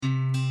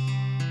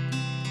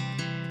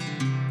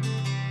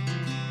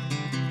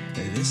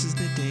This is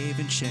the Dave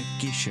and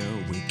Shecky Show.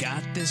 We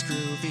got this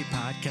groovy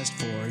podcast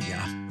for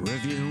ya.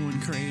 Reviewing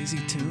crazy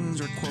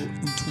tunes or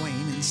quoting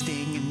Twain and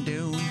Sting and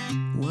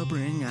Dune. We'll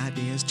bring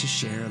ideas to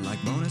share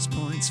like bonus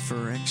points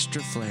for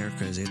extra flair,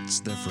 cause it's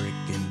the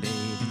frickin'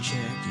 Dave and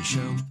Shecky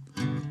Show.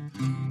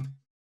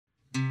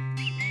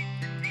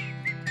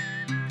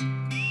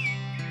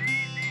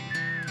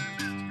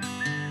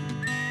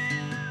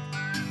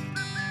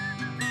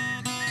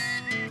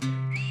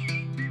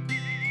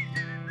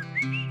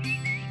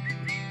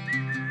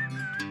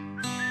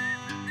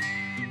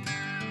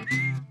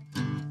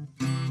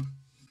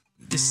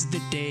 This is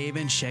the Dave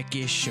and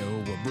Shecky Show.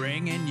 We're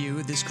bringing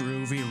you this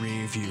groovy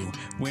review.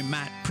 We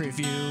might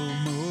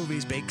preview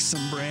movies, bake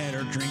some bread,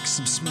 or drink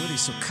some smoothies.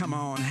 So come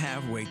on,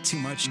 have way too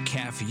much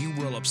caffeine. You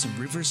roll up some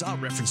rivers, I'll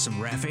reference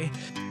some Raffy.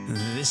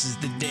 This is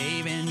the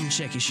Dave and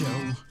Shecky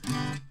Show.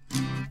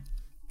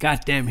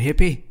 Goddamn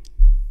hippie.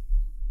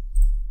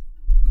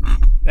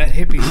 That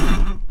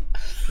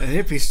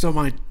hippie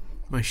stole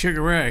my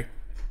Sugar Ray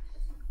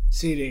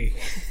CD.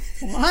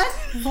 What?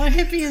 What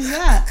hippie is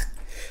that?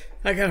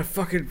 I got a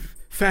fucking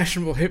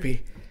fashionable hippie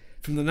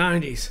from the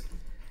 90s.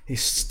 He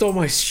stole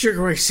my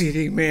Sugar Ray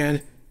CD,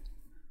 man.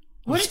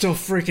 I'm still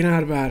freaking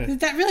out about it. Did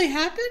that really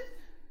happen?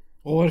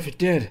 Well, what if it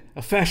did?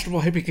 A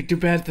fashionable hippie could do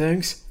bad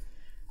things.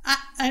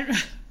 Have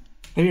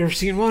you ever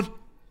seen one?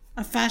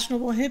 A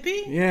fashionable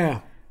hippie?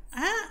 Yeah.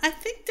 I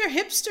think they're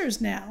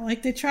hipsters now.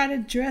 Like, they try to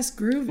dress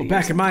groovy. Well,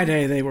 back in my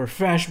day, they were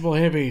fashionable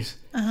hippies.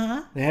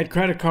 Uh-huh. They had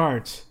credit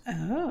cards.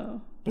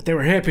 Oh. But they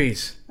were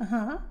hippies.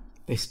 Uh-huh.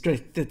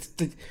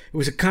 It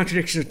was a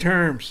contradiction of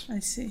terms. I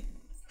see.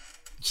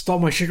 Stole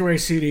my Sugar Ray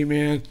CD,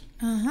 man.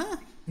 Uh-huh.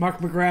 Mark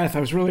McGrath, I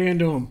was really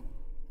into him.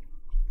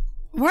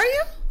 Were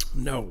you?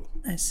 No.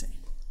 I see.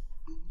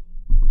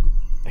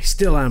 I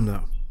still am,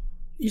 though.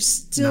 You're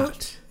still...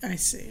 Not. I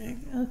see.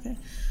 Okay.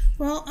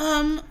 Well,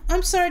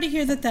 I'm sorry to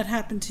hear that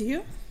happened to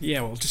you.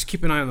 Yeah, well, just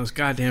keep an eye on those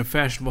goddamn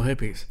fashionable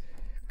hippies.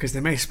 Because they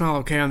may smell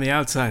okay on the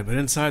outside, but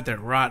inside they're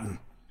rotten.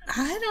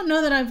 I don't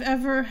know that I've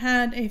ever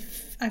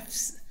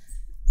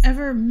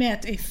ever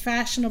met a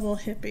fashionable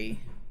hippie.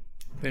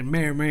 They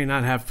may or may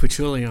not have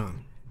patchouli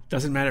on.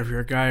 Doesn't matter if you're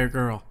a guy or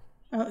girl.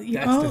 That's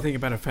the thing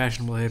about a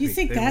fashionable hippie. You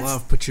think they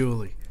love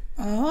patchouli.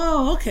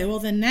 Oh, okay. Well,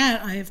 then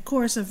that I, of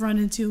course, have run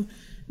into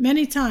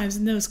many times.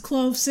 And those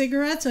clove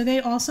cigarettes, are they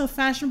also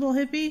fashionable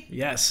hippie?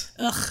 Yes.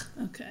 Ugh,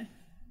 okay.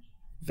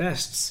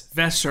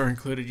 Vests are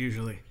included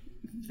usually.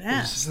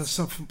 Vest?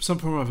 Some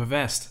form of a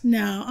vest.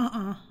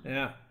 No,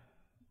 Yeah.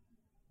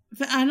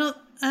 But I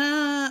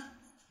don't,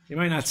 You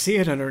might not see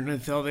it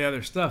underneath all the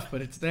other stuff,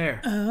 but it's there.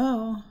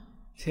 Oh.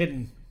 It's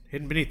hidden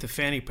beneath the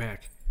fanny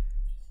pack.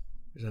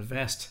 There's a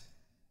vest.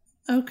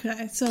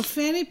 Okay, so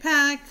fanny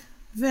pack,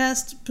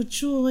 vest,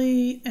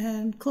 patchouli,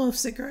 and clove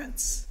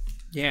cigarettes.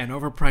 Yeah, and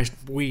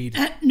overpriced weed.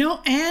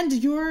 And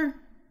your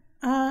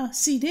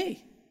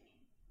CD.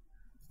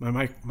 My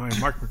Mark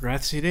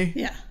McGrath CD?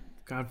 Yeah.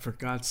 For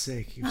God's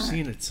sake, you've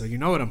seen it, so you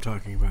know what I'm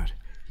talking about.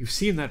 You've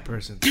seen that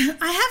person. I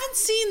haven't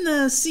seen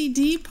the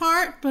CD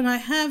part, but I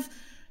have.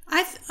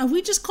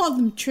 We just call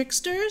them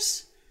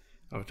tricksters.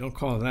 Oh, don't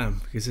call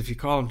them, because if you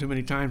call them too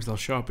many times, they'll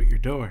show up at your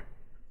door.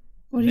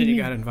 What do you mean? Then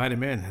you gotta invite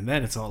them in, and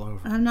then it's all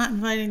over. I'm not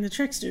inviting the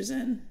tricksters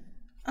in.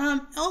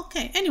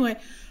 Okay. Anyway,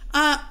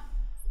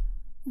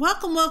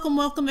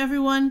 welcome,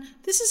 everyone.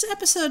 This is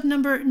episode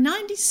number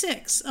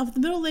 96 of the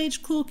Middle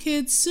Aged Cool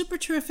Kids Super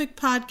Terrific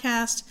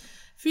Podcast,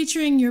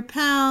 featuring your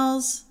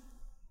pals.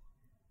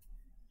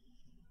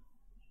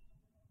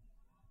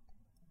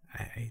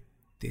 I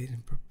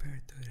didn't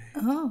prepare today.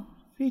 Oh,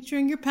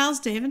 featuring your pals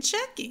Dave and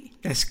Shecky.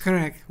 That's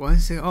correct.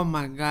 Oh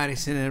my God,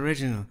 it's an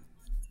original.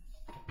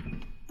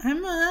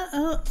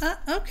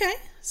 Okay.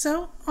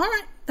 So, all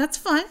right, that's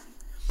fine.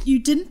 You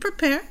didn't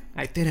prepare.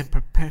 I didn't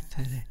prepare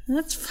today.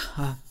 That's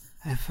fine.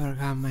 I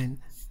forgot my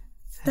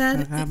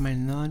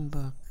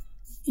notebook.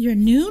 Your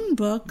noon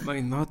book?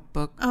 My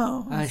notebook.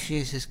 Oh. Oh,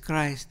 Jesus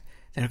Christ.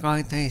 They're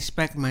going to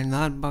inspect my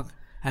notebook.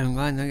 I'm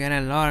going to get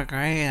a lower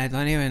grade. I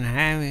don't even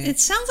have it. It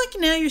sounds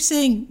like now you're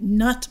saying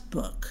nut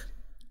book.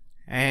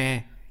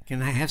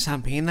 Can I have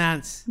some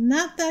peanuts?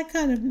 Not that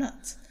kind of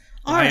nuts.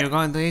 Are you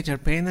going to eat your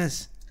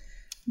penis?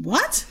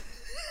 What?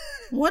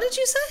 What did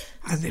you say?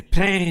 On the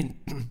plane.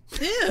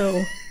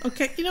 Ew.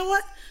 Okay, you know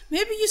what?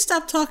 Maybe you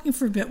stop talking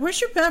for a bit. Where's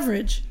your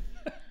beverage?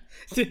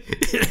 Ew.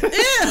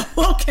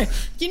 Okay.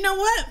 You know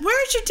what?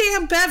 Where's your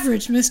damn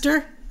beverage,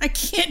 mister? I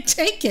can't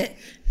take it.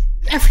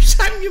 Every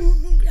time you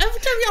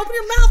open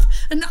your mouth,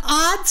 an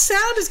odd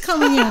sound is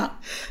coming out.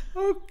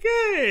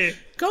 Okay.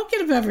 Go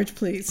get a beverage,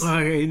 please.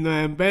 Okay, no,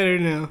 I'm better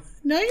now.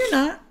 No, you're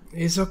not.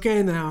 It's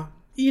okay now.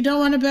 You don't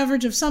want a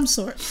beverage of some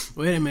sort.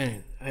 Wait a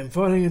minute. I'm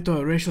falling into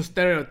a racial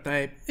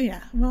stereotype.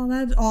 Yeah, well,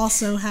 that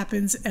also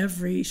happens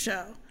every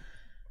show.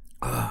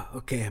 Oh,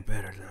 okay, I'm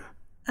better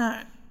now. All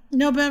right.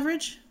 No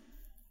beverage?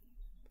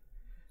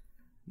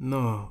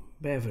 No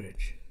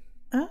beverage.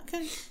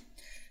 Okay.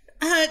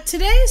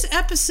 Today's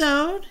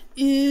episode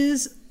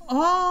is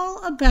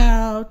all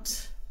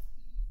about...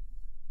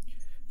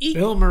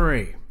 Bill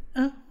Murray.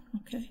 Oh,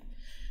 okay.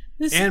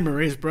 Anne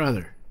Marie's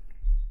brother.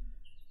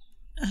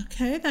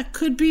 Okay, that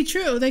could be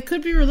true. They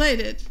could be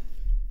related.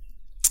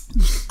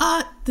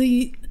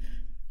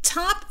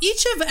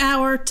 Each of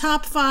our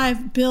top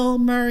 5 Bill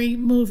Murray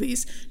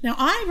movies. Now,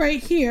 I'm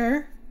right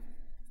here.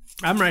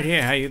 I'm right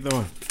here. How you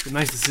doing?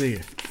 Nice to see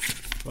you.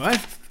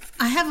 What?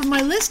 I have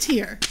my list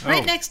here,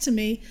 right next to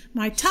me,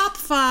 my top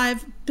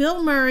 5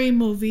 Bill Murray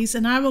movies,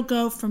 and I will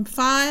go from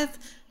 5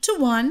 to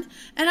 1,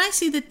 and I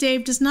see that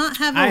Dave does not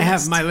have a list. I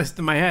have my list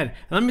in my head.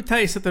 Let me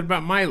tell you something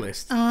about my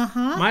list.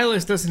 Uh-huh. My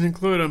list doesn't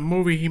include a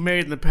movie he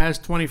made in the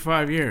past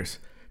 25 years,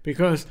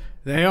 because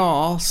they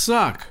all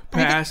suck.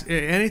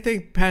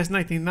 Anything past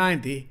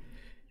 1990,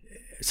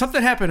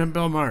 something happened to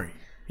Bill Murray.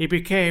 He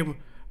became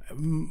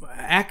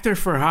actor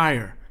for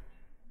hire.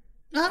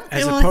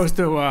 As opposed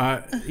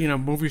to,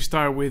 movie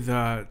star with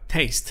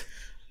taste.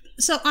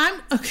 So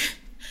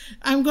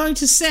I'm going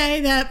to say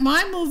that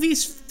my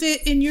movies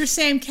fit in your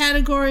same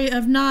category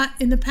of not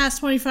in the past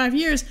 25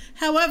 years.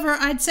 However,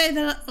 I'd say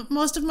that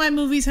most of my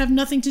movies have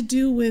nothing to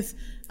do with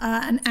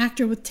an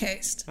actor with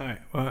taste. All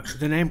right. Well,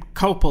 the name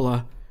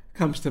Coppola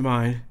comes to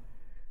mind,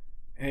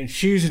 and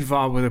she's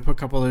involved with a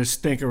couple of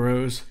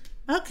stinkeroos.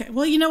 Okay.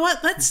 Well, you know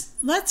what?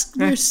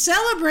 We're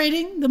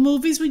celebrating the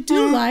movies we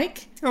do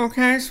like.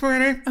 Okay,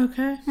 sweetie.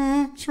 Okay.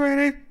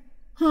 Sweetie.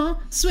 Huh,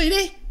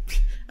 sweetie?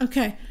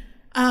 Okay.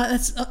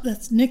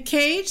 That's Nick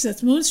Cage.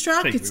 That's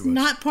Moonstruck. It's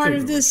not part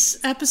of this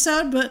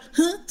episode, but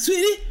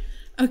sweetie?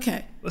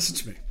 Okay. Listen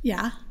to me.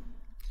 Yeah.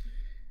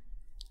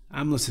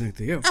 I'm listening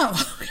to you.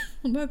 Oh,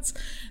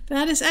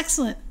 that is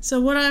excellent. So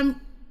what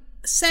I'm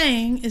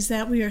saying is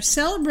that we are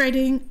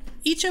celebrating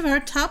each of our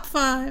top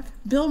 5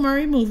 Bill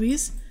Murray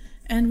movies,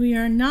 and we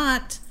are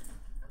not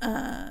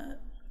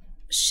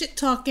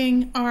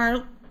shit-talking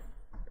our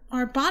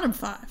bottom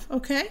 5,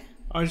 okay?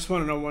 I just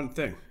want to know one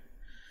thing.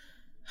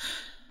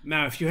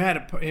 Now, if you had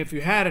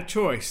a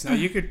choice, now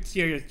you could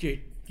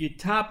your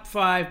top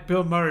 5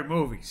 Bill Murray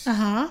movies.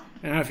 Uh-huh.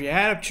 And if you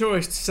had a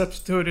choice to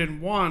substitute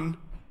in one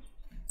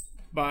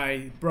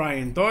by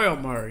Brian Doyle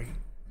Murray,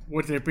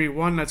 would there be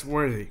one that's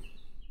worthy?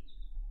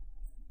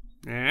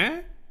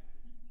 Eh?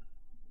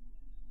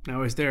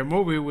 Now, is there a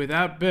movie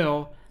without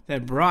Bill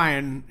that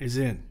Brian is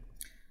in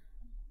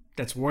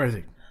that's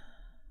worthy?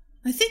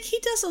 I think he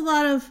does a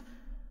lot of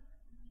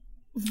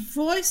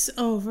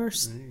voiceover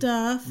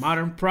stuff.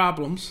 Modern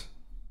Problems.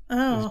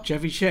 Oh. With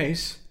Chevy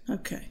Chase.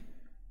 Okay.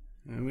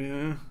 I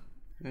mean,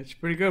 that's a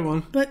pretty good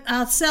one. But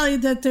I'll tell you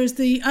that there's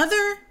the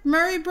other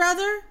Murray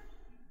brother.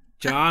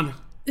 John.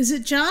 Is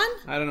it John?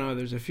 I don't know.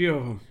 There's a few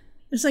of them.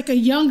 There's like a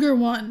younger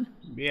one.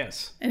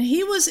 Yes. And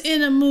he was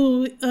in a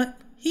movie.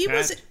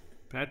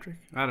 Patrick?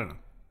 I don't know.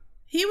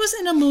 He was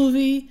in a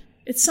movie.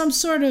 It's some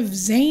sort of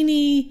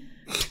zany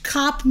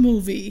cop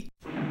movie.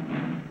 All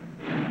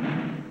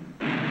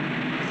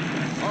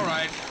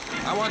right.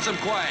 I want some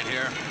quiet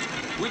here.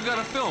 We've got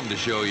a film to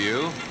show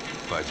you,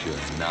 but you're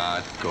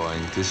not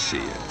going to see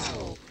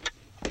it.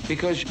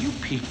 Because you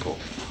people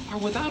are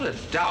without a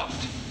doubt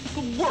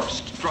the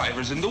worst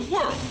drivers in the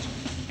world.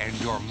 And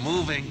your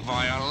moving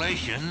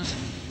violations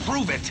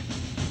prove it.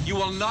 You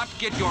will not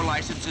get your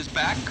licenses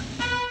back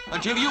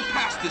until you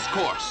pass this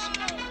course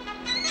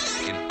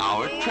in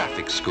our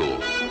traffic school.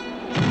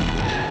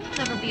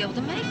 Never be able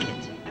to make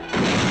it.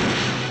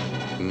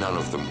 None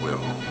of them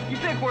will. You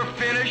think we're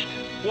finished?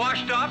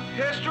 Washed up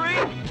history?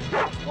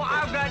 Well,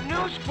 I've got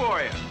news for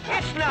you.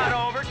 It's not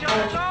over till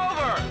it's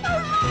over.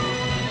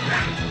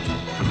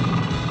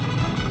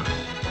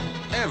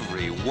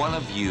 Every one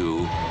of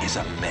you is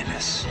a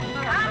menace. Come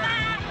on,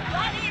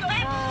 buddy,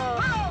 let's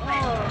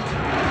move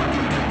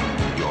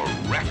it. You're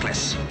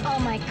reckless. Oh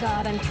my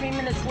God, I'm 3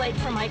 minutes late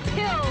for my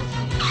pills.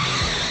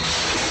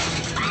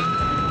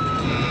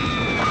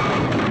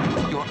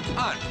 You're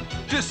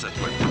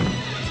undisciplined.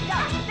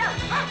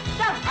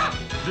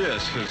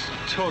 This has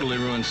totally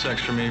ruined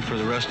sex for me for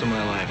the rest of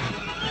my life.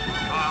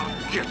 I'll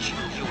get you,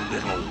 you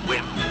little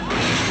wimp.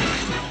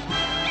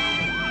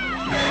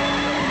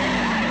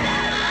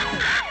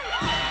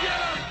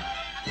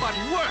 But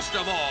worst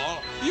of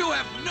all, you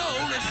have no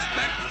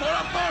respect for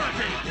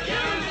authority.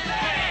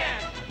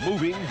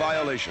 Moving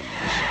violations.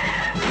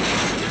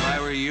 If I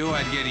were you,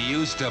 I'd get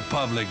used to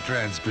public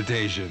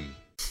transportation.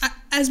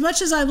 As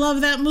much as I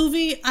love that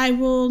movie, I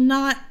will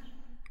not.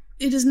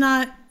 It is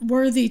not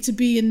worthy to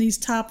be in these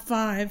top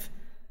 5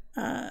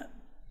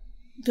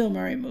 Bill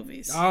Murray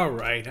movies. All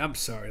right, I'm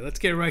sorry. Let's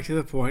get right to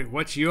the point.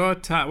 What's your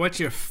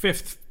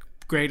 5th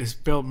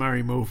greatest Bill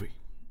Murray movie?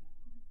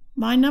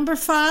 My number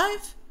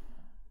 5,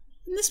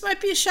 and this might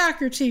be a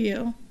shocker to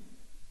you,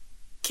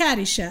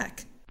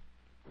 Caddyshack.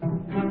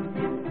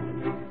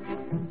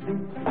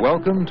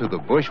 Welcome to the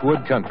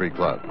Bushwood Country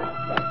Club.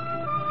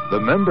 The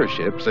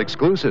membership's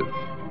exclusive.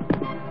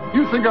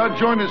 You think I'd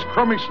join this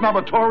crummy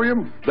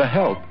snobatorium? The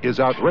help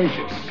is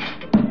outrageous.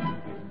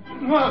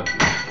 What?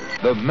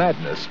 The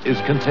madness is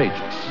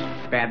contagious.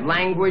 Bad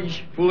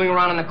language, fooling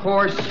around on the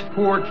course,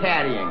 poor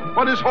caddying.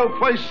 But this whole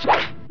place...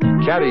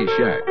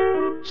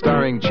 Caddyshack.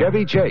 starring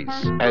Chevy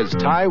Chase as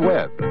Ty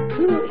Webb,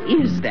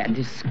 Who is that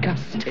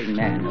disgusting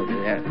man over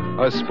there?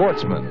 a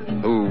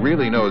sportsman who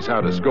really knows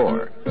how to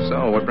score.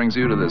 So, what brings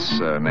you to this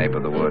nape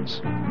of the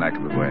woods, neck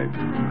of the wave?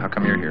 How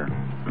come you're here?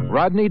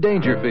 Rodney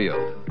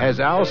Dangerfield as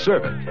Al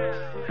Cervic,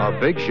 a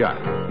big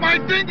shot My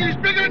dinghy's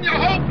bigger than your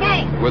whole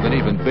boat! with an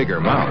even bigger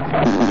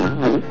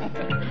mouth.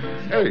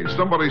 Hey,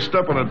 somebody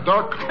step on a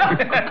duck?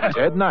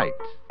 Ed Knight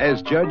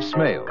as Judge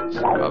Smales,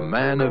 a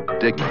man of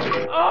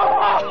dignity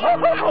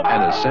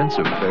and a sense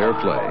of fair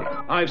play.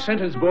 I've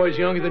sentenced boys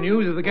younger than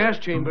you to the gas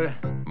chamber.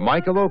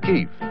 Michael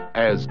O'Keefe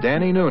as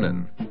Danny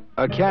Noonan,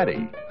 a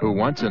caddy who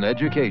wants an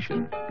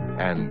education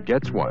and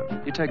gets one.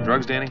 You take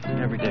drugs, Danny?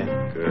 Every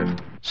day.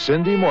 Good.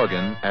 Cindy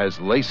Morgan as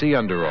Lacey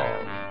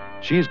Underall.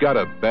 She's got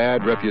a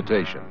bad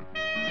reputation,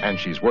 and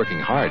she's working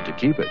hard to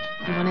keep it.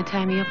 You want to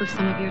tie me up with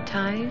some of your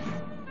ties?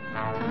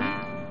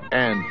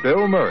 And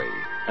Bill Murray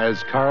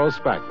as Carl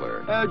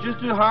Spackler.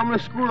 Just a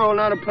harmless squirrel,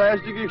 not a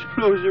plastic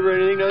explosive or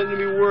anything, nothing to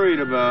be worried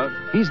about.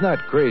 He's not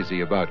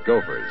crazy about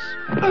gophers,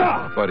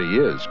 but he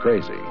is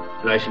crazy.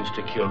 Licensed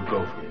to kill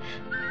gophers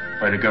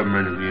by the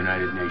government of the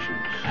United Nations.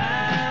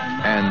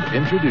 And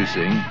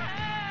introducing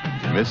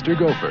Mr.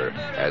 Gopher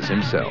as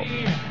himself.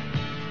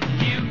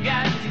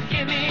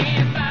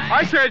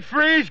 I said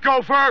freeze,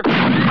 gopher!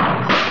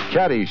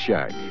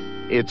 Caddyshack.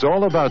 It's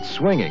all about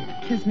swinging,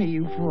 Kiss me,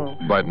 you fool.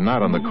 but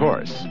not on the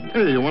course.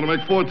 Hey, you want to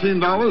make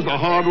 $14 the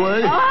hard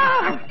way?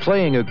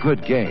 Playing a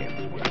good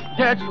game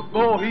That's,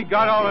 oh, he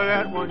got all of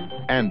that one.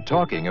 and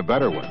talking a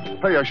better one.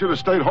 Hey, I should have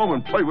stayed home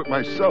and played with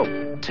myself.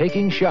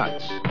 Taking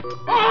shots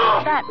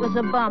That was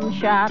a bum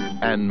shot.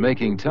 and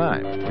making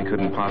time. We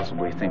couldn't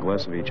possibly think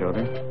less of each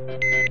other.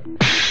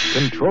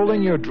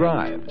 Controlling your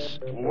drives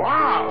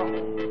Wow!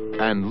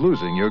 and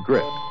losing your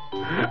grip.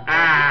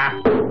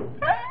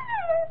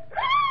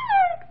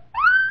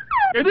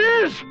 It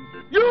is!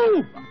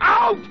 You!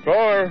 Out!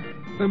 Score!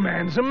 The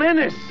man's a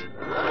menace.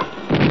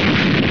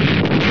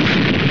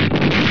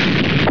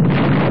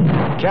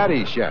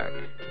 Caddyshack,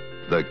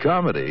 the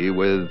comedy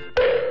with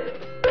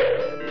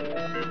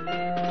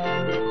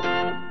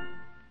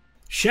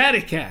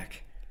Shattycack.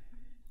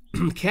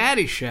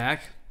 Caddyshack.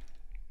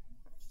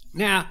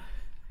 Now,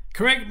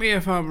 correct me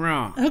if I'm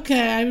wrong.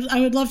 Okay, I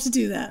would love to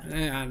do that.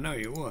 Yeah, I know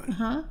you would.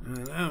 Uh-huh.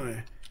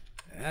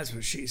 That's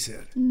what she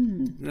said.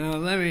 Mm. Now,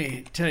 let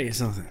me tell you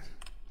something.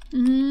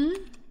 Mm-hmm.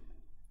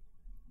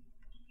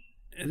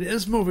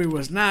 This movie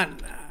was not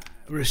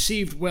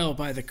received well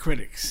by the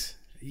critics,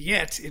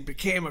 yet it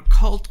became a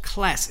cult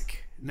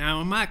classic. Now,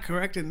 am I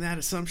correct in that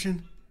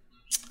assumption?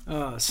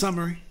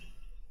 Summary.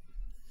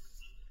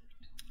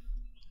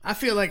 I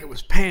feel like it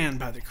was panned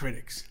by the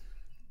critics.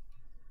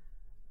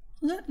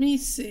 Let me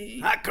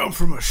see. I come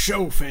from a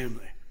show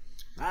family.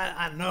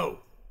 I know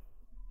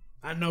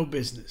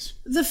business.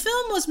 The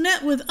film was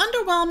met with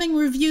underwhelming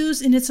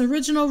reviews in its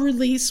original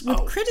release,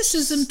 with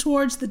criticism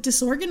towards the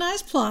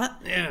disorganized plot,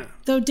 Yeah.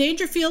 though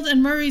Dangerfield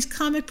and Murray's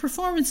comic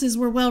performances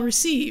were well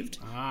received.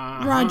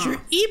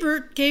 Roger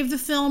Ebert gave the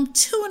film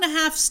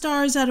 2.5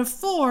 stars out of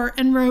 4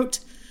 and wrote,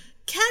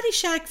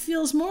 Caddyshack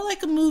feels more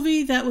like a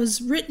movie that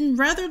was written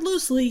rather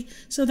loosely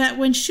so that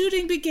when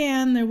shooting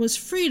began there was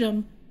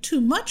freedom, too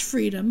much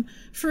freedom,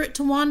 for it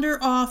to wander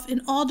off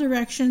in all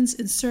directions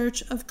in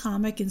search of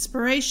comic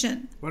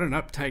inspiration. What an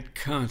uptight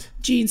cunt.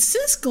 Gene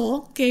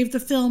Siskel gave the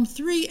film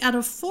 3 out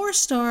of 4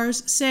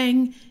 stars,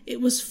 saying it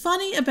was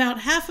funny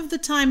about half of the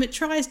time it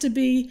tries to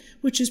be,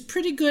 which is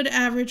pretty good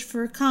average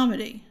for a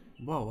comedy.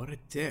 Whoa, what a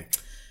dick.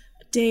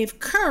 Dave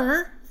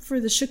Kerr, for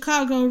the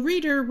Chicago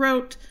Reader,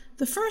 wrote,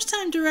 the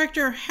first-time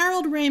director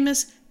Harold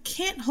Ramis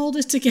can't hold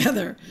it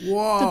together.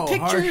 Whoa,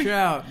 harsh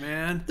out,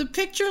 man. The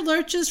picture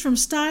lurches from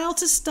style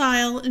to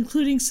style,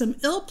 including some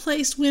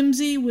ill-placed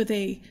whimsy with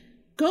a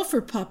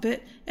gopher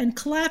puppet, and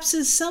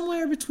collapses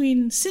somewhere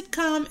between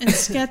sitcom and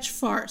sketch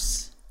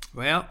farce.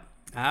 Well,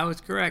 I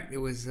was correct. It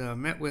was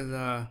met with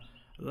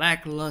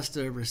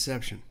lackluster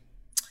reception.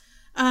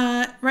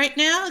 Right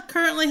now, it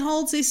currently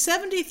holds a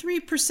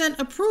 73%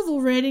 approval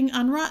rating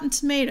on Rotten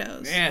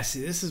Tomatoes. Yeah,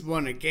 see, this is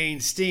one that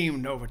gained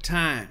steam over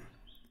time.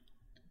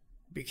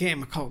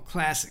 Became a cult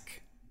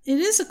classic. It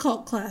is a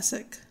cult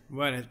classic.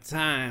 But at the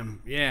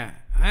time, yeah.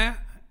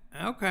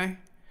 Okay.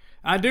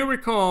 I do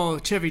recall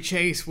Chevy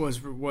Chase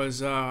was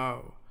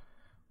well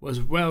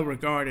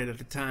regarded at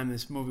the time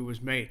this movie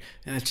was made.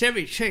 And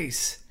Chevy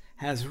Chase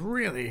has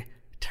really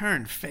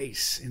turned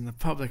face in the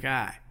public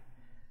eye.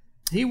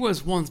 He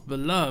was once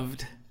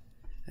beloved,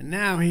 and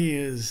now he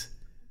is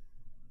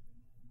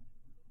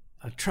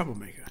a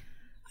troublemaker.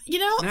 You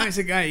know, now he's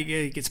a guy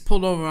he gets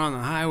pulled over on the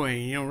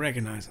highway and you don't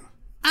recognize him.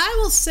 I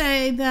will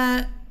say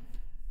that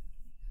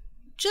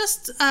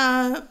just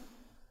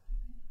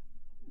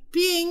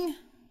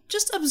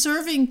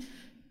observing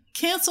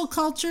cancel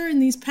culture in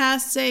these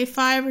past, say,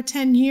 5 or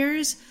 10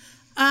 years,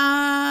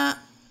 and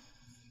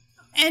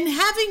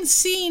having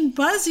seen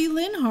Buzzy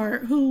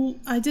Linhart, who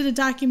I did a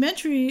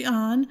documentary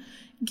on,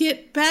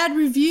 get bad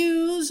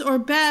reviews or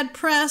bad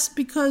press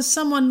because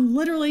someone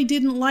literally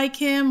didn't like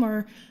him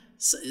or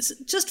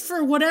just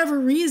for whatever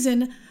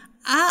reason,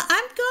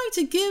 I'm going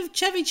to give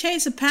Chevy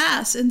Chase a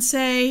pass and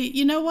say,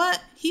 you know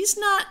what? He's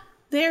not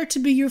there to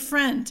be your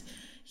friend.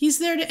 He's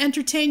there to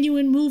entertain you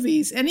in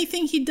movies.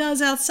 Anything he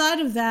does outside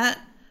of that,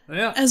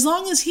 as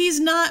long as he's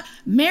not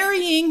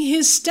marrying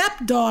his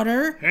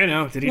stepdaughter, Hey,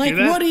 no, did he like do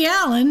that? Woody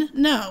Allen,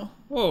 no.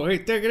 Oh, hey,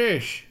 take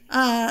it.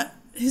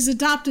 His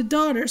adopted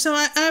daughter. So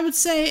I would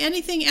say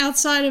anything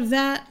outside of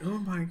that. Oh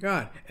my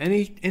God!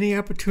 Any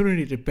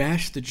opportunity to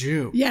bash the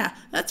Jew? Yeah,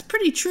 that's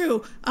pretty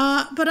true.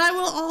 But I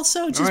will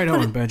also just All right, put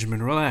Owen it,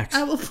 Benjamin, relax.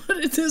 I will put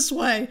it this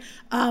way.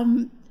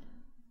 I'm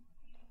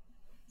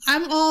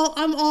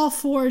all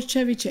for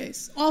Chevy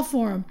Chase. All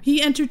for him.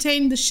 He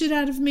entertained the shit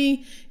out of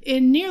me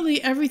in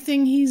nearly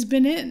everything he's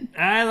been in.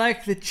 I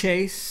like the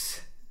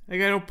Chase. I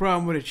got no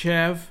problem with a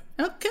Chev.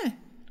 Okay.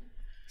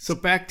 So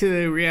back to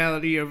the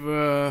reality of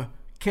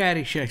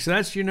Caddyshack. So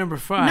that's your number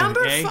 5.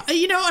 Number 5, and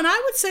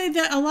I would say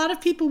that a lot of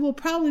people will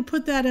probably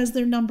put that as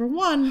their number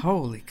 1.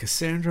 Holy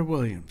Cassandra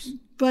Williams.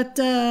 But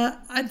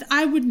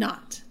I would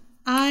not.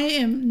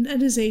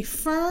 That is a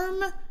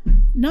firm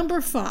number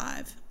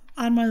 5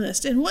 on my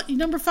list. And what,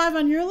 number 5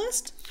 on your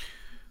list?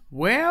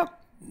 Well,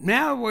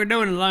 now we're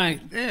doing it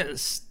like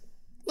this.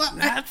 Well,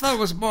 I thought it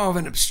was more of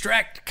an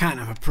abstract kind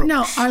of approach.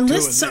 No, our to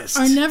lists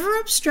are never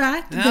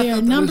abstract. They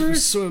are numbers.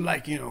 Was sort of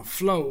like,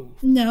 flow.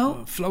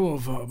 No. Flow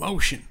of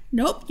emotion.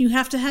 Nope, you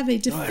have to have a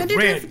definitive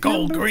red,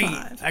 gold, number green,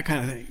 5. that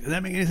kind of thing. Does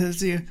that make any sense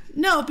to you?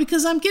 No,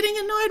 because I'm getting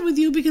annoyed with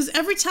you because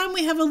every time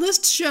we have a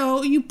list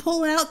show, you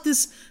pull out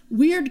this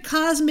weird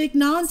cosmic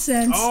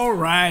nonsense. All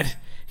right,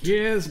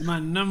 here's my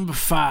number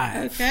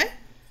 5. Okay.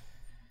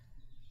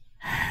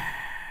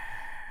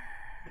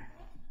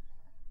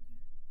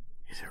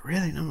 Is it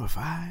really number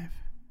 5?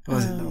 Or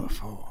is it number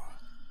 4?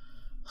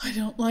 I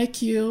don't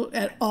like you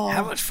at all.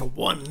 How much for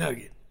one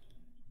nugget?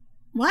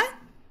 What?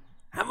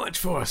 How much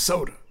for a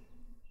soda?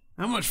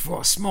 How much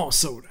for a small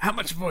soda? How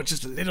much for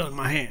just a little in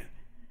my hand?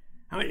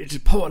 How much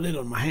just pour a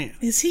little in my hand?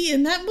 Is he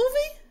in that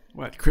movie?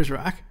 What, Chris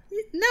Rock?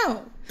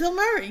 No, Bill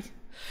Murray.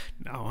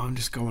 No, I'm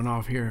just going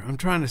off here. I'm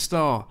trying to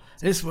stall.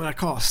 This is what I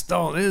call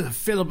stalling. This is a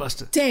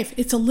filibuster. Dave,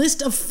 it's a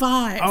list of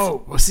 5.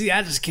 Oh, well, see,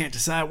 I just can't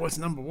decide what's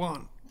number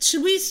 1.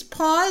 Should we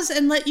pause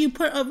and let you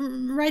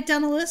write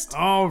down a list?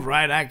 All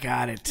right, I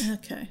got it.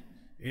 Okay.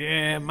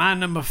 Yeah, my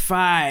number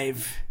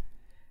 5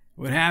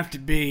 would have to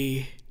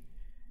be...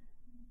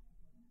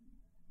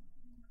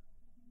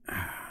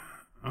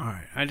 All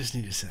right, I just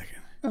need a second.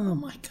 Oh,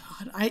 my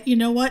God. You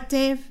know what,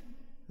 Dave?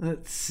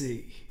 Let's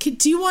see.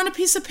 Do you want a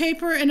piece of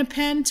paper and a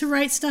pen to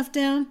write stuff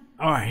down?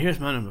 All right, here's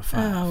my number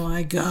 5. Oh,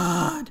 my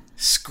God.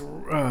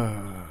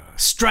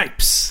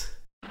 Stripes.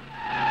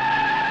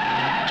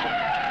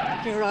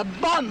 You're a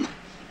bum.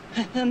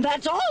 And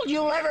that's all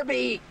you'll ever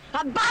be.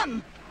 A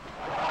bum.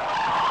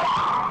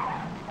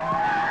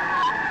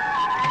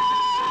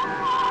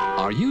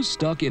 Are you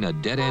stuck in a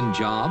dead-end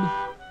job?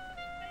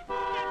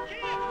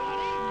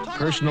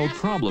 Personal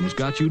problems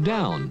got you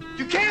down.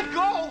 You can't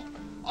go!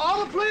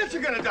 All the plants are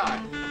gonna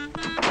die!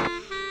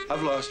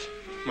 I've lost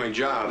my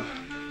job,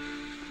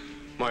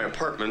 my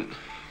apartment,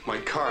 my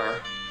car,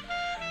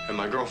 and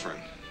my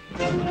girlfriend.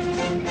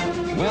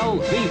 Well,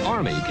 the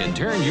Army can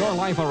turn your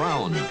life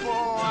around. Before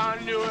I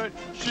knew it,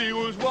 she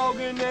was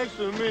walking next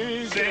to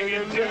me,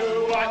 singing,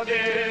 do I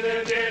did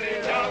it, did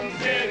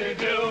it,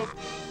 do.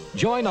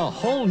 Join a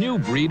whole new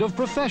breed of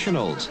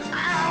professionals. Oh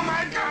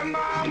my God,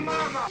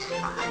 mama!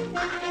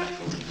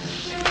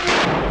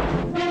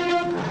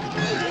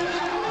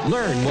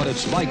 Learn what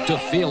it's like to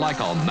feel like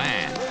a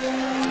man.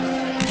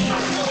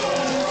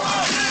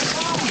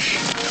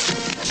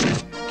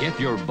 Get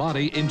your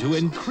body into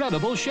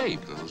incredible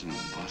shape.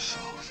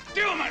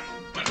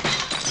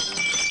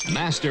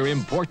 Master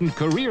important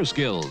career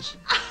skills.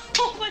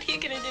 What are you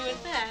going to do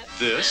with that?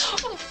 This.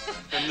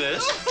 And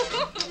this.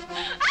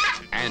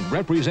 And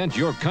represent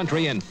your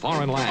country in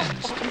foreign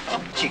lands.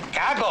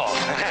 Chicago.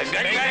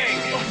 Gang,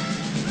 gang.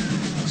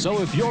 So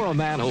if you're a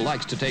man who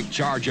likes to take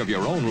charge of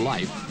your own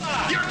life...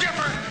 You're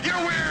different. You're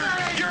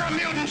weird. You're a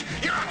mutant.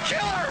 You're a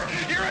killer.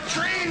 You're a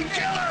trained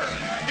killer.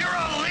 You're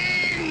a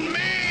lean,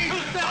 mean,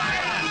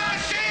 violent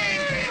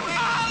machine.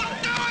 I'll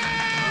do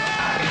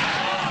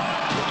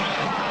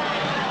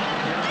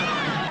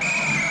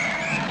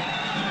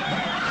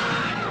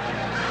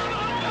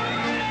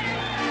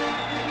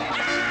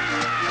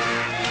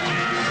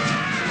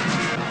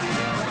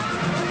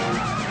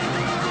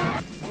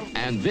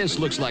And this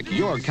looks like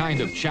your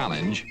kind of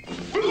challenge.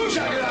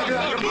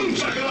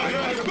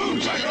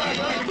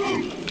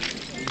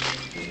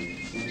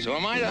 So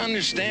am I to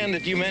understand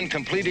that you men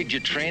completed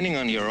your training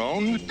on your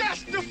own?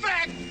 That's the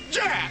fact,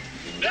 Jack!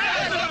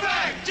 That's the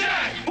fact,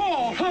 Jack!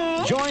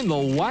 Join the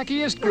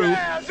wackiest group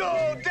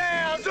Dazzle,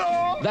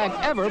 dazzle! that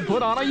ever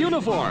put on a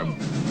uniform.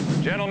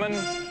 Gentlemen,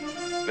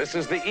 this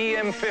is the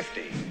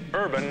EM-50,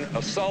 Urban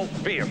Assault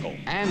Vehicle.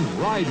 And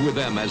ride with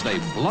them as they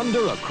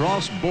blunder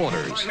across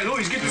borders. Hey,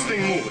 Louis, get this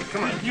thing moving.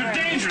 Come on. You're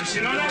dangerous,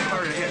 you know that?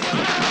 Hard to hit.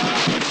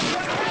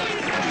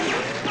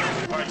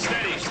 All right,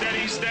 steady,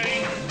 steady,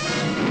 steady.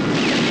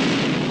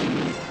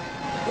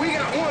 We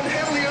got one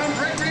heavily armed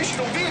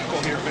recreational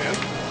vehicle here, man.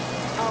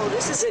 Oh,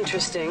 this is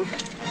interesting.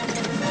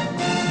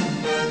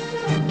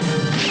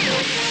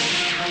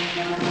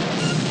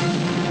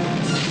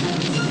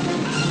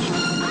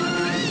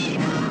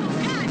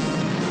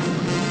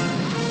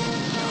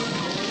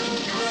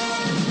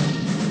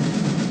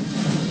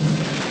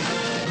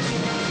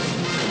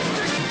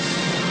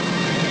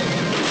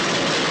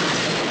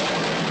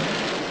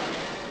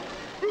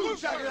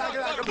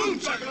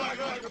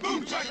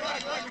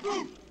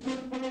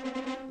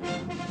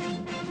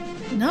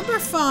 Number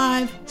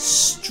 5,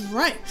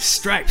 Stripes.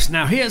 Stripes.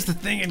 Now, here's the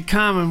thing in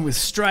common with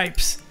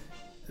Stripes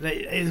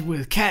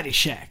with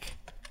Caddyshack.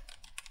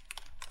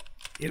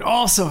 It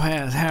also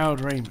has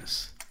Harold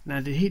Ramis. Now,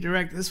 did he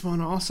direct this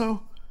one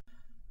also?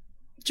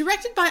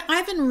 Directed by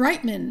Ivan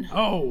Reitman.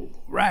 Oh,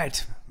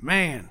 right.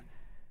 Man.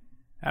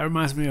 That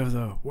reminds me of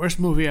the worst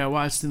movie I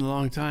watched in a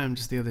long time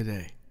just the other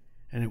day.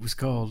 And it was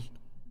called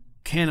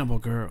Cannibal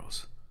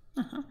Girls.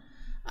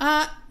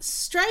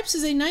 Stripes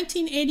is a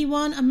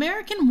 1981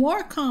 American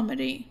war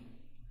comedy.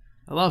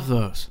 I love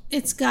those.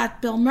 It's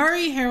got Bill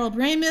Murray, Harold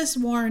Ramis,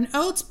 Warren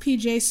Oates,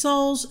 P.J.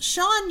 Soles,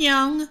 Sean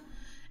Young,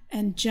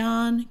 and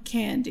John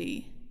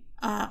Candy.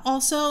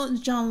 Also,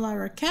 John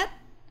LaRoquette,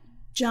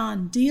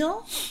 John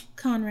Deal,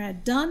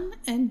 Conrad Dunn,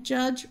 and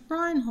Judge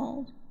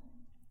Reinhold.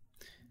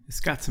 It's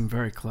got some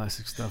very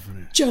classic stuff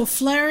in it. Joe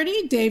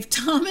Flaherty, Dave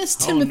Thomas,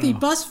 Timothy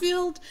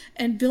Busfield,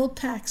 and Bill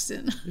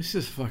Paxton. This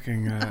is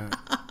fucking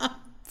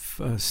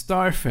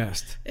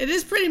Starfest. It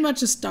is pretty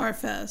much a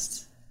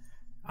Starfest.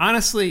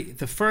 Honestly,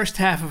 the first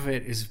half of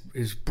it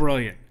is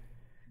brilliant.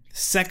 The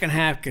second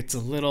half gets a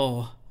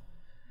little...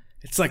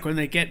 It's like when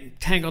they get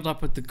tangled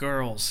up with the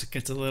girls, it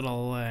gets a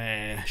little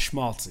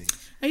schmaltzy.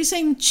 Are you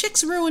saying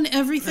chicks ruin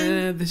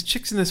everything? The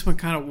chicks in this one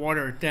kind of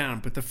water it down,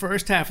 but the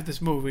first half of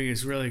this movie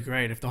is really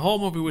great. If the whole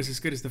movie was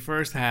as good as the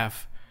first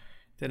half,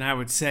 then I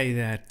would say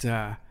that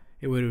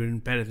it would have been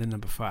better than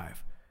number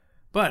 5.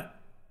 But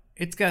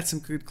it's got some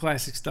good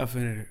classic stuff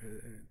in it.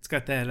 It's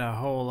got that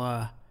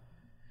whole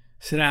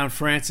 "Sit down,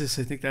 Francis."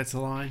 I think that's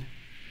the line.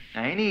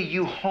 Now, any of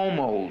you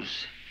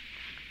homos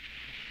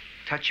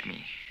touch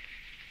me,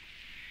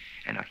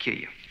 and I'll kill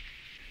you.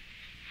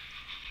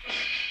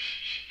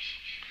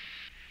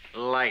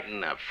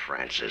 Lighten up,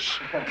 Francis.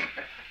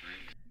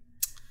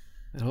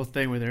 That whole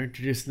thing where they're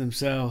introducing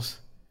themselves.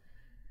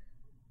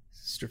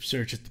 Strip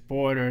search at the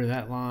border,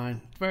 that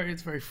line.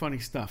 It's very funny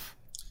stuff.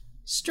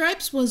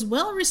 Stripes was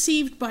well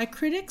received by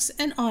critics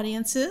and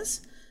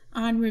audiences.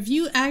 On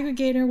review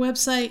aggregator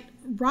website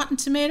Rotten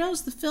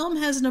Tomatoes, the film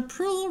has an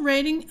approval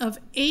rating of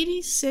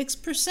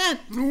 86%.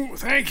 Ooh,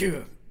 thank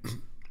you.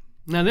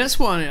 Now, this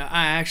one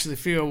I actually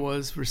feel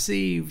was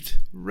received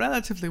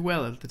relatively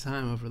well at the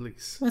time of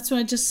release. That's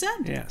what I just said.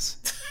 Yes.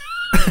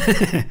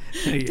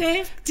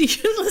 Dave, do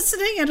you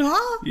listening at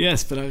all?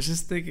 Yes, but I was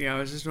just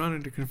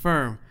wanting to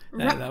confirm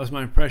that was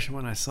my impression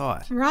when I saw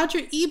it.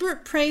 Roger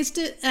Ebert praised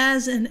it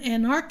as an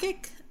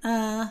anarchic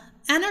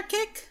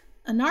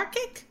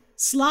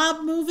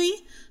slob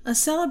movie, a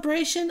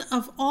celebration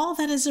of all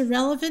that is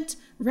irrelevant,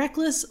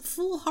 reckless,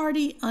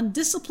 foolhardy,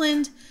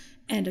 undisciplined,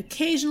 and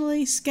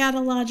occasionally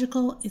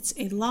scatological. It's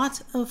a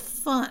lot of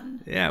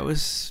fun. Yeah, it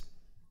was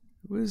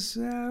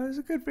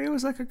a good. It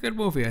was like a good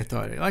movie. I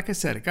thought. Like I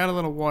said, it got a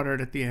little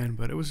watered at the end,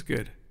 but it was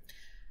good.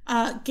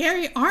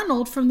 Gary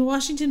Arnold from the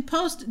Washington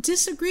Post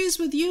disagrees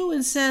with you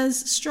and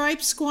says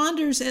Stripes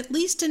squanders at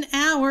least an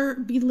hour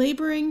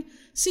belaboring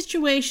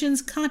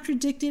situations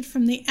contradicted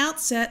from the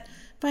outset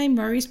by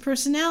Murray's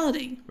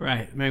personality.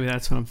 Right. Maybe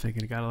that's what I'm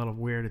thinking. It got a little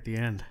weird at the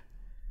end.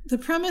 The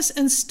premise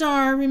and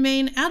star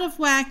remain out of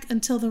whack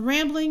until the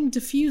rambling,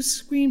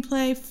 diffuse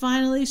screenplay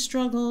finally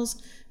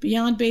struggles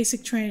beyond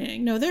basic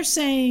training. No, they're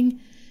saying,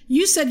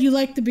 you said you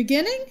liked the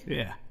beginning?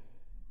 Yeah.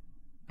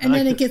 And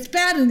then it gets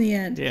bad in the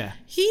end. Yeah.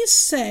 He's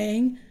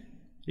saying,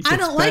 I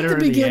don't like the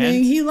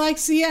beginning. He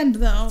likes the end,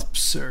 though. It's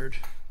absurd.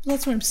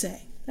 That's what I'm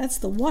saying. That's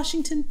the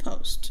Washington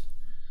Post.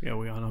 Yeah,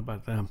 we all know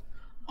about them.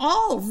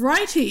 All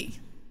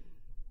righty.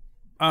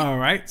 All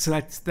right, so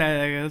that's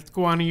that. Let's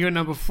go on to your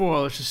number 4.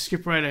 Let's just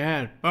skip right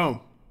ahead.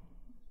 Boom.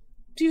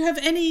 Do you have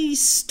any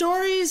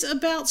stories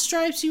about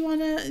Stripes you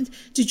want to...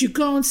 Did you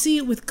go and see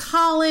it with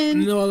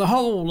Colin? No,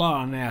 hold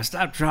on now.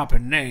 Stop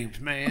dropping names,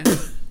 man.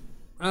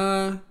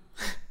 Well,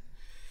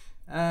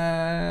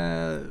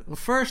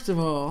 first of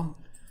all,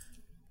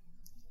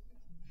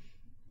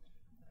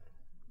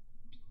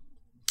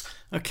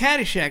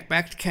 Caddyshack,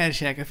 back to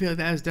Caddyshack, I feel like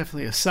that was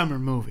definitely a summer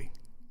movie.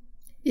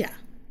 Yeah.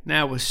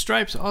 Now, was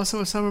Stripes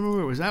also a summer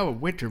movie, or was that a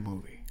winter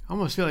movie? I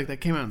almost feel like that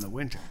came out in the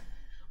winter.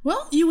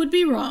 Well, you would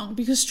be wrong,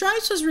 because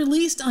Stripes was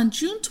released on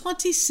June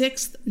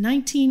 26th,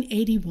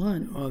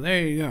 1981. Oh,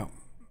 there you go.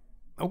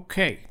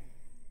 Okay.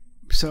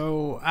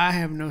 So, I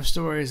have no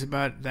stories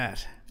about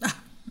that.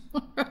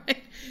 All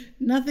right.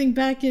 Nothing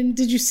back in...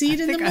 Did you see it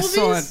in the movies?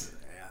 I saw it...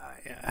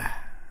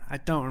 I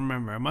don't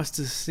remember. I must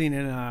have seen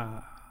it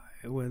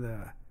with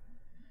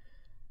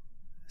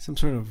some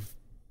sort of...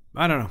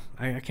 I don't know.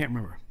 I can't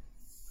remember.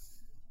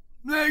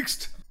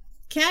 Next.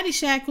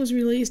 Caddyshack was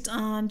released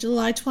on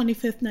July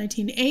 25th,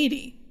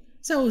 1980.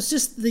 So it was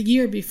just the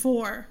year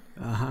before.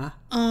 The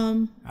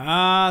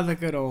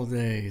good old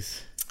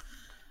days.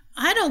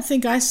 I don't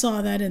think I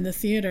saw that in the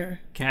theater.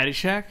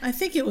 Caddyshack? I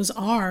think it was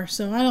R,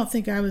 so I don't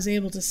think I was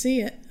able to see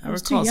it. I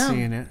was recall too young.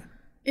 Seeing it.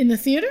 In the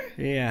theater?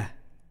 Yeah.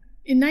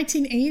 In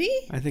 1980?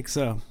 I think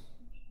so.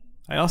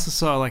 I also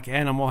saw like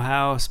Animal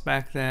House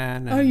back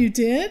then. Oh, you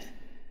did?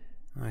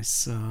 I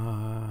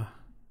saw...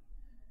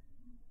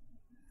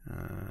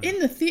 In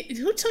the theater?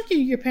 Who took you?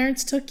 Your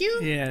parents took you?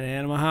 Yeah, the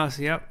Animal House.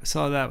 Yep,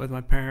 saw that with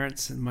my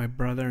parents and my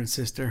brother and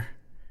sister.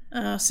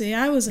 See,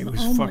 I was an It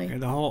was only. fucking.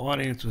 The whole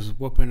audience was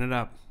whooping it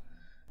up.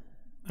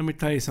 Let me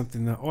tell you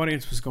something. The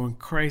audience was going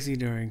crazy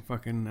during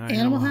fucking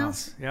Animal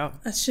House.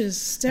 Yep. That shit is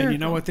hysterical. And you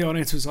know what the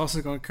audience was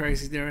also going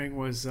crazy during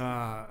was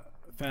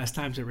Fast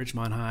Times at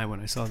Ridgemont High when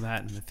I saw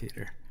that in the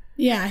theater.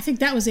 Yeah, I think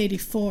that was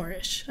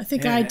 84-ish. I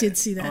think I did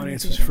see that. The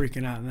audience in was the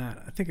theater. freaking out in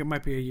that. I think it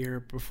might be a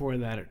year before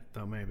that,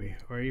 though, maybe.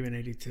 Or even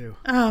 82.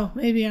 Oh,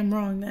 maybe I'm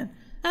wrong then.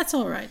 That's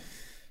all right.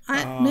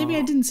 Maybe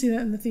I didn't see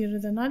that in the theater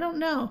then. I don't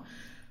know.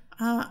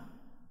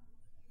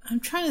 I'm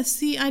trying to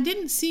see. I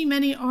didn't see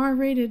many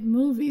R-rated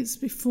movies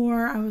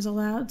before I was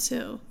allowed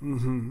to.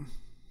 Mm-hmm.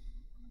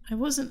 I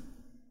wasn't.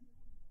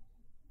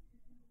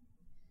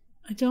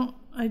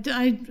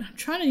 I'm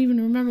trying to even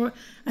remember.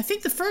 I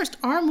think the first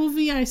R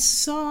movie I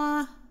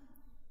saw,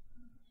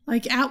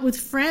 like out with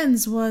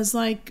friends, was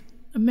like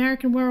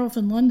American Werewolf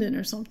in London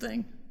or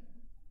something.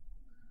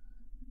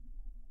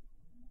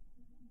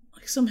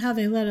 Like somehow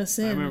they let us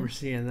in. I remember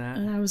seeing that.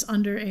 And I was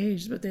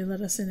underage, but they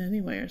let us in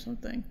anyway or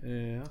something.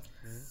 Yeah.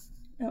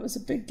 That was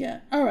a big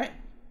get. All right.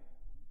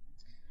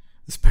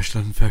 The special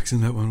effects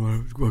in that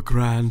one were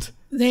grand.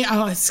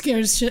 It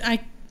scared the shit.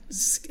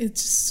 It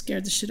just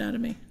scared the shit out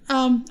of me.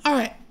 All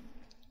right.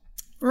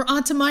 We're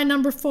on to my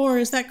number 4.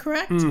 Is that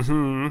correct?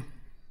 Mm-hmm.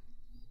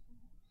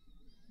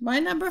 My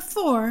number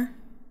 4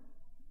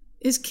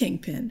 is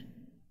Kingpin.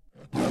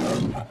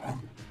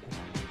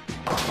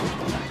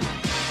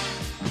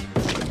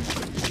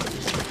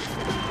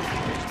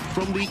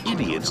 From the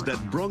idiots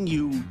that brung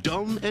you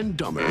Dumb and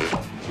Dumber.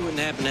 You wouldn't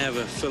happen to have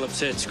a Phillips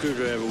head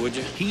screwdriver, would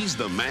you? He's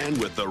the man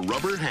with the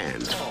rubber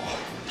hand. Oh,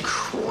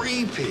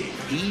 creepy.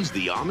 He's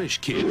the Amish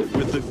kid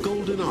with the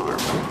golden arm.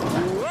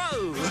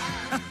 Whoa!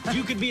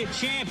 You could be a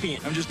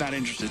champion. I'm just not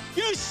interested.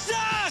 You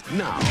suck!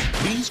 Now,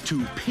 these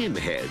two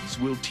pinheads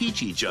will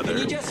teach each other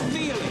You just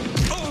feel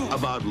it.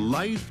 about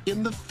life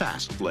in the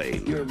fast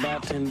lane. You're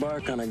about to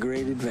embark on a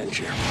great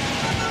adventure.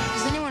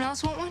 Does anyone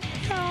else want one?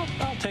 No,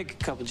 I'll take a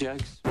couple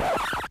jugs.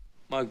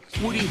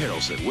 Mugs. Woody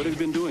Harrelson. What have you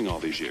been doing all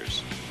these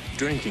years?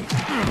 Drinking.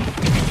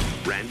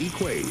 Randy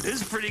Quaid.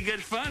 This is pretty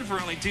good fun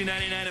for only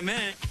 $2.99 a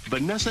minute.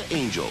 Vanessa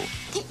Angel.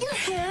 Get your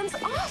hands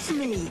off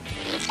me!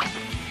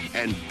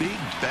 And Big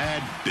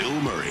Bad Bill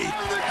Murray.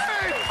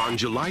 On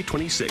July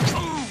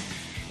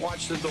 26th.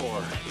 Watch the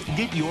door.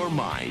 Get your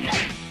mind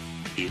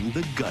in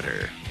the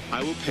gutter.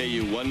 I will pay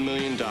you $1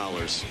 million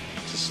to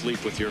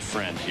sleep with your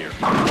friend here.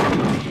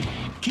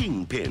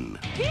 Kingpin.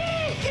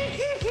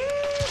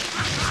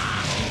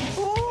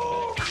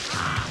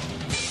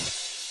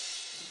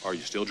 Are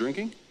you still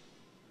drinking?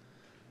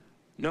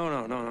 No.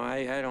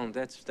 I don't.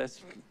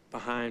 That's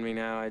behind me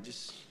now.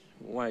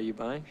 Why are you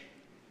buying?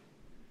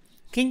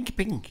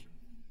 Kingpin.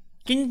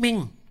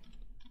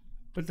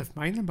 But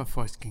my number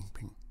 4 is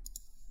Kingpin.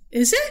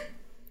 Is it?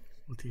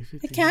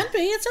 It can be.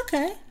 It's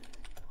okay.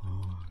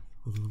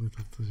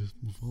 Just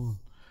move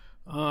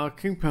on.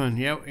 Kingpin.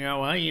 Yeah.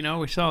 Well,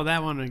 we saw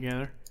that one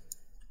together.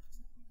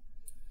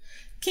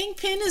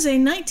 Kingpin is a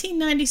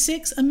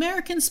 1996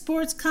 American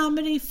sports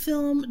comedy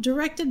film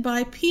directed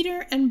by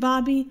Peter and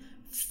Bobby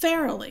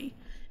Farrelly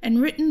and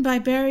written by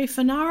Barry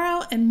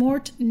Fanaro and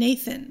Mort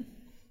Nathan.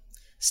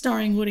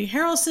 Starring Woody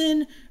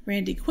Harrelson,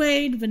 Randy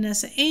Quaid,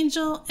 Vanessa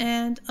Angel,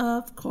 and,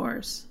 of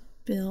course,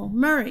 Bill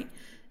Murray.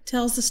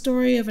 Tells the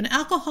story of an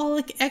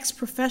alcoholic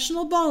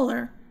ex-professional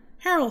baller,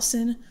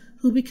 Harrelson,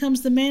 who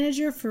becomes the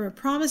manager for a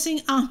promising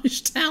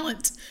Amish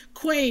talent,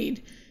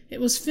 Quaid. It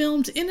was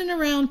filmed in and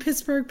around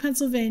Pittsburgh,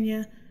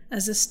 Pennsylvania,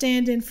 as a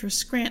stand-in for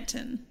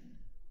Scranton.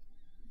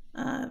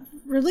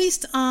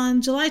 Released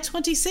on July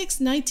 26,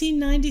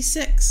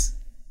 1996.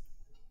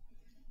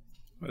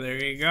 Well,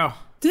 there you go.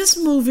 This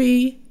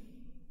movie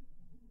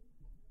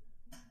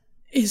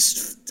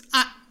is...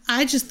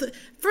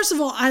 First of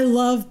all, I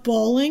love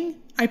bowling.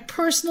 I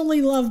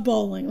personally love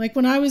bowling. Like,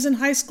 when I was in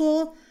high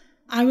school,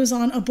 I was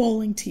on a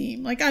bowling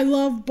team. Like, I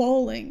love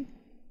bowling.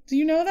 Do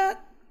you know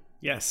that?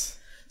 Yes.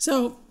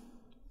 So...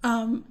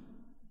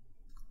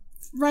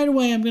 right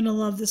away I'm going to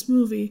love this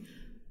movie.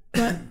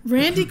 But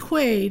Randy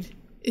Quaid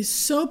is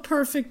so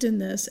perfect in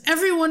this.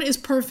 Everyone is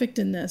perfect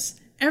in this.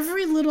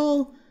 Every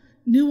little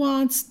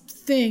nuanced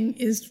thing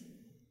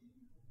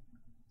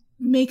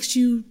makes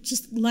you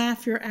just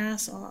laugh your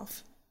ass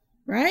off.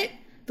 Right?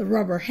 The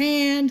rubber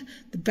hand,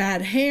 the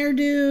bad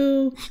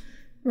hairdo,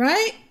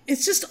 right?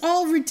 It's just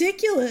all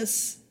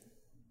ridiculous.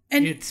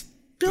 And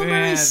Bill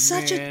Murray's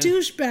such a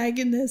douchebag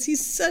in this.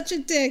 He's such a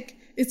dick.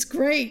 It's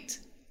great.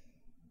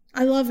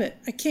 I love it.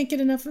 I can't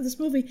get enough of this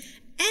movie.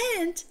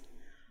 And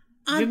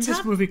didn't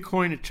this movie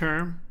coin a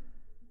term?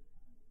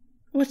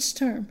 Which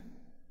term?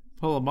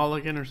 Pull a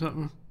mulligan or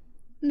something?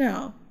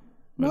 No.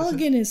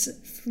 Mulligan is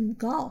from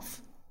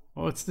golf.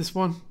 Oh, it's this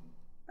one?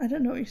 I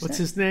don't know what you're saying. What's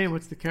his name?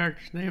 What's the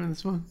character's name in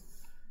this one?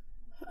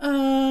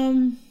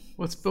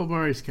 What's Bill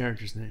Murray's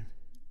character's name?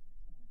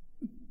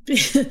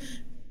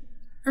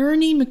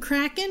 Ernie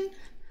McCracken?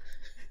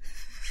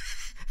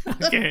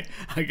 Okay,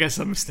 I guess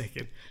I'm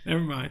mistaken.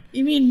 Never mind.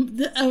 You mean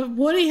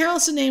Woody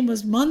Harrelson's name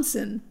was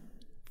Munson?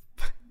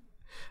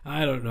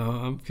 I don't know.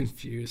 I'm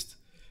confused.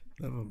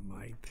 Never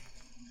mind.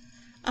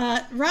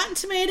 Rotten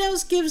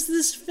Tomatoes gives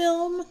this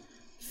film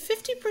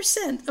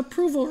 50%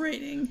 approval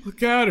rating.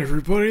 Look out,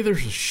 everybody.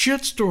 There's a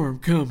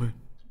shitstorm coming.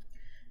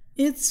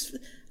 It's...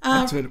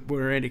 That's what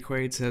Randy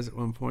Quaid says at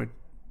one point.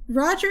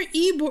 Roger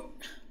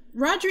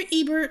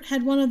Ebert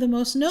had one of the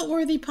most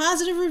noteworthy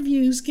positive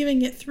reviews,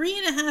 giving it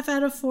 3.5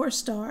 out of 4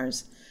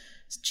 stars.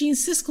 Gene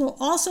Siskel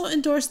also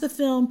endorsed the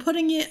film,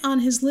 putting it on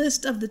his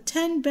list of the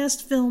 10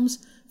 best films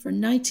for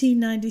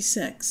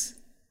 1996.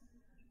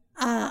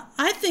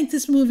 I think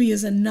this movie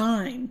is a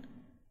 9.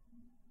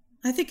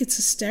 I think it's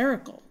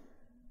hysterical.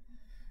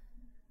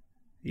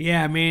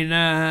 Yeah, I mean,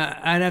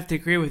 I'd have to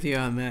agree with you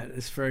on that.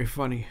 It's very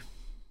funny.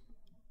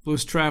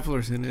 Blues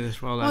Traveler's in it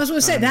as well. I was going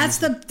to say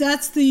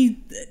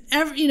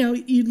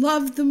you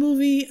love the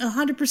movie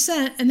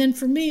 100%, and then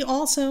for me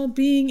also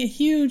being a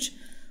huge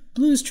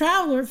Blues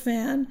Traveler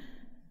fan,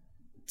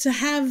 to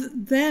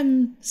have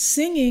them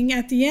singing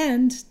at the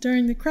end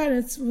during the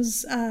credits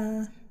was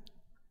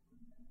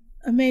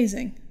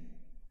amazing.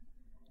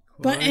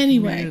 But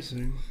anyway,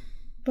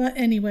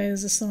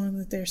 there's a song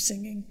that they're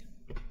singing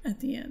at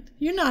the end.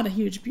 You're not a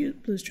huge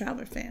Blues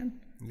Traveler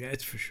fan. Yeah,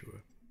 it's for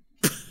sure.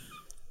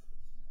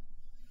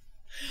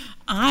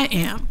 I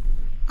am.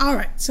 All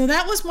right, so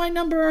that was my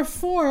number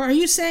 4. Are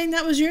you saying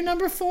that was your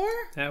number 4?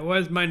 That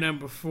was my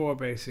number 4,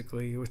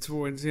 basically. It's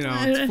 4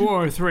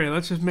 or 3.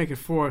 Let's just make it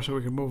 4 so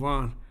we can move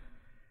on.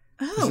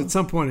 Because at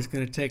some point it's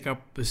going to take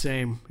up the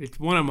same. It's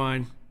one of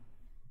mine.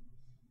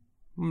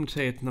 I'm going to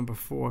say it's number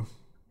 4.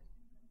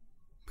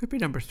 Could be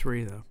number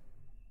 3, though.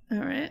 All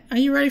right. Are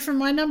you ready for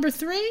my number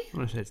 3? I'm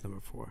going to say it's number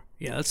 4.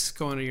 Yeah, let's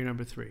go on to your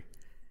number 3.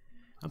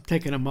 I'm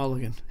taking a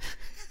mulligan.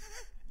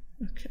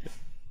 Okay.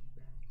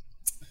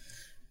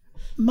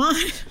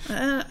 I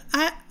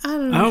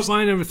don't know. I hope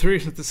my number 3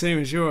 is not the same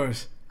as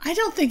yours. I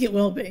don't think it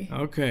will be.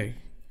 Okay.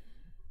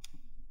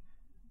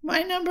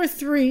 My number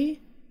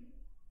 3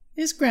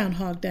 is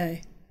Groundhog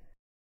Day.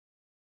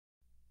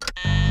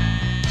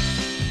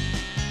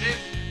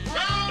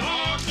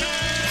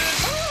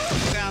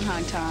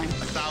 Groundhog time.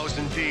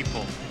 1,000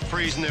 people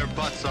freezing their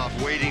butts off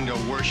waiting to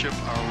worship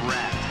a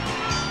rat.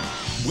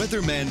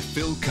 Weatherman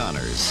Phil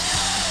Connors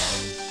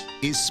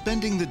is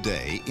spending the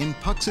day in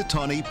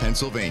Puxatawney,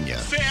 Pennsylvania.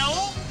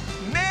 Phil?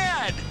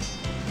 Ned!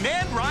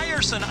 Ned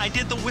Ryerson. I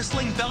did the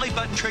whistling belly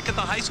button trick at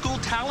the high school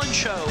talent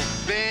show.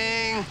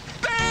 Bing!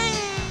 Bing!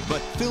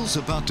 But Phil's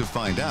about to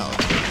find out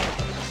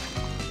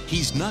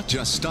he's not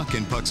just stuck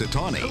in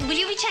Puxatawney. Will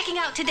you be checking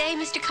out today,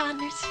 Mr.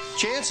 Connors?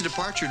 Chance of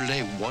departure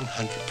today,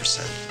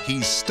 100%.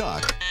 He's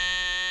stuck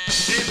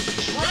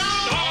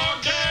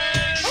Groundhog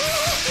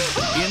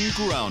Day! in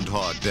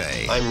Groundhog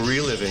Day. I'm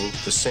reliving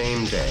the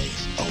same day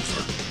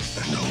over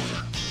and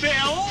over.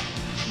 Phil?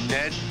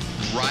 Ned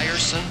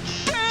Ryerson?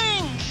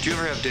 Bing! Do you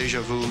ever have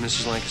deja vu,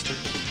 Mrs. Lancaster?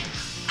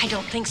 I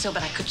don't think so,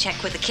 but I could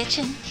check with the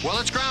kitchen. Well,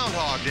 it's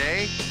Groundhog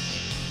Day.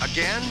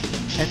 Again?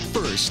 At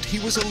first, he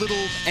was a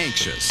little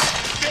anxious.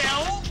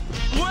 Phil?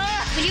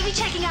 Where? Will you be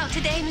checking out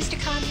today, Mr.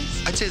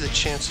 Connors? I'd say the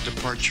chance of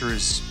departure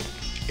is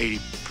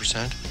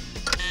 80%.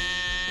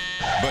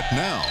 But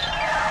now,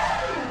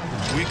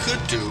 we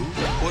could do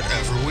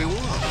whatever we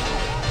want.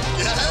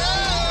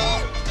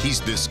 he's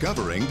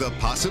discovering the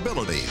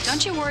possibilities.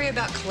 Don't you worry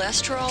about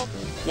cholesterol?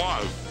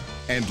 Why?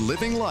 And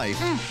living life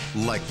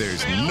like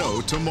there's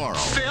no tomorrow.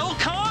 Phil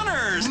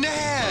Connors!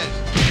 Ned!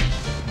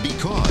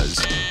 Because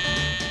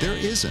there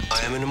isn't.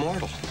 I am an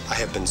immortal. I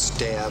have been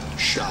stabbed,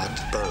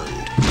 shot,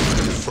 burned,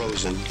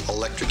 frozen,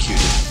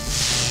 electrocuted.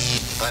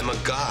 I'm a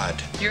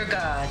god. You're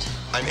God.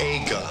 I'm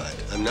a god.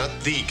 I'm not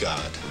the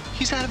god.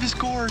 He's out of his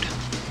gourd.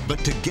 But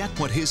to get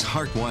what his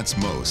heart wants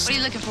most What are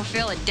you looking for,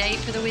 Phil? A date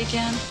for the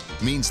weekend?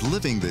 means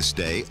living this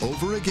day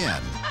over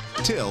again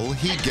till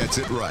he gets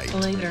it right.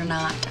 Believe it or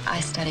not, I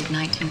studied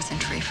 19th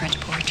century French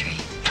poetry.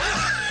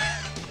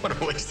 What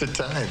a waste of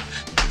time.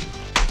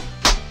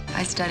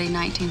 I studied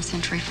 19th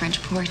century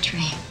French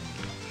poetry.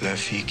 La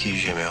fille qui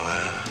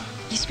j'aimerais.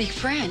 You speak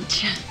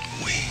French.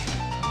 Oui.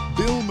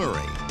 Bill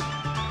Murray,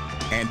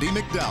 Andy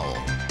McDowell.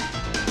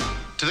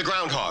 To the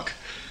groundhog.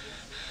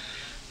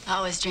 I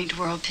always drink to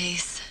world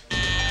peace.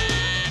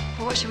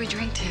 Well, what should we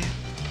drink to?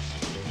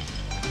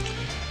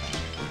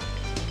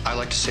 I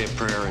like to say a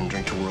prayer and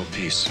drink to world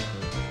peace.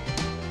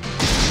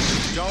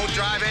 Don't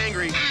drive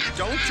angry.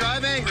 Don't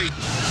drive angry.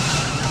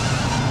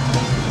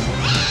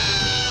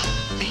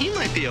 He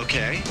might be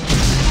okay.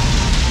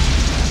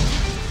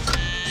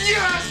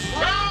 Yes!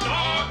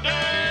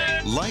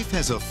 Life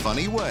has a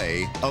funny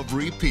way of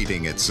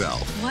repeating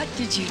itself. What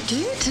did you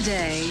do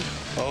today?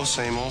 Oh,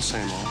 same old,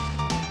 same old.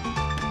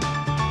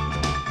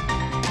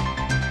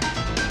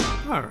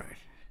 All right.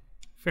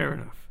 Fair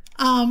enough.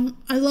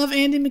 I love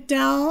Andy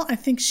McDowell. I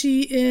think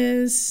she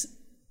is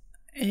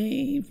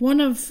one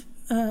of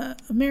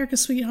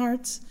America's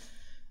sweethearts.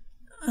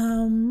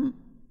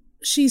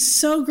 She's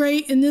so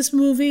great in this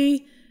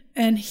movie,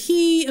 and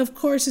he, of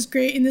course, is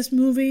great in this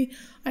movie.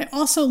 I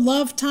also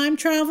love time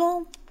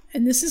travel,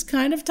 and this is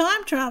kind of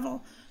time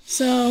travel.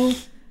 So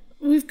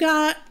we've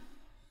got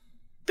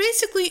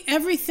basically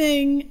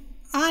everything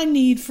I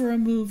need for a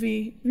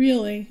movie,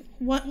 really.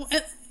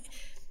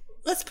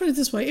 Let's put it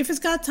this way. If it's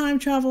got time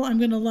travel, I'm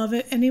going to love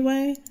it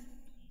anyway.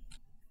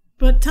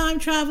 But time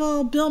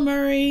travel, Bill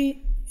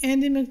Murray,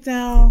 Andie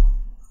MacDowell,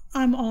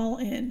 I'm all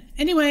in.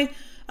 Anyway,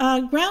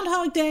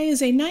 Groundhog Day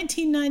is a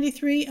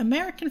 1993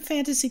 American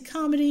fantasy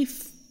comedy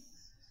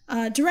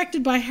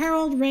directed by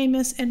Harold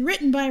Ramis and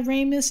written by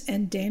Ramis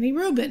and Danny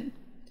Rubin.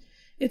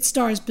 It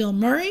stars Bill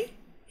Murray,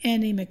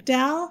 Andie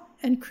MacDowell,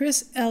 and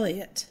Chris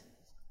Elliott.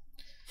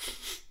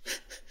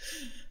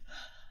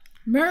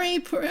 Murray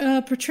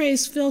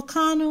portrays Phil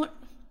Connors,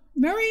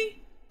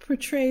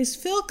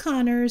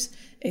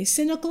 a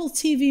cynical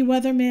TV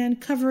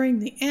weatherman covering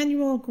the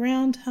annual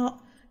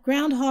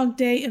Groundhog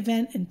Day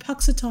event in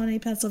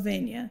Puxatawney,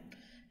 Pennsylvania,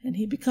 and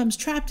he becomes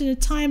trapped in a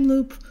time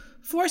loop,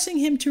 forcing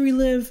him to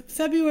relive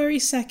February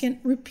 2nd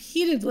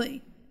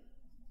repeatedly.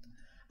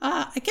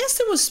 I guess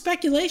there was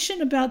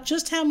speculation about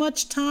just how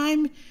much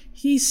time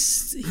he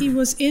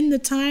was in the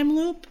time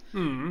loop,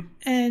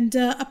 and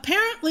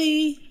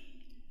apparently,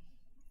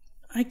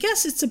 I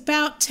guess it's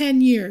about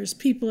 10 years,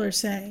 people are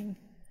saying.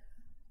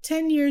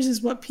 10 years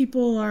is what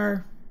people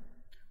are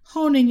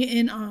honing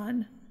in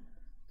on,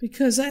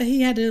 because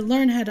he had to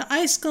learn how to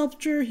ice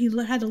sculpture, he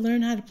had to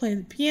learn how to play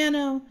the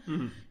piano,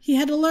 he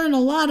had to learn a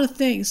lot of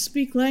things,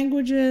 speak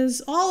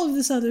languages, all of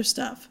this other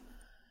stuff.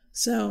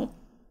 So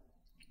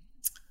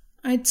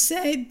I'd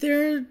say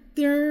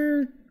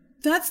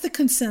that's the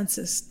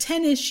consensus,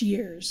 10-ish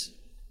years,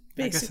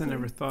 basically. I guess I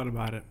never thought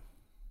about it.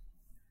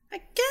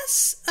 I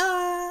guess,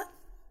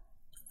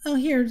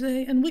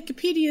 and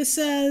Wikipedia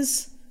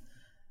says,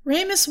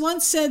 Ramis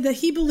once said that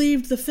he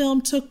believed the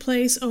film took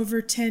place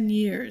over 10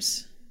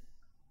 years.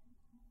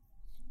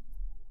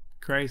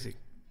 Crazy.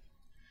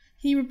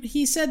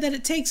 He said that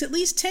it takes at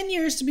least 10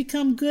 years to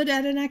become good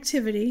at an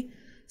activity,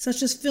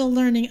 such as Phil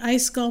learning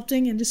ice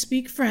sculpting and to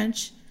speak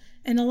French,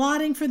 and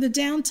allotting for the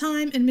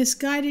downtime and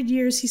misguided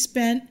years he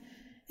spent.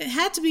 It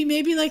had to be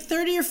maybe like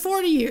 30 or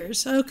 40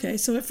 years. Okay,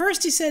 so at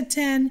first he said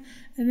 10,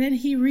 and then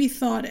he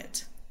rethought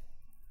it.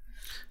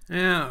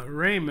 Yeah,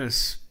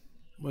 Ramis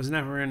was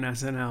never in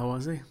SNL,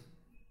 was he?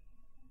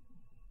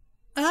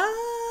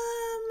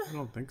 I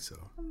don't think so.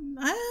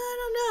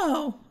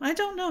 I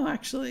don't know,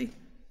 actually.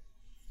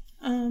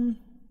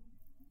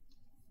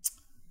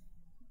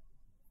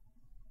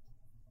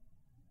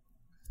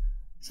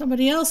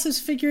 Somebody else has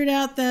figured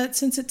out that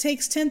since it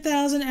takes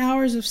 10,000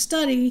 hours of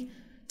study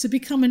to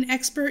become an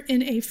expert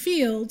in a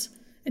field,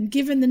 and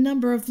given the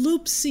number of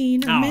loops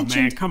seen and mentioned...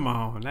 Oh, man, come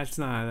on. That's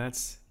not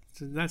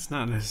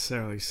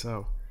necessarily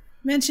so.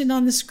 Mentioned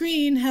on the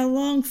screen how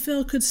long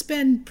Phil could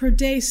spend per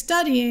day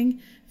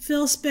studying,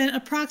 Phil spent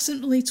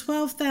approximately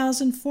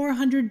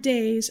 12,400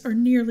 days, or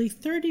nearly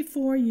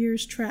 34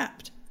 years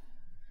trapped.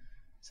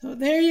 So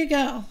there you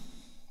go.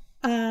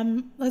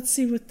 Let's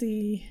see what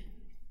the...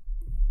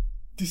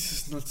 This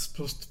is not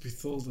supposed to be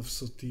thought of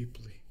so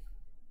deeply.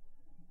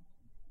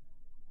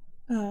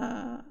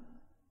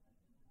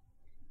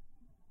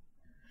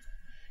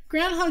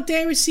 Groundhog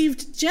Day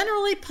received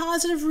generally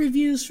positive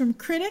reviews from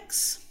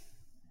critics.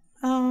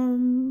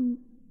 CinemaScore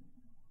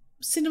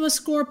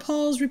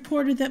polls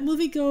reported that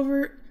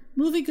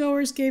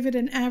moviegoers gave it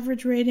an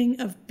average rating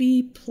of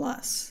B+.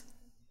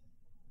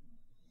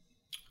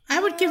 I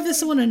would give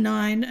this one a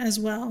 9 as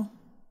well.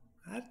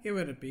 I'd give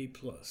it a B+.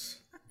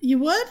 You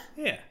would?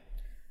 Yeah.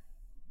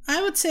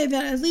 I would say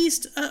that at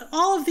least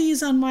all of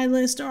these on my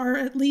list are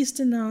at least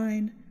a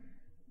 9,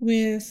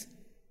 with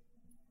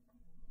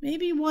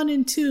maybe 1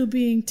 and 2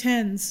 being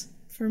 10s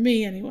for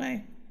me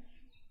anyway.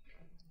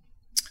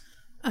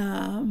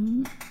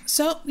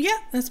 So yeah,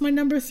 that's my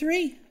number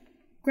 3,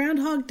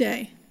 Groundhog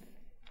Day.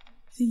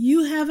 Do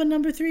you have a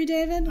number 3,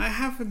 David? I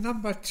have a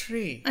number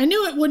 3. I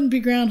knew it wouldn't be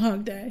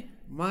Groundhog Day.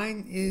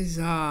 Mine is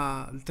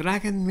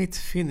Dragon Meets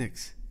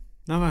Phoenix,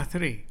 number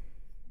 3.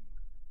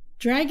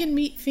 Dragon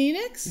Meat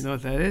Phoenix? You know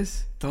what that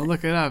is? Don't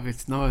look it up.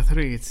 It's number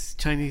 3. It's a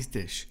Chinese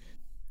dish.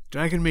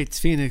 Dragon Meets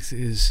Phoenix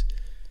is...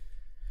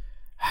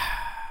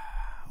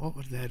 what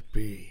would that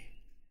be?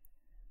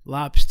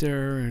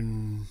 Lobster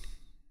and...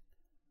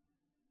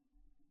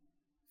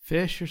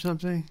 fish or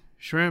something?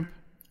 Shrimp?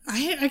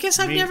 I guess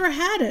I've never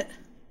had it.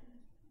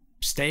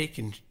 Steak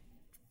and...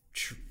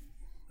 It's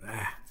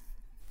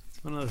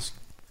one of those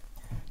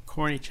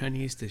corny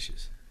Chinese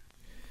dishes.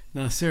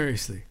 Now,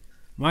 seriously.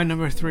 My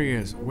number 3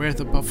 is Where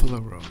the Buffalo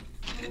Roam.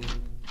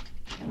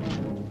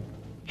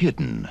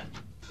 Hidden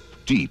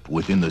deep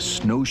within the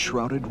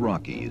snow-shrouded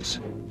Rockies,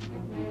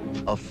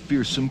 a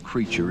fearsome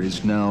creature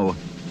is now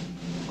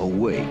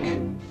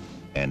awake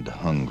and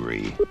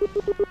hungry.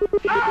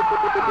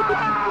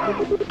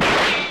 Come,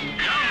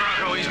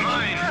 Rocco, he's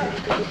mine.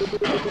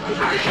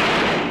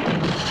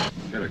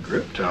 Got a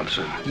grip,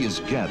 Thompson. He is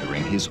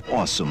gathering his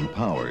awesome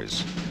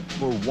powers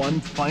for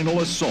one final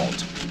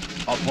assault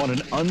upon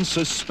an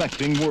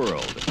unsuspecting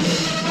world.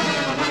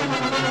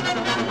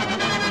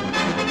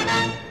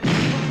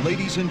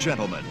 Ladies and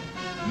gentlemen,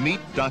 meet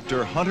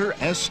Dr. Hunter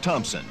S.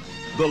 Thompson,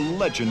 the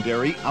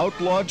legendary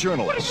outlaw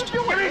journalist.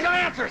 What are you doing? Give me some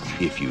answers.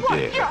 If you What?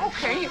 dare. Yeah,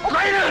 okay.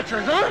 Great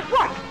answers, huh?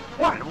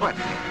 What?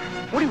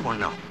 What do you want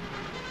to know?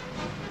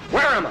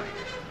 Where am I?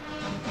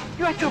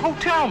 You're at your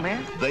hotel,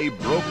 man. They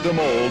broke the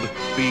mold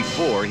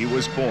before he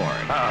was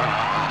born.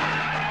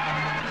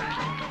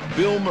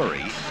 Bill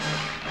Murray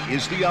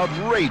is the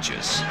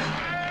outrageous,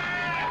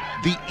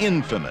 the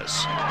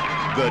infamous,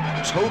 the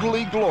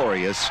totally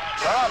glorious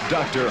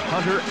Dr.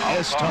 Hunter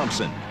S.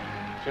 Thompson.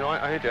 You know,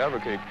 I hate to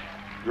advocate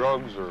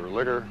drugs or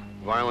liquor,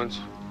 violence,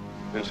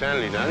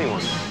 insanity to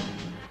anyone.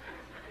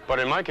 But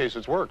in my case,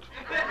 it's worked.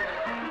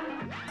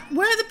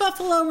 Where the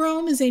Buffalo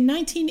Roam is a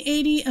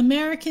 1980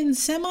 American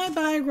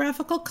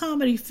semi-biographical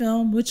comedy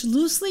film which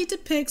loosely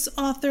depicts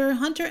author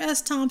Hunter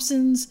S.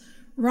 Thompson's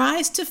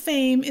rise to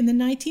fame in the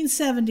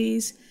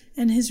 1970s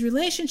and his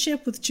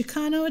relationship with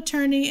Chicano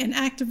attorney and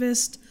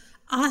activist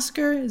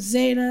Oscar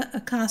Zeta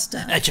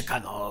Acosta. A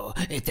Chicano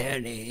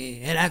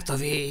attorney and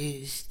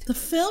activist. The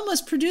film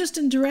was produced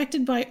and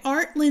directed by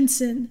Art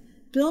Linson.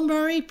 Bill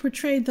Murray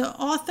portrayed the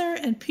author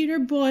and Peter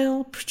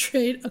Boyle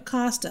portrayed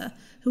Acosta,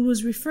 who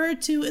was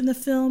referred to in the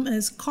film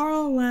as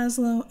Carl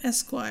Laszlo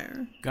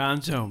Esquire.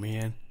 Gonzo,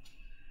 man.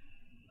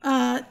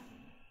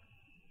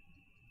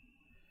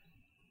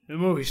 The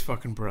movie's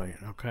fucking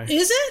brilliant, okay?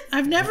 Is it?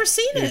 I've never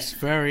seen it. It's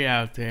very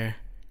out there.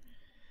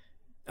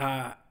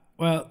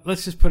 Well,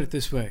 let's just put it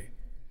this way.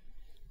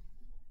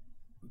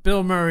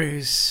 Bill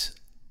Murray's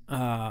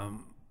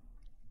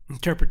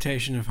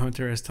interpretation of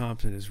Hunter S.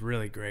 Thompson is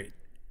really great.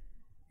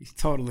 He's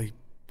totally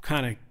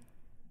kind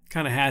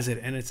of has it,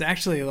 and it's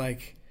actually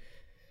like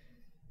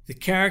the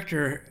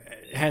character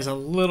has a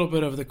little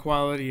bit of the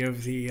quality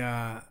of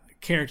the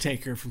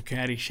caretaker from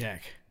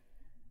Caddyshack.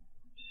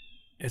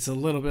 It's a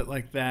little bit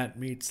like that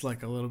meets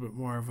like a little bit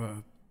more of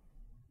a,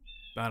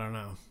 I don't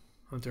know,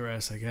 Hunter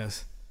S., I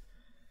guess.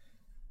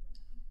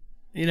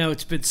 You know,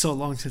 it's been so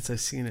long since I've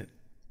seen it.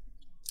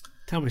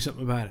 Tell me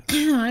something about it.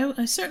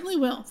 I certainly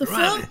will. The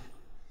Remind film. me.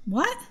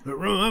 What?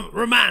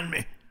 Remind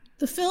me.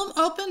 The film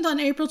opened on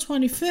April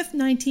 25th,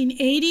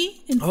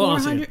 1980 in Hold on a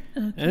 400.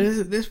 second.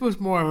 And this was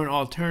more of an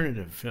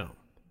alternative film.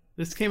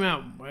 This came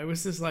out. It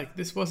was just like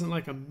this wasn't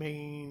like a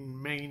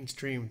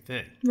mainstream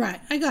thing.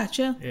 Right, I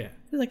gotcha. Yeah.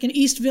 Like an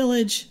East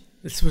Village.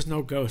 This was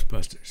no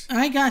Ghostbusters.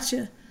 I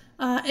gotcha.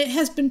 It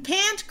has been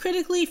panned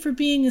critically for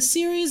being a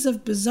series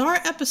of bizarre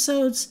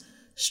episodes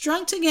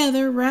strung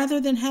together rather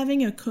than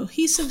having a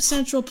cohesive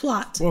central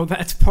plot. Well,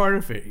 that's part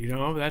of it, you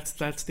know.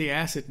 That's the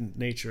acid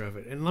nature of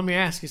it. And let me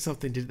ask you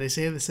something. Did they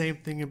say the same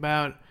thing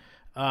about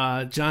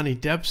Johnny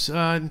Depp's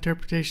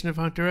interpretation of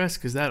Hunter S?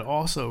 Because that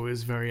also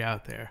is very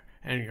out there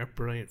and a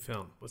brilliant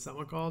film. What's that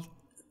one called?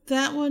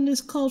 That one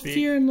is called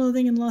Fear and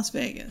Loathing in Las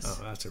Vegas.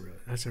 Oh,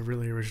 that's a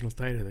really original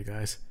title, the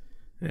guys.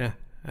 Yeah,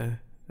 they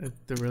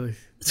really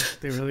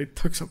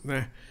took something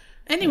there.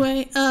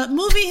 Anyway,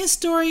 movie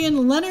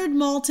historian Leonard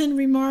Maltin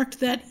remarked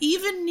that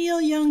even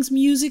Neil Young's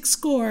music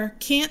score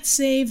can't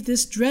save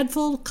this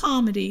dreadful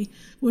comedy,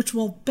 which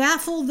will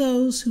baffle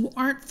those who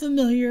aren't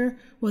familiar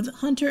with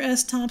Hunter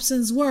S.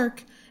 Thompson's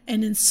work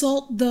and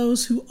insult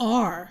those who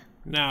are.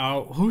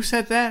 Now, who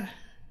said that?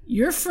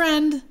 Your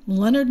friend,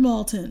 Leonard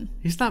Maltin.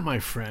 He's not my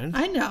friend.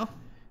 I know.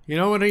 You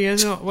know what he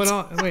is?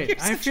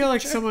 Wait, I feel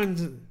like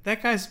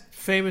that guy's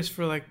famous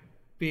for like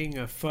being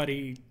a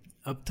fuddy,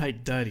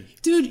 uptight duddy.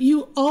 Dude,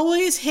 you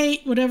always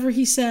hate whatever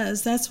he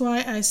says. That's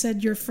why I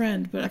said your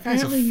friend, but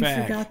apparently you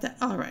forgot that.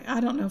 All right,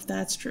 I don't know if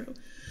that's true.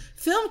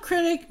 Film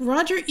critic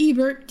Roger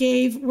Ebert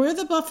gave Where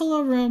the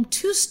Buffalo Roam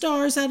 2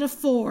 stars out of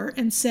 4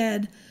 and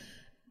said,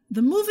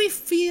 the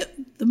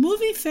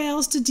movie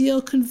fails to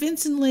deal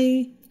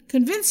convincingly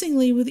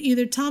with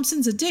either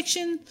Thompson's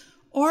addiction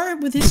or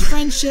with his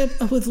friendship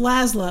with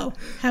Laszlo.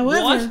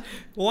 However... What?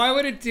 Why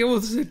would it deal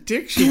with his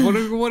addiction? What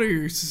are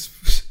you...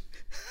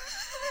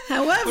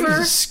 However... What is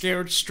this,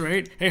 scared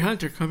straight? Hey,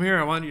 Hunter, come here.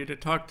 I want you to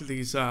talk to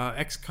these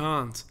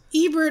ex-cons.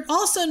 Ebert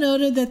also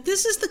noted that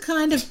this is the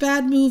kind of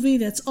bad movie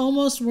that's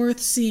almost worth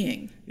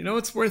seeing. You know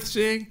what's worth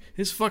seeing?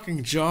 His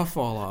fucking jaw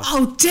fall off.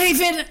 Oh,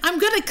 David, I'm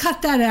going to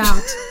cut that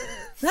out.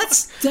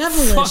 That's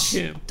devilish. Fuck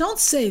him. Don't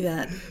say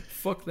that.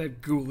 Fuck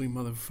that ghouly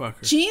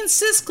motherfucker. Gene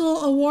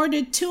Siskel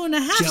awarded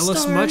 2.5 stars.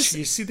 Jealous much?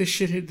 You see the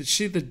shithead?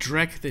 See the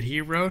dreck that he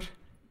wrote?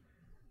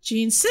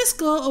 Gene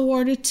Siskel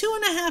awarded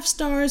 2.5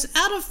 stars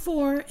out of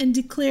 4 and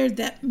declared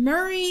that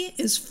Murray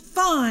is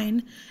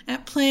fine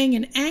at playing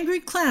an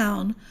angry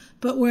clown,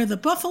 but Where the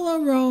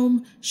Buffalo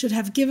Roam should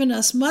have given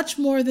us much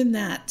more than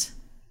that.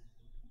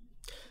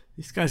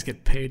 These guys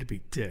get paid to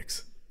be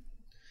dicks.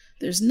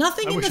 There's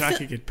nothing I in wish the I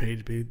could get paid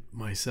to be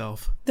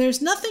myself.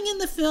 There's nothing in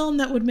the film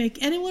that would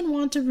make anyone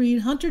want to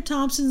read Hunter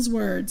Thompson's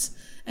words,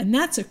 and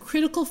that's a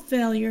critical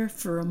failure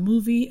for a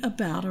movie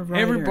about a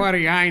writer.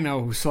 Everybody I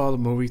know who saw the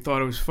movie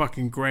thought it was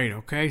fucking great,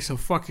 okay? So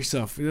fuck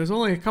yourself. There's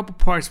only a couple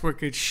parts where it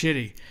gets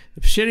shitty.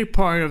 The shitty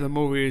part of the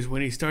movie is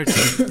when he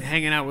starts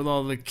hanging out with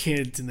all the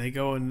kids and they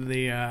go into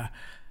the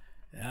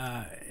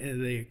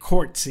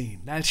court scene.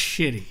 That's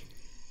shitty.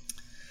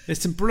 There's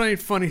some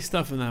brilliant, funny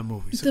stuff in that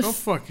movie, so go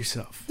fuck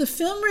yourself. The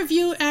film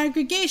review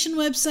aggregation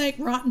website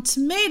Rotten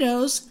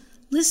Tomatoes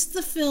lists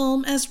the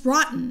film as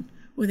rotten,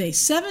 with a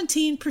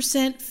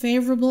 17%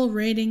 favorable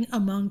rating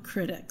among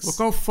critics.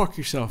 Well, go fuck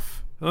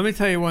yourself. Let me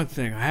tell you one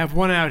thing. I have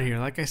one out here.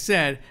 Like I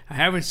said, I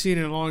haven't seen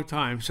it in a long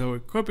time, so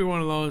it could be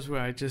one of those where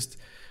I just,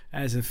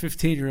 as a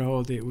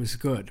 15-year-old, it was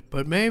good.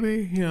 But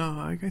maybe,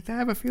 I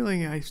have a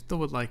feeling I still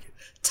would like it.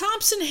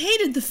 Thompson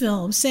hated the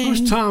film, saying...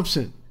 Who's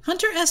Thompson?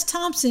 Hunter S.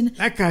 Thompson.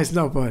 That guy's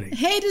nobody.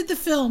 Hated the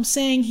film,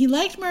 saying he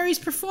liked Murray's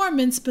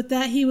performance, but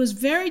that he was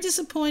very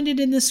disappointed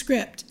in the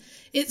script.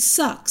 It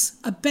sucks.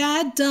 A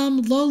bad,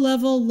 dumb,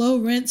 low-level,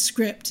 low-rent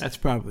script. That's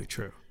probably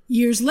true.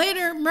 Years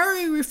later,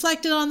 Murray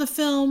reflected on the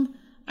film.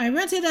 I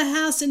rented a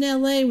house in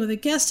L.A. with a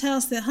guest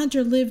house that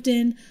Hunter lived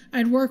in.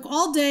 I'd work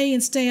all day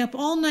and stay up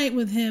all night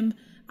with him.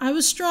 I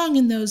was strong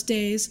in those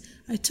days.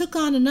 I took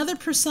on another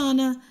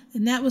persona,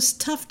 and that was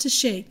tough to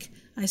shake.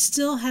 I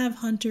still have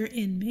Hunter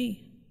in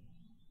me.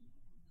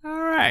 All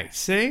right,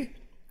 see?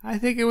 I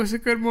think it was a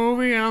good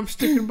movie, and I'm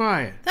sticking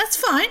by it. That's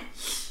fine.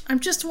 I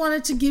just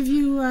wanted to give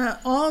you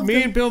all of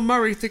Me and Bill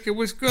Murray think it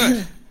was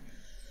good.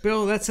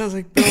 Bill, that sounds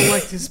like Bill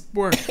liked his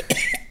work.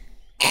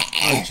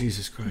 Oh,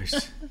 Jesus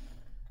Christ.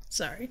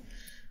 Sorry.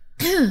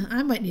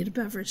 I might need a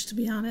beverage, to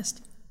be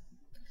honest.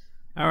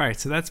 All right,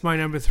 so that's my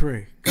number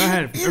 3. Go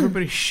ahead.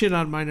 Everybody shit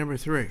on my number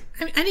 3.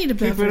 I need a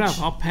beverage. Keep it up.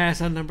 I'll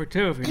pass on number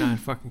 2 if you're not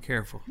fucking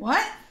careful.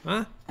 What?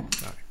 Huh?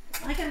 Sorry.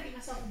 I gotta get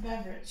myself a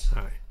beverage.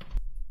 All right.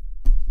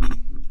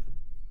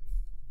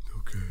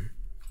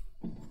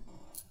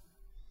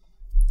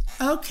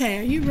 Okay,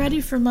 are you ready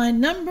for my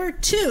number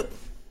 2?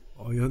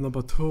 Oh, your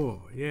number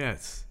 2,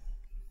 yes.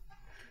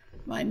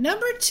 My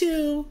number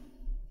 2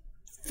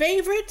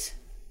 favorite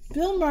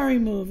Bill Murray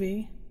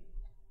movie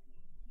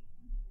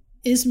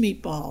is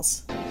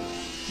Meatballs.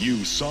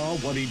 You saw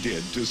what he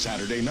did to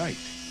Saturday Night.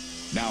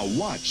 Now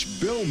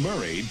watch Bill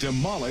Murray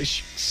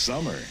demolish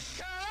Summer.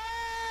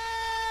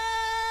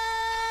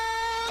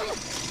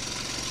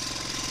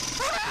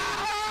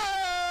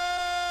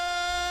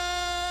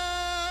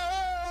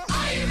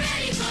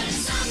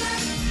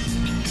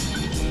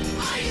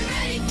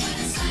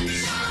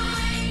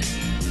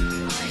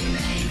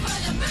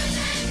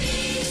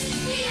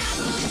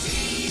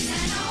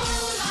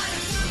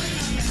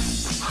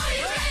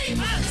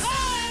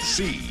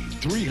 See,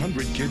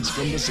 300 kids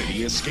from the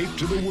city escape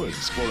to the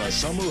woods for a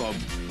summer of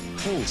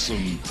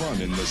wholesome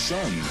fun in the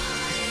sun.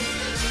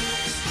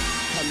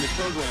 I'm the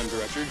program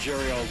director,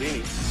 Jerry Aldini.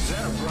 Is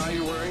that a bra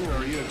you're wearing, or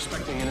are you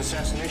expecting an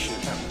assassination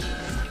attempt?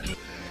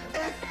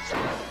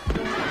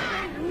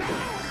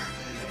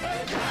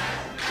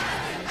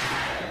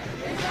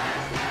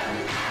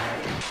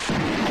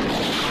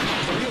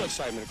 The real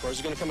excitement, of course,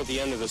 is going to come at the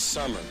end of the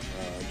summer,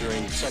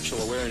 during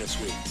Sexual Awareness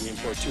Week. We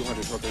import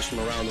 200 hookers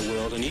from around the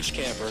world, and each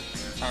camper,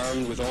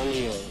 armed with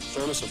only a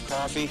thermos of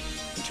coffee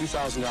and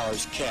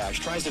 $2,000 cash,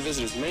 tries to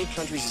visit as many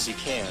countries as he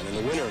can. And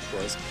the winner, of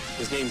course,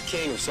 is named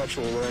King of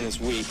Sexual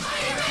Awareness Week.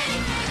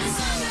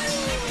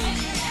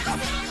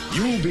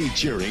 You'll be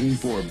cheering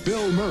for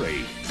Bill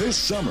Murray this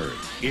summer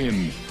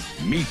in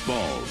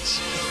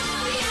Meatballs.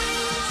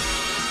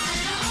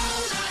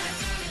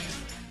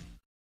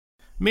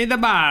 Me the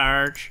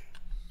barge.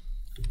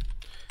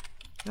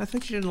 I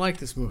think you didn't like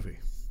this movie.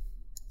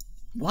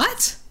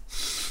 What?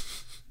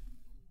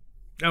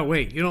 Oh,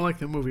 wait. You don't like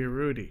the movie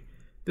Rudy.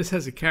 This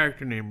has a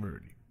character named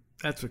Rudy.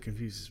 That's what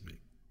confuses me.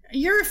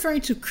 You're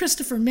referring to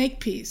Christopher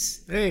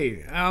Makepeace.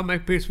 Hey, I'll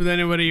make peace with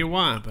anybody you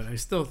want, but I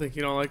still think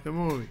you don't like the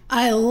movie.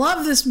 I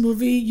love this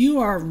movie. You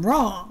are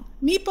wrong.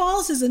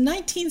 Meatballs is a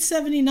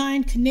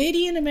 1979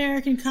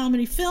 Canadian-American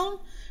comedy film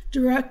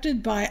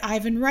directed by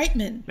Ivan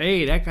Reitman.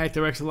 Hey, that guy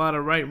directs a lot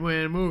of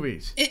right-wing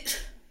movies. It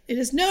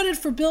is noted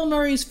for Bill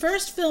Murray's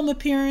first film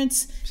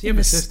appearance. Does he have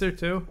a sister,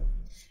 too?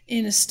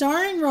 In a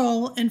starring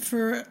role, and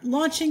for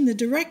launching the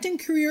directing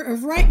career of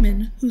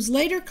Reitman, whose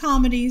later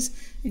comedies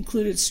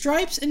included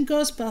Stripes and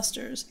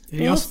Ghostbusters.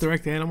 Did he also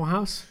direct Animal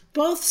House?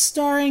 Both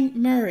starring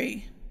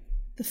Murray.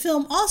 The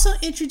film also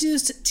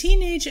introduced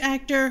teenage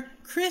actor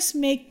Chris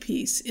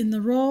Makepeace in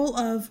the role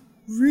of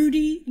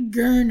Rudy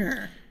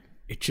Gurner.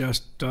 It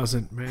just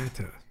doesn't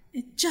matter.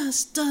 It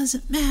just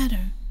doesn't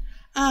matter.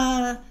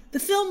 The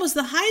film was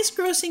the highest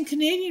grossing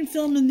Canadian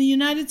film in the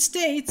United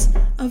States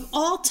of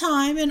all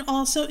time, and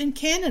also in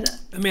Canada.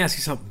 Let me ask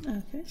you something.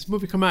 Okay. This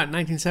movie come out in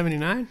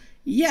 1979?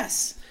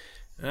 Yes.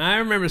 I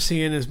remember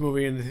seeing this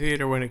movie in the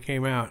theater when it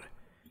came out,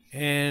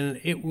 and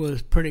it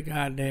was pretty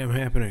goddamn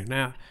happening.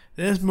 Now,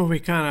 this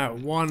movie kind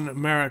of won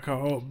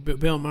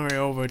Bill Murray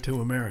over to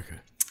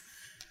America.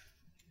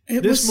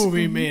 This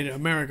movie made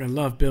America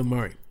love Bill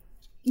Murray.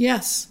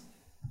 Yes.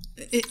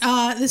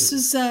 This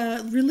was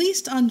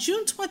released on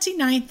June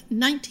 29th,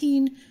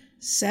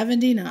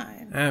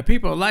 1979.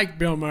 People like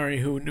Bill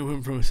Murray who knew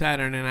him from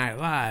Saturday Night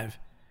Live,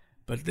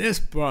 but this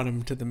brought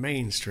him to the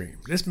mainstream.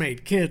 This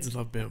made kids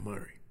love Bill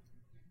Murray.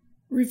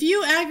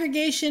 Review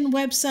aggregation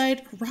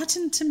website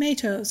Rotten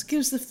Tomatoes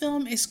gives the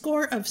film a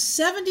score of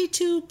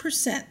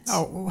 72%.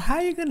 Oh, how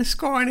are you going to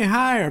score any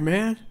higher,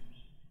 man?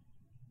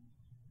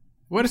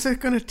 What is it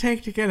going to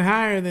take to get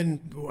higher than...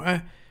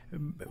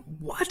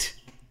 what?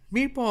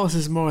 Meatballs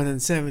is more than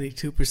 72%.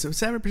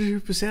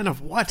 72%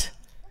 of what?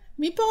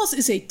 Meatballs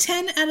is a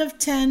 10 out of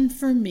 10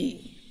 for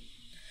me.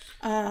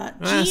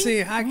 Gene?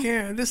 See, I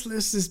can't. This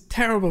list is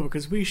terrible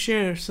because we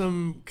share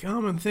some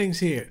common things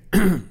here.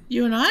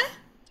 You and I?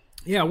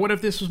 Yeah, what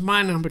if this was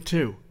my number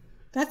 2?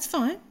 That's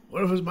fine.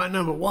 What if it was my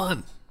number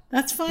 1?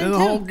 That's fine, then too. the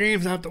whole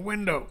game's out the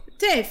window.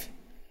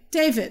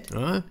 David.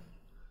 Huh?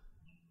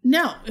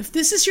 No, if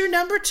this is your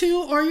number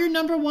 2 or your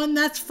number 1,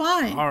 that's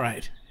fine. All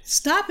right.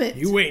 Stop it.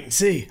 You wait and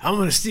see. I'm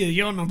going to steal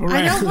your number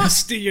right after. I'll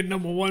steal your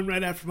number 1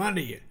 right after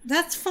under you.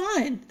 That's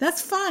fine.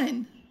 That's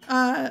fine.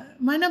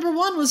 My number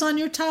 1 was on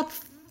your top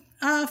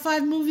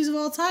 5 movies of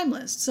all time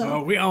list.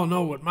 So we all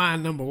know what my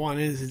number 1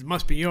 is. It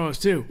must be yours,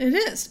 too. It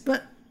is,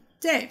 but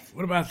Dave.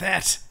 What about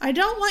that? I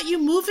don't want you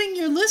moving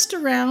your list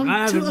around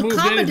I to haven't moved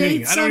accommodate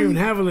anything. some... I don't even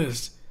have a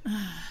list.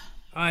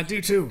 I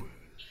do, too.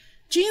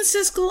 Gene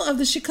Siskel of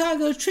the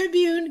Chicago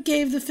Tribune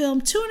gave the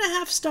film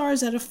 2.5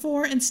 stars out of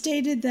 4 and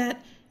stated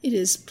that it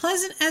is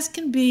pleasant as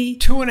can be.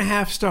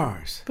 2.5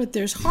 stars. But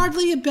there's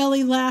hardly a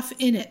belly laugh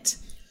in it.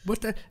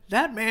 What the?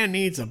 That man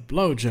needs a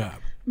blowjob.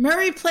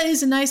 Murray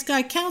plays a nice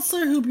guy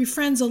counselor who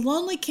befriends a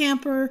lonely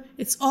camper.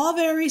 It's all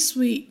very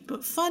sweet,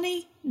 but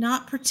funny,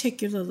 not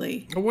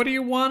particularly. What do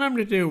you want him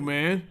to do,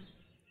 man?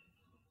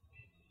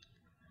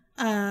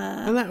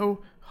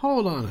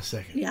 Hold on a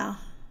second. Yeah.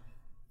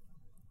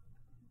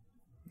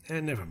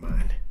 Never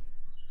mind.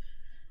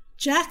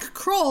 Jack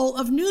Kroll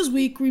of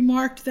Newsweek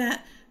remarked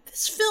that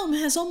this film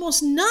has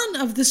almost none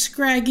of the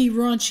scraggy,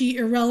 raunchy,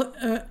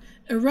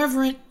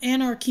 irreverent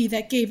anarchy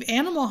that gave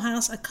Animal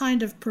House a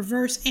kind of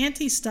perverse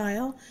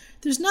anti-style.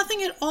 There's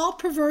nothing at all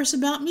perverse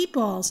about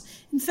Meatballs.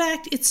 In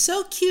fact, it's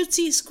so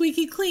cutesy,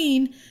 squeaky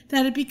clean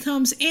that it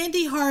becomes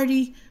Andy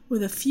Hardy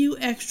with a few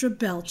extra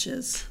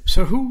belches.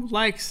 So who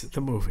likes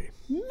the movie?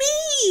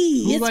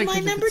 Me! Who It's my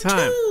number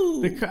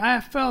 2. I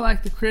felt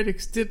like the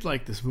critics did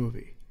like this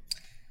movie.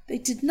 They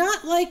did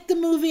not like the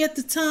movie at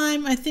the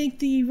time. I think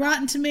the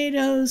Rotten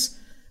Tomatoes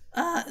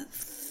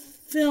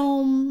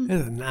film...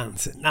 This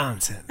is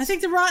nonsense. I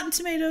think the Rotten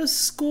Tomatoes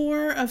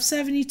score of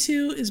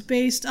 72 is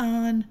based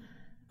on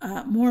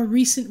more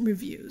recent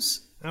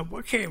reviews.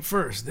 What came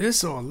first,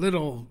 this or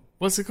Little...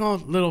 What's it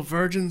called? Little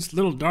Virgins?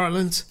 Little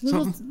Darlings?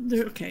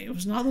 Okay, it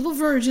was not Little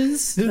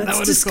Virgins. Isn't That's that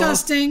what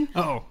disgusting. It's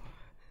called? Oh.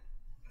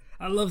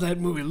 I love that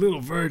movie, Little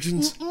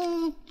Virgins.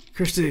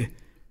 Christy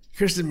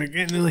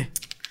McGinley.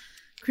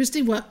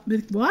 Christy what?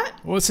 What?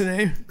 What's her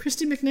name?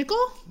 Christy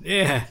McNichol?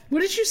 Yeah.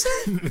 What did you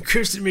say?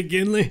 Christy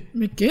McGinley.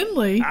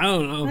 McGinley? I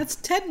don't know. That's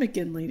Ted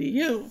McGinley to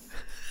you.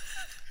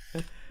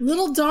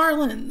 Little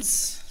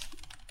Darlings.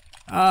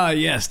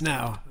 Yes,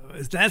 now.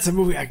 That's a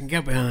movie I can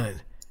get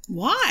behind.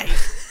 Why?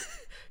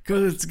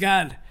 Because it's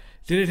got...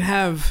 Did it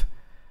have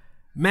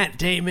Matt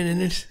Damon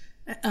in it?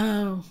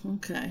 Oh,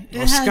 okay.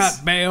 Or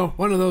Scott Baio.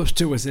 One of those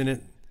two was in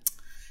it.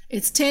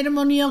 It's Tatum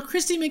O'Neal,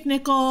 Christy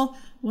McNichol,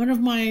 one of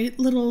my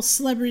little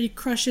celebrity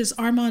crushes,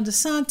 Armand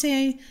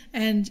Asante,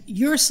 and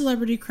your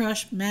celebrity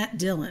crush, Matt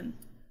Dillon.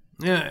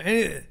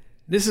 Yeah,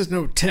 this is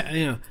no...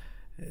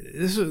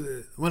 this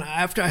was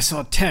after I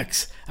saw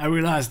Tex, I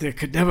realized there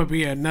could never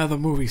be another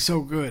movie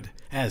so good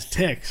as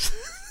Tex.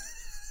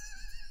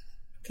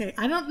 Okay,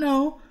 I don't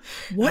know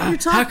what you're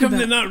talking about. How come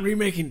they're not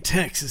remaking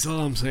Tex, is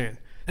all I'm saying.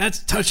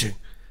 That's touching.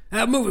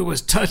 That movie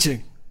was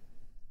touching.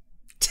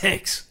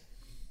 Tex.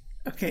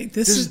 Okay,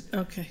 this is...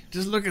 Okay.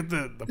 Just look at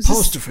the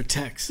poster for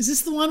Tex. Is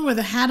this the one with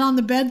the hat on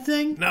the bed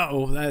thing?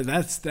 No,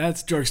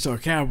 that's Drugstore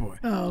Cowboy.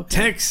 Oh, okay.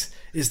 Tex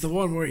is the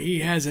one where he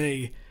has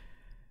a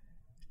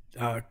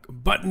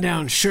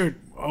button-down shirt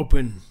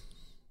open.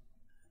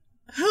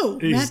 Who?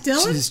 Matt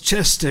Dillon? His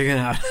chest sticking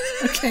out.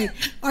 Okay.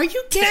 Are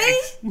you gay?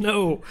 Tex.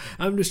 No.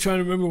 I'm just trying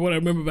to remember what I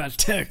remember about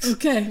Tex.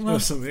 Okay. Well,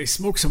 they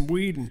smoked some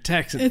weed in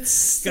Tex and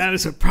it's got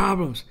us some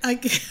problems.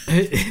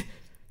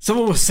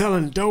 Someone was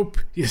selling dope,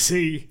 you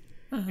see.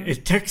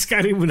 And Tex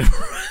got him in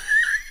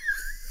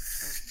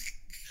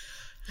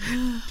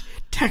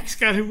Tex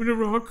got him in the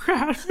wrong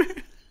crowd,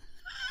 man.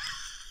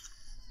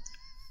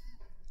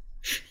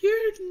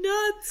 You're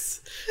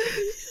nuts.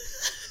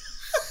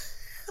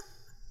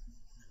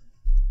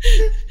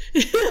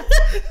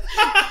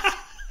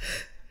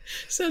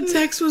 So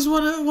Tex was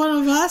one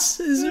of us,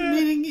 is it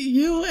meaning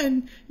you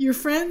and your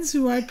friends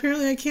who I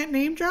can't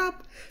name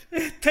drop?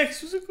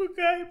 Tex was a good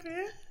guy,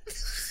 man.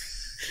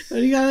 But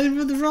he got him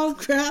in the wrong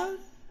crowd.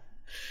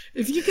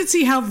 If you could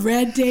see how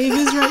red Dave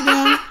is right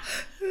now.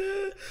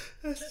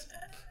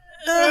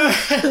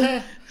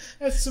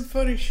 That's some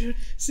funny shit.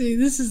 See,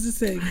 this is the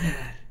thing.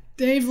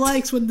 Dave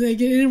likes when they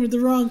get in with the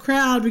wrong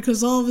crowd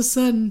because all of a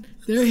sudden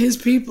they're his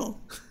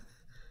people.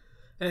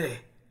 Hey,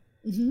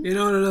 you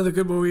know what another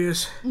good movie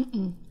is?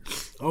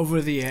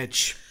 Over the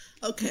Edge.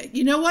 Okay,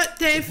 you know what,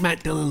 Dave?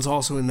 Matt Dillon's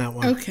also in that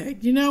one. Okay,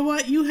 you know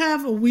what? You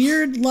have a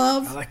weird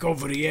love. I like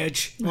Over the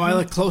Edge. Oh, I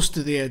like Close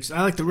to the Edge.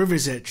 I like The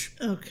River's Edge.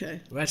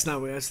 Okay. Well, that's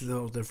a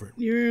little different.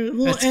 You're a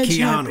little that's edge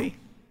Keanu. happy.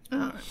 All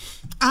right.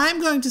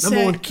 I'm going to say...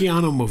 Number one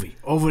Keanu movie,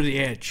 Over the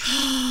Edge.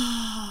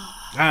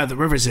 The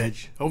River's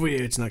Edge. Over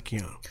the Edge, not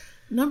Keanu.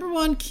 Number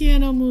one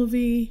Keanu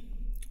movie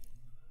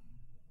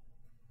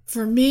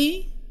for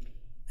me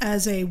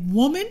as a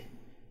woman...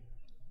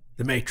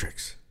 The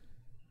Matrix.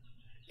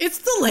 It's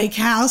The Lake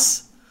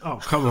House. Oh,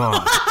 come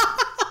on.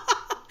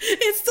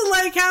 It's the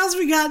lake house.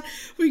 We got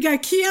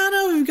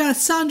Keanu, we've got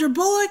Sandra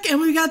Bullock, and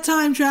we got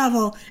time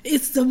travel.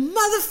 It's the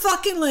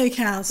motherfucking lake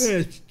house.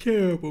 That's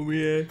terrible,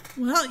 man.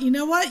 Well, you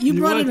know what? You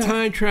brought it up.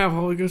 Time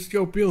travel? Let's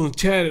go Bill and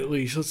Ted at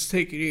least. Let's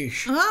take it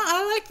easy.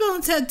 I like Bill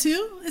and Ted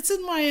too. It's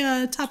in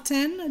my top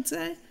 10, I'd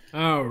say.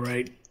 All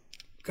right.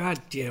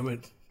 God damn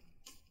it.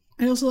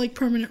 I also like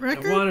Permanent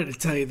Record. I wanted to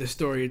tell you the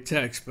story of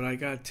Tex, but I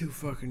got too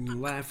fucking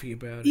laughy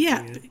about it.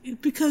 Yeah,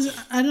 because,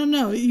 I don't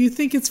know, you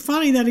think it's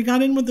funny that he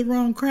got in with the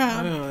wrong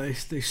crowd. No,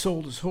 they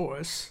sold his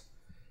horse.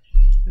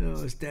 No,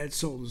 his dad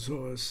sold his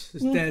horse.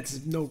 His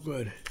dad's no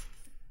good.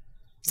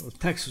 Well,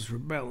 Tex was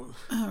rebelling.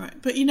 All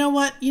right, but you know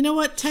what? You know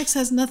what Tex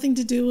has nothing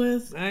to do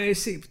with? I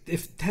see.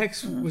 If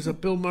Tex was a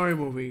Bill Murray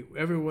movie,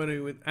 everybody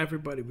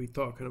would be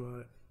talking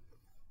about it.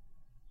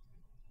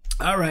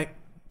 All right.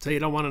 So you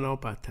don't want to know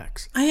about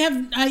Tex?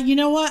 You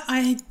know what?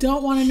 I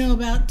don't want to know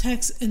about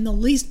Tex in the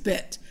least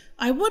bit.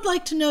 I would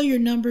like to know your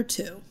number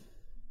 2.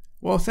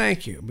 Well,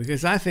 thank you,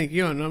 because I think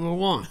you're number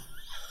 1.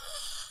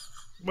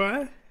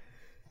 What?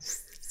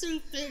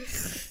 Stupid.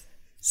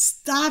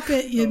 Stop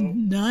it, you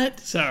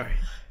nut. Sorry.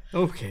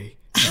 Okay.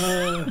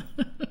 My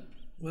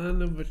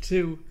number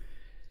 2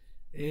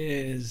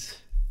 is...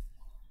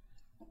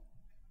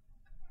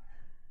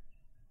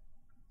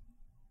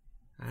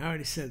 I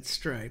already said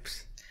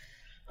Stripes.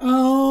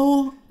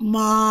 Oh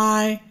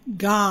my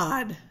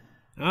God!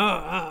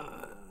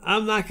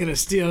 I'm not gonna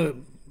steal.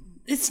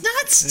 It's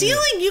not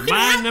stealing. You can.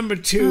 My number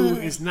 2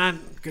 is not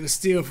gonna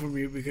steal from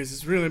you because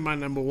it's really my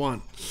number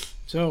 1.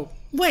 So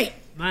wait.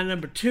 My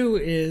number 2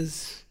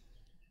 is.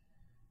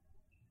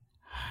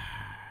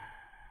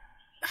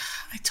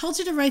 I told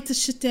you to write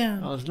this shit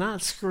down. Well, it's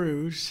not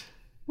Scrooge.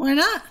 Why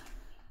not?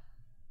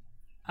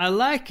 I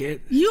like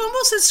it. You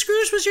almost said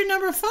Scrooge was your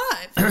number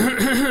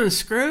 5.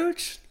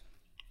 Scrooge.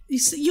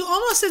 You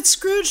almost said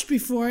Scrooge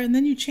before, and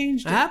then you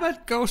changed it. How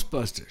about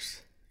Ghostbusters?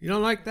 You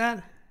don't like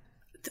that?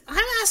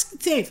 I'm asking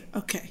Dave.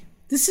 Okay,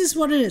 this is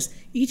what it is.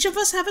 Each of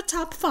us have a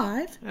top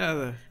 5.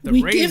 The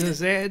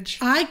Razor's Edge.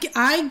 I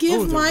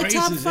give my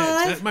top 5.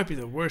 That might be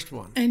the worst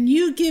one. And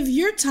you give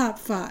your top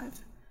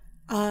 5.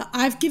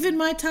 I've given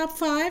my top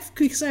 5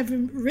 because I've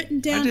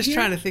written down. I'm just here.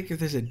 trying to think if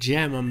there's a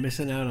gem I'm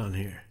missing out on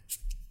here.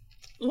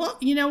 Well,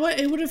 you know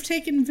what? It would have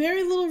taken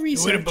very little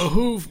research. It would have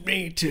behooved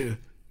me to.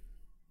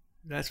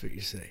 That's what you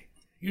say.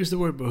 Use the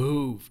word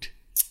behooved.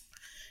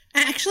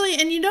 Actually,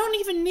 and you don't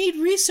even need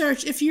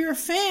research. If you're a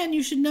fan,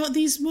 you should know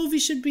these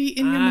movies should be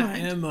in your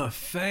mind. I am a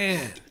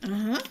fan.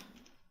 Uh-huh.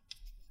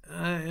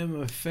 I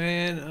am a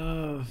fan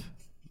of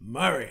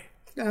Murray.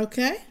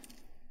 Okay.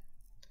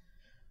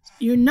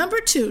 You're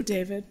number 2,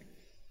 David.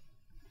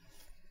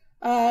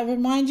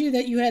 Remind you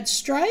that you had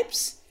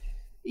Stripes,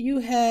 you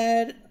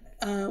had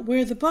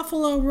Where the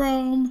Buffalo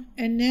Roam,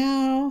 and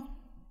now...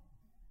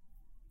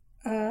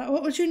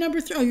 what was your number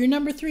 3? Oh, your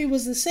number 3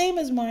 was the same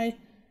as my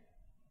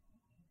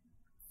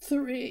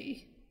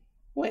 3.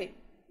 Wait,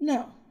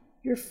 no.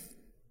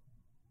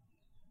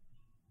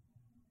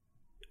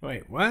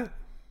 Wait, what?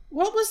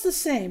 What was the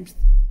same?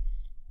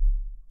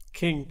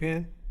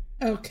 Kingpin.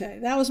 Okay,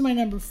 that was my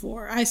number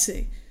 4. I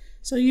see.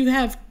 So you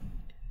have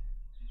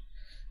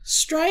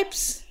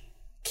Stripes,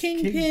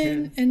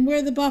 Kingpin, and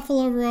Where the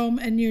Buffalo Roam,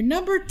 and your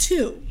number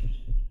 2.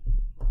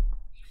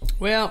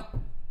 Well,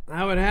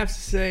 I would have to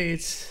say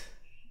it's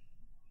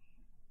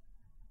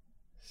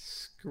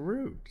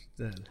Scrooge,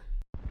 then.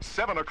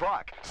 7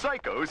 o'clock,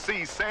 Psycho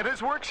sees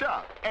Santa's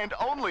workshop, and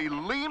only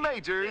Lee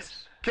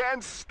Majors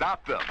can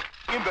stop them.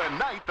 In the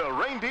night the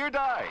reindeer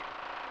died.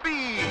 Be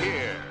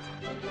here.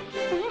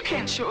 You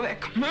can't show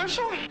that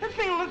commercial. That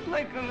thing looked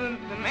like the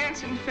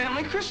Manson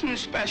family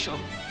Christmas special.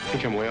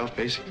 Think I'm way off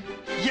base?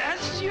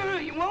 Yes, you're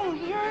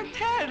a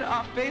tad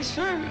off base,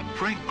 sir.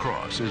 Frank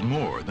Cross is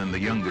more than the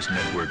youngest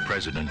network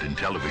president in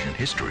television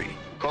history.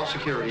 Call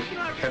security,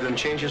 have them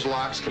change his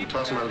locks, and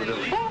toss him out of the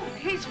building. Oh,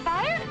 he's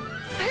fired?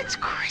 It's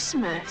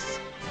Christmas.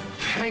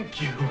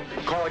 Thank you.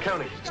 Call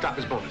accounting. Stop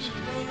his bonus.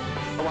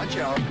 Oh, watch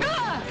out.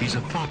 He's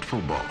a thoughtful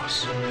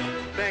boss.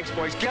 Thanks,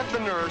 boys. Get the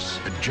nurse.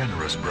 A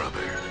generous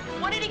brother.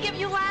 What did he give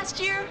you last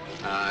year?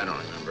 I don't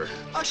remember.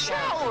 A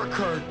shower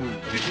curtain.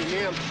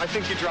 Ma'am, I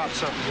think you dropped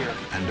something here.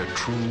 And a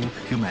true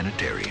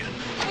humanitarian.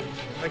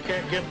 I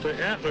can't get the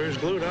antlers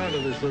glued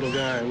onto this little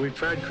guy. We've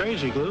tried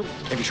crazy glue.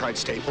 Have you tried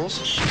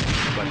Staples?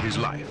 But his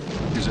life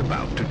is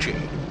about to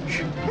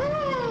change.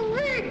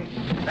 Woo-wee!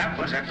 That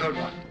was a good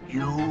one.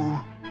 You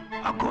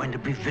are going to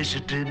be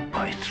visited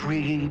by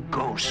 3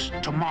 ghosts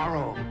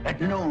tomorrow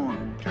at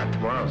noon. God,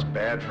 tomorrow's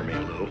bad for me,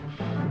 Lou.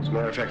 As a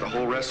matter of fact, the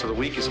whole rest of the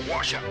week is a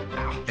washout.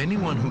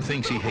 Anyone who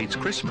thinks he hates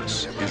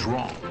Christmas is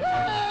wrong. Go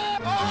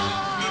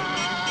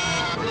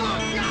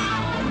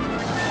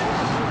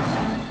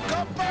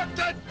back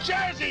to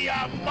Jersey,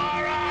 you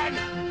moron!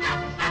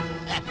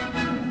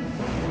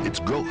 It's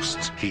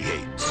ghosts he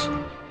hates.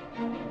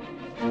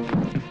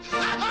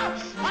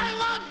 I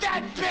love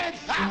that bit!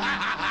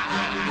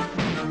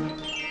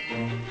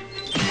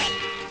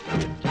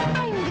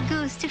 I'm the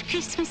ghost of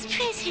Christmas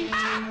present.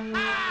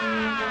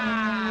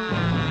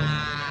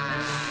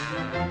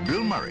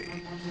 Bill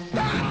Murray.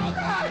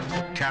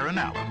 Karen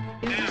Allen.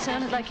 You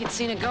sounded like you'd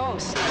seen a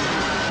ghost.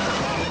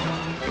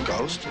 The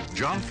ghost?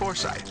 John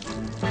Forsythe.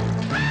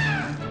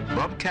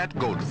 Bobcat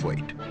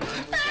Goldthwait.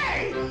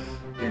 Hey!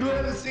 You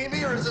glad to see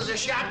me, or is this a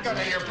shotgun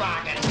in your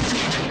pocket?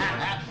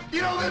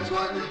 You know this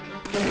one?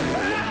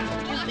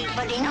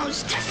 Everybody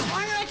knows this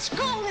one. Let's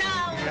go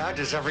now. Now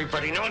does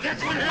everybody know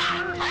this one?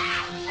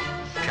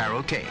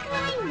 Carol Kane.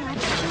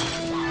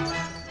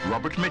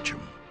 Robert Mitchum.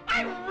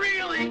 I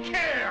really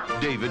care!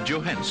 David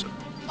Johansen.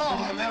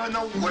 Oh, I'm having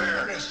the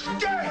weirdest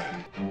day!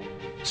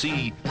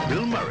 See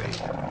Bill Murray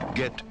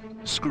get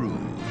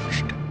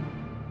Scrooged.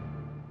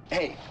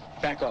 Hey,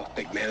 back off,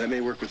 big man. That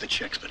may work with the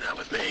chicks, but not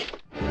with me.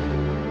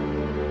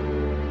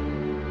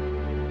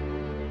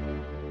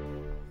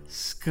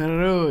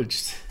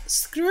 Scrooged.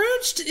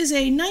 Scrooged is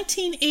a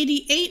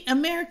 1988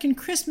 American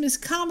Christmas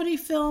comedy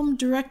film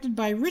directed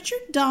by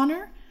Richard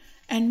Donner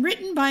and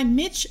written by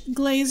Mitch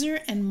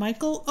Glazer and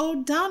Michael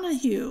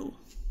O'Donoghue.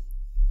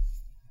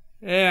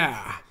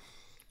 Yeah.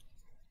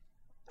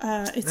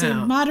 It's a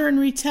modern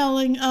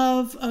retelling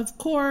of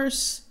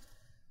course,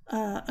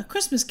 A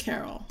Christmas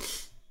Carol.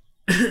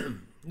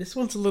 This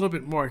one's a little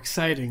bit more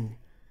exciting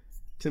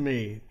to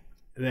me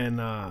than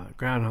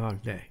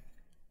Groundhog Day.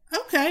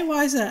 Okay,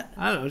 why is that?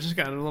 I don't know, just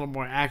got a little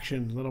more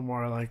action, a little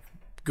more like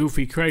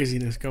goofy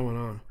craziness going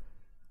on.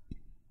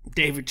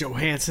 David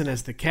Johansen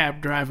as the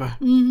cab driver.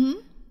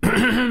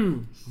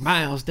 Mm-hmm.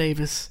 Miles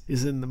Davis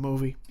is in the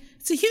movie.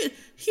 It's a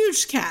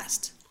huge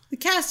cast. The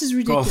cast is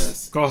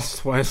ridiculous.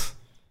 Goldthwait.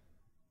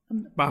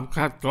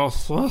 Bobcat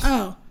Goldthwait.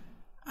 Oh,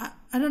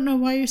 I don't know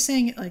why you're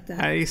saying it like that.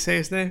 How do you say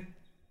his name?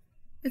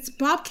 It's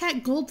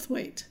Bobcat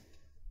Goldthwait.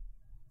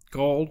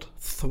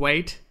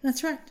 Goldthwait?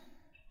 That's right.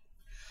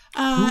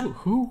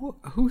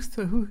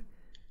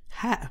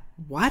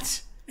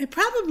 What? It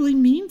probably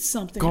means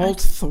something.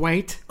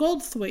 Goldthwait?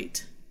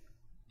 Goldthwait.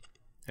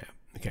 Yeah,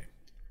 okay.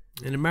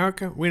 In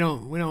America, we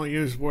don't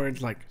use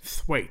words like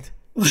thwait.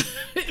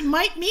 It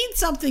might mean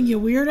something, you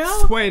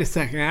weirdo. Wait a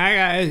second. I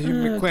got as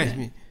you request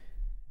me.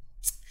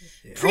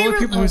 The only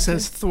people who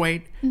says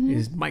thwait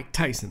is Mike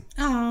Tyson.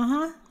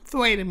 Uh-huh.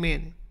 Wait a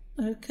minute.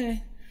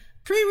 Okay.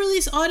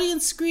 Pre-release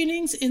audience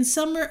screenings in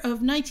summer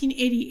of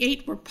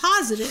 1988 were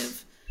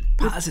positive.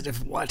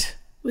 Positive what?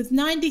 With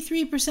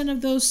 93%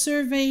 of those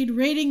surveyed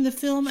rating the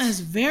film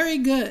as very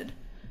good.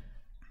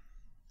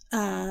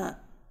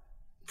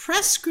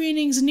 Press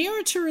screenings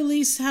nearer to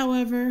release,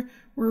 however,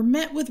 were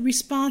met with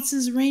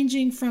responses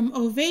ranging from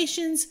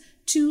ovations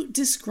to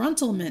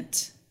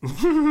disgruntlement.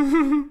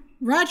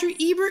 Roger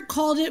Ebert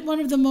called it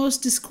one of the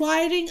most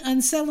disquieting,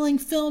 unsettling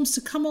films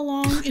to come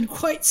along in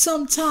quite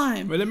some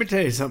time. But let me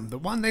tell you something. The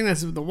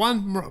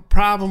one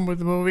problem with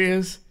the movie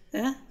is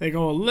they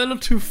go a little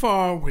too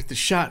far with the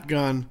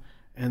shotgun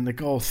and the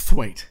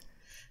Goldthwait.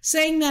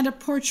 Saying that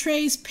it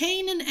portrays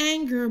pain and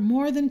anger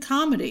more than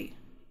comedy.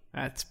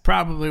 That's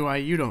probably why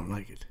you don't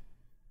like it.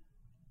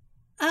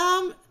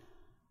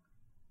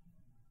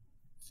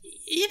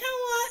 You know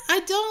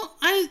what?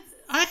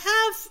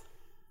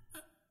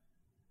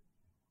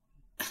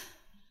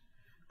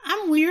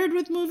 I'm weird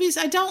with movies.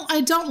 I don't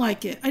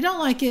like it. I don't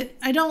like it.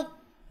 I don't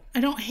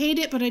hate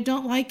it, but I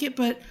don't like it.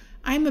 But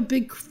I'm a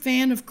big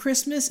fan of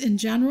Christmas in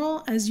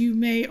general, as you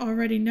may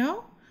already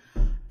know.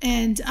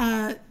 And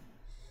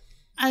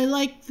I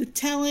like the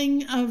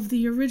telling of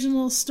the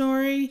original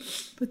story,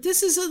 but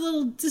this is a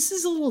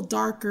little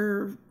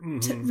darker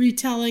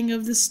retelling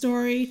of the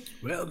story.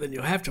 Well, then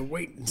you'll have to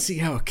wait and see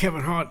how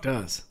Kevin Hart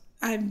does.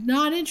 I'm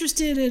not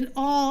interested at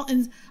all,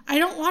 and I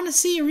don't want to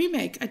see a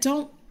remake. I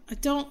don't.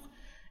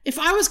 If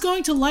I was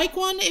going to like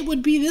one, it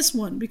would be this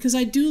one, because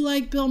I do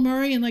like Bill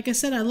Murray, and like I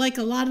said, I like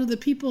a lot of the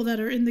people that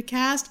are in the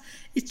cast.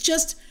 It's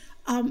just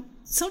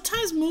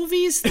sometimes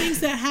things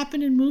that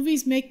happen in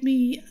movies make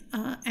me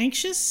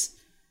anxious.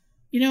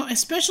 You know,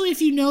 especially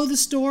if you know the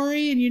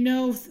story and you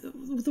know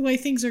the way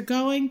things are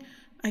going,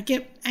 I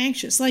get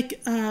anxious.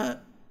 Like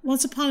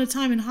Once Upon a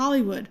Time in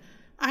Hollywood,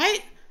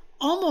 I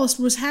almost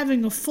was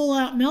having a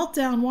full-out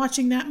meltdown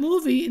watching that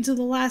movie into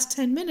the last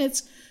 10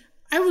 minutes.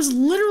 I was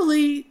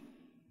literally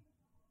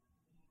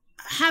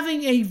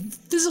having a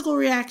physical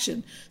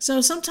reaction.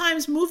 So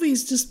sometimes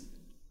movies just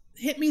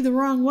hit me the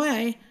wrong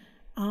way,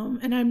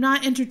 and I'm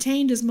not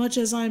entertained as much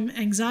as I'm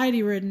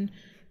anxiety-ridden.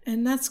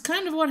 And that's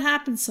kind of what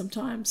happens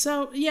sometimes.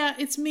 So, yeah,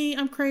 it's me.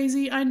 I'm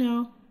crazy. I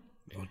know.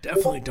 Well,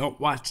 definitely don't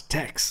watch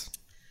Tex.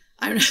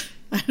 I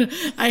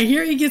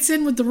hear he gets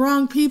in with the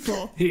wrong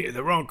people. Yeah,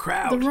 the wrong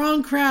crowd. The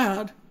wrong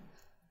crowd.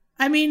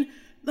 I mean,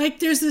 like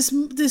there's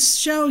this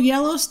show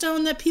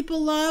Yellowstone that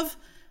people love.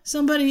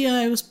 Somebody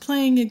I was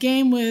playing a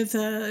game with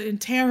in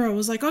Tarot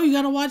was like, oh, you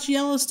got to watch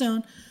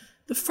Yellowstone.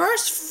 The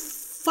first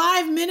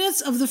 5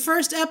 minutes of the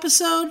first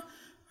episode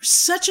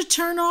such a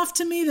turn off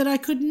to me that I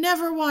could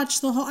never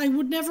watch I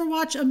would never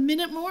watch a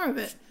minute more of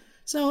it.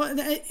 So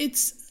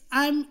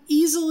I'm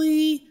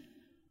easily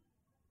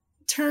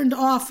turned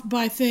off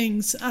by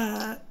things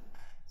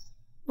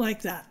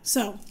like that.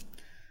 So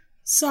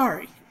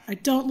sorry, I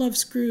don't love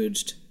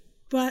Scrooged,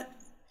 but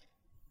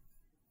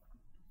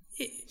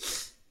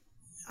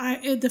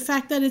the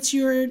fact that is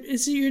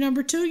it your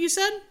number 2, you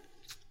said?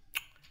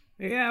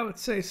 Yeah, I would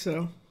say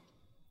so.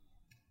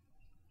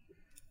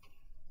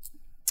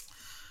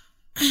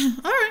 All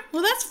right,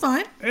 well, that's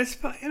fine. It's,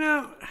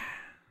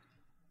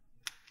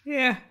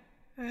 yeah.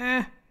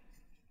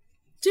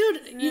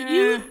 Dude,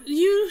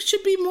 you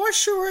should be more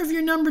sure of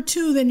your number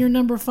 2 than your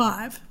number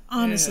 5,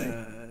 honestly.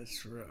 Yeah,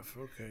 that's rough.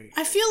 Okay.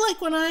 I feel like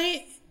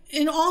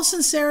in all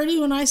sincerity,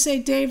 when I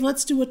say, Dave,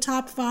 let's do a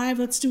top 5,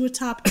 let's do a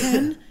top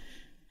 10,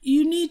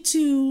 you need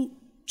to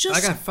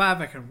just... I got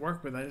 5 I can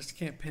work with. I just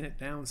can't pin it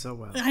down so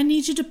well. I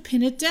need you to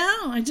pin it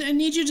down. I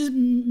need you to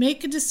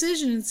make a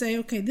decision and say,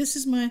 okay, this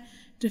is my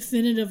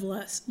definitive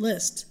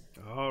list.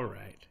 All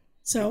right.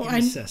 So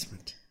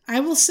assessment. I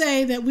will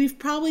say that we've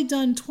probably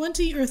done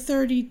 20 or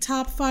 30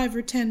 top 5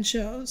 or 10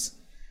 shows,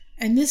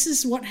 and this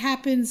is what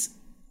happens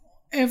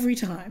every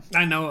time.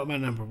 I know what my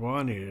number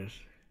 1 is.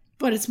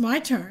 But it's my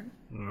turn.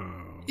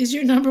 Oh. Is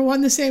your number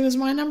 1 the same as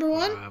my number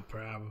 1?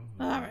 Probably.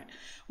 All right.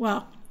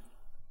 Well,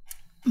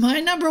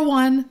 my number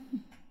 1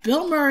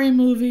 Bill Murray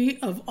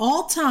movie of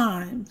all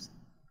time.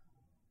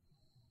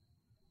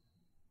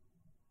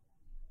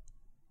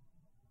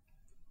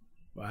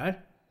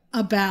 What?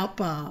 About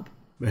Bob.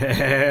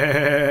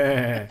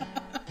 There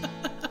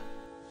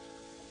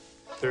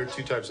are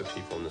 2 types of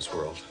people in this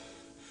world.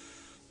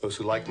 Those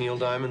who like Neil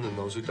Diamond and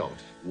those who don't.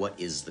 What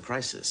is the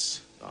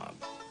crisis, Bob?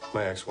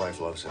 My ex-wife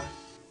loves him.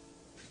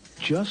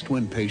 Just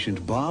when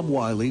patient Bob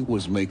Wiley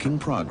was making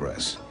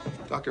progress,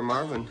 Dr.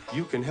 Marvin,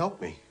 you can help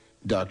me.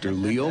 Dr.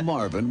 Leo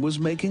Marvin was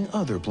making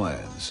other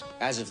plans.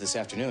 As of this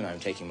afternoon,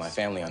 I'm taking my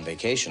family on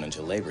vacation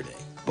until Labor Day.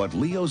 But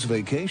Leo's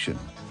vacation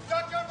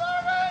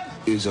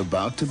is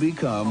about to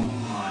become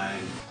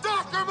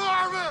Dr.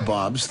 Marvin!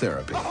 Bob's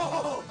therapy.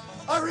 Oh,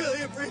 I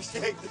really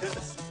appreciate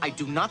this. I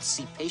do not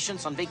see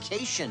patients on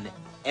vacation,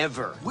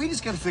 ever. We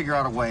just got to figure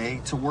out a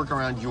way to work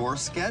around your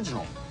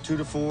schedule. 2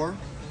 to 4,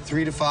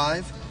 3 to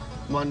 5,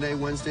 Monday,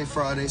 Wednesday,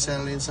 Friday,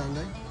 Saturday, and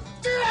Sunday.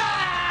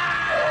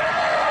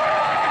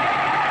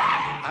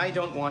 I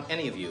don't want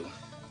any of you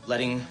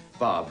letting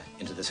Bob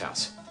into this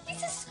house.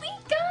 He's a sweet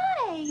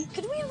guy.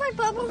 Could we invite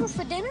Bob over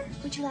for dinner?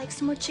 Would you like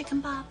some more chicken,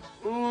 Bob?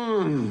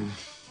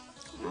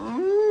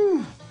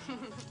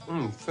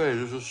 Faye,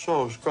 this is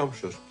so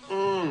scrumptious.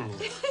 Will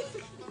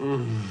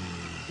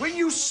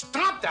you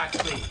stop that,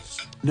 please?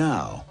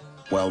 Now,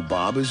 while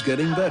Bob is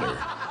getting better,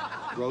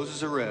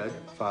 Roses are red,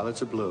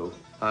 violets are blue.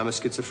 I'm a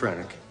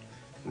schizophrenic,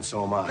 and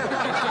so am I.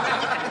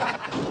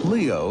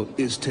 Leo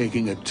is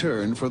taking a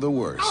turn for the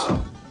worse.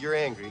 You're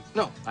angry.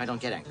 No, I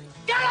don't get angry.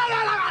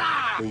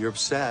 When you're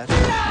upset.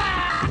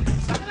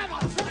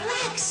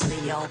 Relax,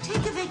 Leo.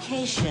 Take a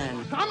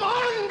vacation. I'm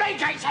on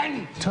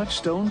vacation!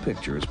 Touchstone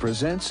Pictures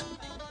presents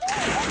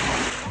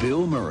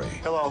Bill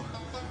Murray. Hello,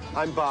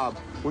 I'm Bob.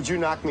 Would you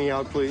knock me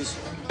out, please?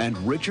 And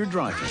Richard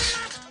Dreyfuss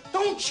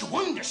Don't you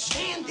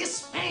understand?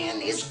 This man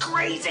is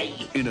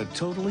crazy. in a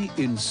totally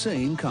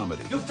insane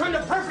comedy. You've turned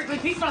a perfectly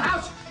peaceful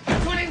house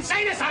into an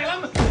insane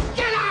asylum.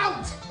 Get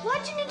out!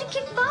 Why'd you need to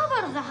kick Bob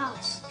out of the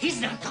house?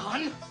 He's not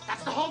gone.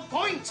 That's the whole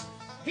point.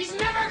 He's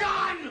never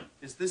gone.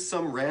 Is this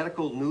some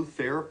radical new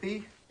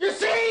therapy? You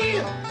see?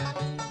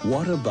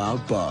 What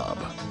about Bob?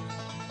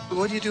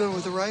 What are you doing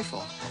with the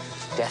rifle?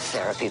 Death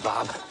therapy,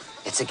 Bob.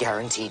 It's a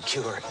guaranteed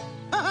cure.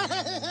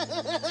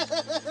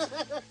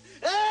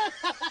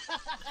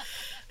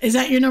 Is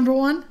that your number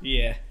 1?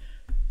 Yeah.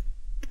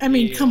 I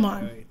mean, Yeah, come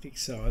on. I think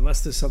so.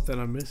 Unless there's something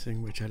I'm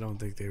missing, which I don't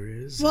think there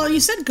is. Well,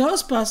 you said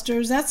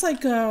Ghostbusters. That's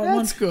like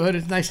That's good.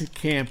 It's nice and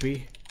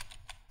campy.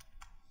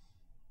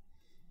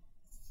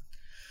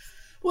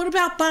 What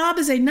About Bob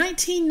is a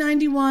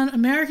 1991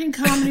 American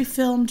comedy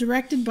film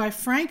directed by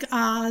Frank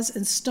Oz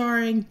and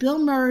starring Bill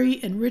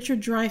Murray and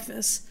Richard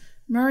Dreyfuss.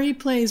 Murray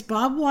plays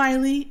Bob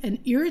Wiley, an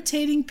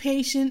irritating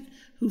patient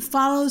who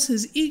follows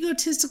his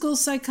egotistical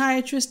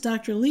psychiatrist,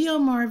 Dr. Leo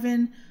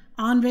Marvin,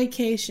 on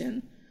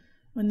vacation.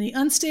 When the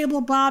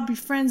unstable Bob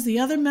befriends the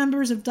other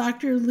members of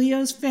Dr.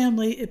 Leo's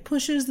family, it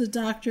pushes the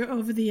doctor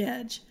over the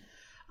edge.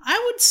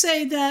 I would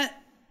say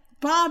that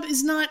Bob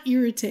is not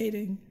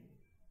irritating.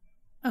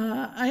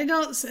 I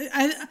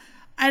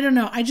don't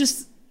know.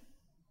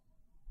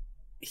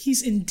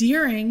 He's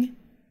endearing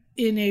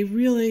in a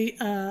really,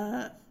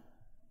 I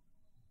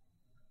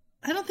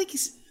don't think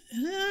he's,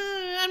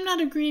 I'm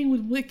not agreeing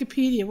with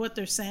Wikipedia, what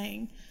they're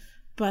saying,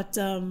 but,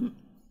 I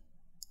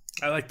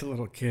like the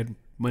little kid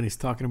when he's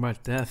talking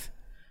about death.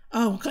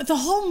 Oh, God, the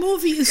whole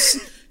movie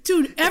is,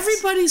 dude,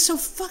 everybody's so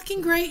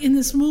fucking great in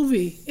this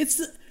movie.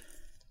 It's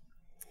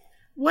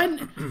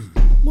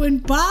when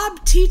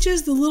Bob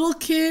teaches the little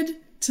kid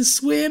to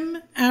swim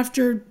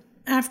after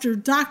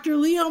Dr.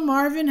 Leo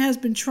Marvin has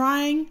been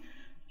trying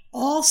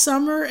all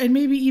summer and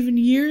maybe even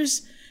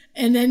years,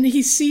 and then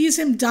he sees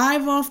him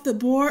dive off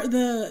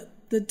the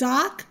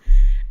dock,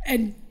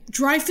 and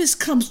Dreyfuss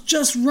comes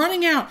just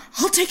running out.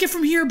 I'll take it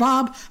from here,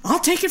 Bob. I'll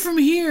take it from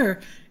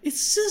here.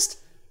 It's just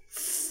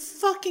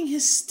fucking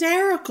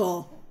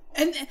hysterical.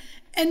 And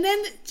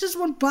then just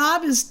when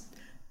Bob is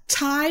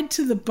tied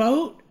to the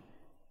boat,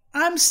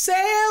 I'm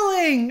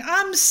sailing.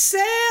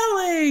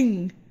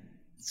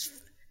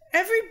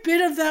 Every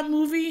bit of that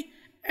movie,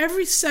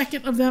 every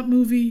second of that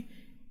movie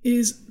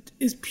is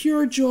is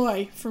pure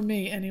joy for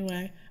me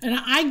anyway. And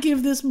I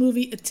give this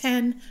movie a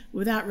 10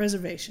 without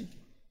reservation.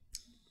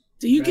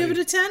 Do you give it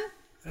a 10?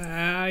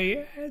 Yeah,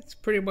 it's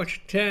pretty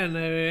much a 10.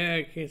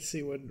 I can't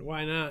see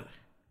why not.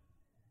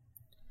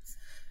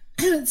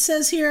 It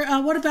says here,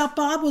 What About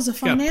Bob was a It's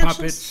financial... got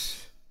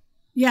puppets.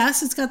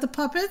 Yes, it's got the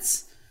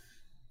puppets.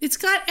 It's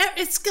got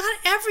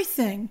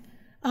everything.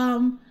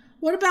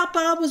 What About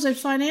Bob was a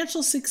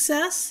financial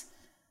success.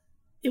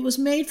 It was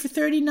made for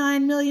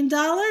 $39 million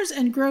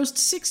and grossed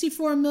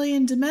 $64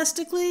 million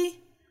domestically.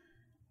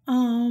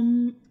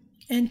 And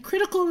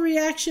critical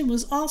reaction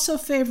was also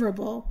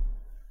favorable.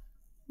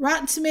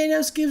 Rotten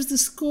Tomatoes gives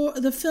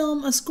the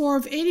film a score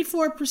of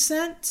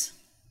 84%.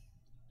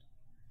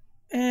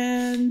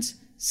 And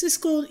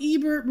Siskel and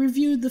Ebert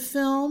reviewed the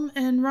film,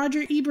 and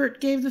Roger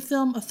Ebert gave the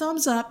film a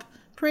thumbs up,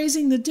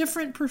 praising the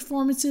different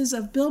performances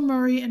of Bill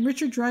Murray and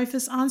Richard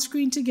Dreyfuss on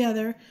screen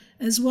together,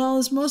 as well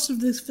as most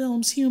of the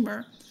film's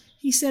humor.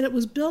 He said it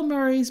was Bill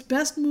Murray's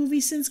best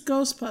movie since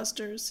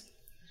Ghostbusters.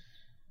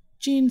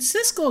 Gene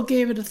Siskel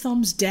gave it a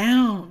thumbs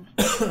down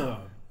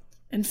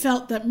and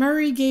felt that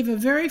Murray gave a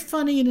very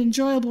funny and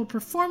enjoyable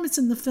performance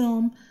in the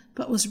film,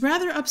 but was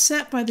rather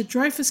upset by the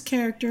Dreyfuss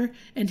character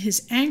and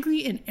his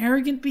angry and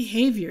arrogant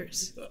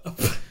behaviors.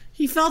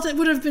 He felt it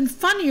would have been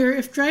funnier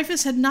if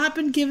Dreyfuss had not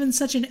been given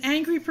such an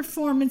angry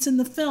performance in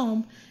the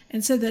film,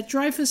 and said that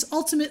Dreyfuss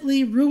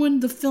ultimately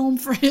ruined the film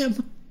for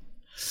him.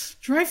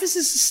 Dreyfuss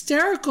is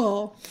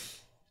hysterical.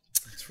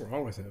 What's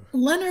wrong with him?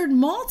 Leonard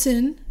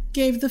Maltin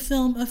gave the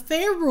film a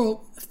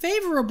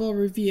favorable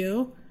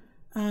review.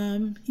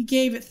 He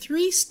gave it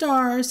 3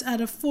 stars out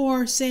of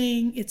 4,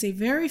 saying it's a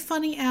very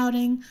funny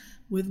outing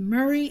with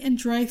Murray and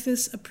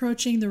Dreyfuss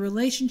approaching the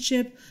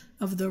relationship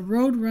of the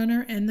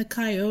Roadrunner and the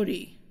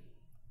Coyote.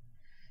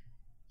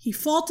 He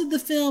faulted the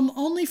film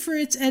only for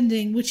its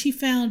ending, which he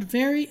found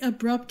very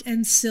abrupt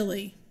and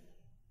silly.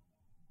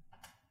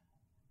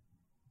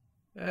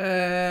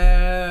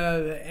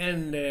 The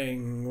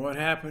ending. What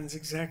happens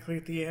exactly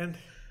at the end?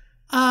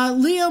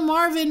 Leo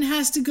Marvin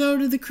has to go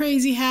to the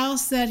crazy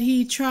house that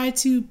he tried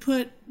to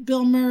put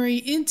Bill Murray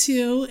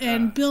into,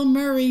 and Bill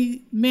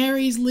Murray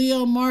marries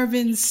Leo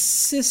Marvin's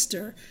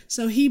sister.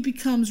 So he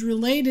becomes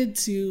related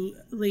to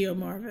Leo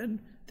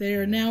Marvin. They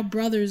are now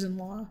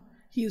brothers-in-law.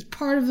 He is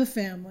part of the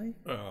family.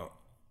 Oh.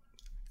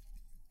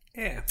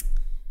 Yeah.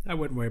 I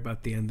wouldn't worry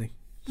about the ending.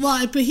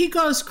 Well, but he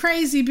goes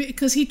crazy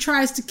because he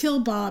tries to kill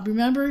Bob.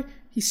 Remember?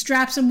 He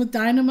straps him with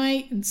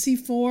dynamite and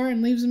C4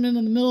 and leaves him in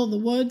the middle of the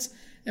woods.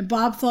 And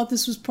Bob thought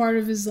this was part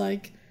of his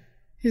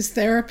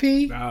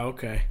therapy. Oh,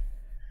 okay.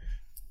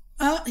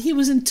 He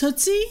was in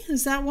Tootsie.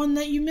 Is that one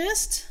that you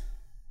missed?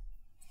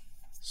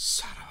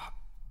 Son of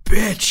a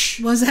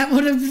bitch. Was that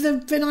would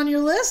have been on your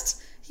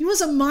list? He was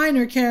a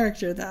minor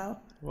character, though.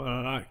 Well,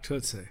 I like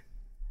Tootsie.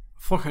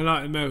 Fucking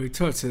like the movie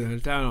Tootsie, then,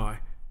 don't I?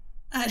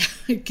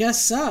 I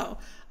guess so.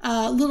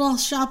 Little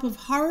Shop of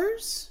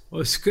Horrors.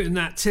 Well, it's good in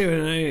that too,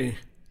 isn't it?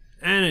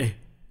 Annie.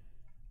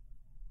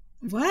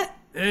 What?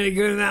 Annie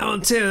good in that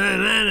one too,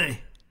 then, Annie.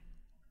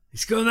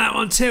 He's good in that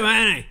one too,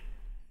 Annie.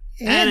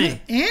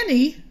 Annie?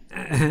 Annie.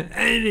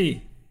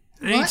 Annie.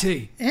 Ain't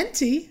he?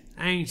 Auntie?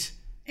 Ain't.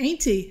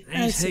 Ain't he?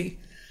 Ain't he?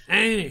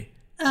 Annie.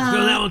 He's good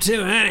in that one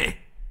too, Annie.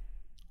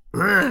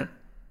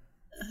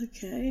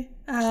 Okay.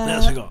 What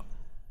else we got?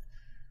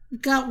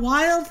 We've got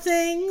Wild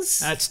Things.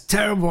 That's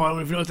terrible. I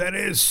don't even know what that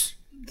is.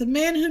 The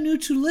Man Who Knew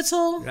Too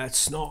Little.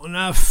 That's not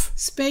enough.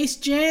 Space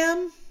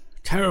Jam.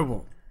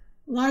 Terrible.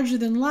 Larger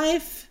Than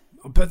Life.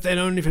 I bet they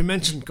don't even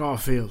mention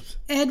Garfield.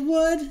 Ed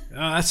Wood.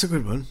 Oh, that's a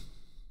good one.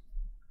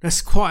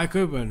 That's quite a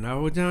good one. I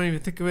don't even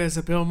think of it as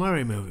a Bill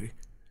Murray movie.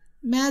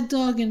 Mad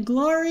Dog and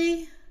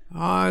Glory.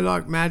 I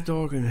like Mad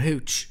Dog and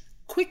Hooch.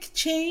 Quick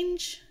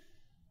Change.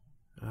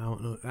 I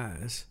don't know what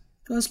that is.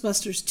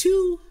 Ghostbusters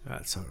 2.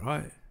 That's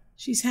alright.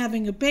 She's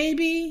Having a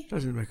Baby.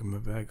 Doesn't make him a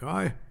bad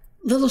guy.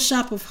 Little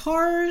Shop of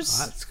Horrors.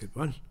 Oh, that's a good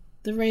one.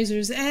 The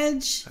Razor's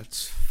Edge.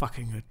 That's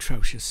fucking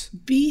atrocious.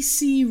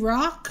 BC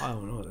Rock. I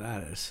don't know what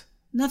that is.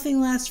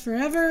 Nothing Lasts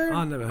Forever.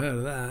 I've never heard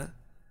of that.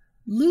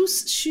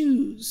 Loose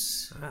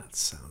Shoes. That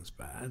sounds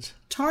bad.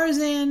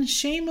 Tarzan,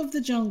 Shame of the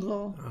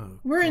Jungle. Oh,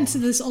 we're into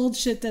this old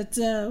shit that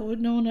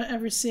no one will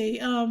ever see.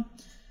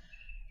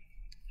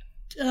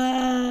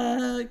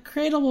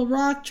 Cradle Will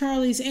Rock,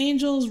 Charlie's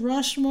Angels,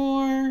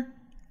 Rushmore.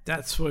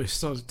 That's where he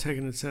started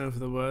taking a turn for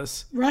the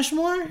worse.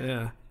 Rushmore?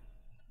 Yeah.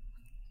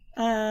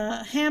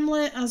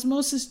 Hamlet,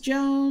 Osmosis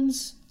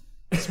Jones.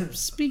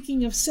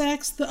 Speaking of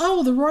sex, the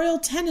Royal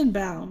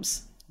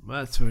Tenenbaums.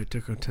 That's where he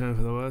took a turn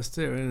for the worse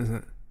too, isn't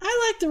it?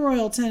 I like the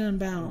Royal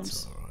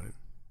Tenenbaums.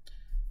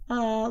 That's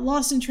alright.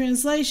 Lost in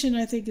Translation,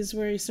 I think, is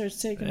where he starts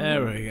taking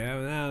There over. we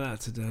go. Now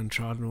that's a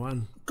downtrodden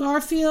one.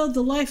 Garfield,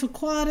 The Life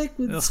Aquatic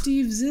with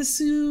Steve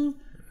Zissou.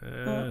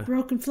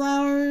 Broken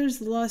Flowers,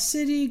 The Lost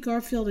City,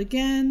 Garfield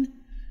Again.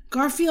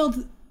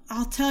 Garfield,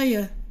 I'll tell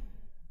you,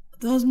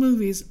 those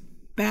movies,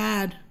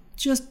 bad.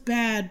 Just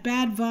bad.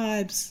 Bad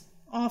vibes.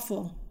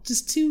 Awful.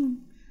 Just too...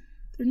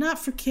 They're not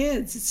for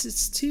kids.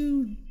 It's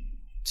too...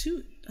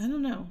 I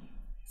don't know.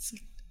 It's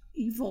like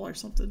evil or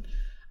something.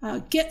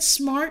 Get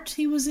Smart,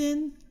 he was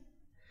in.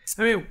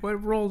 I mean,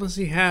 what role does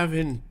he have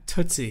in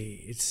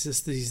Tootsie? It's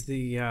just he's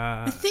the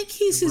I think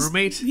he's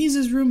roommate. He's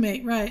his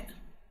roommate, right?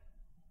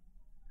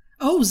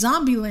 Oh,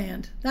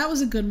 Zombieland. That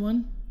was a good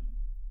one.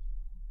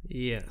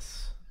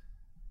 Yes.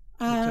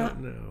 I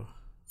don't know.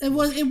 It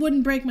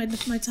wouldn't break my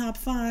top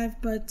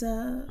 5, but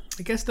I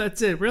guess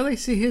that's it. Really,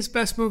 see, his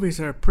best movies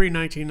are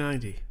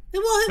pre-1990.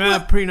 Well,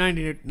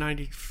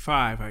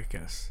 pre-1995, I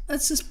guess.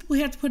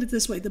 We have to put it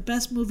this way: the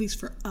best movies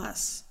for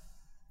us.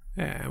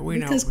 Yeah, we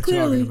know Because what we're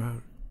clearly- talking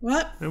about.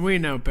 What? And we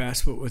know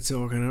best what we're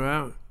talking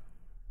about.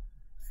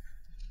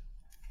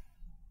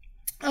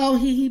 Oh,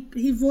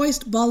 he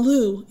voiced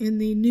Baloo in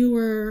the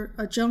newer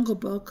Jungle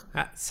Book.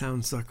 That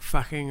sounds like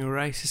fucking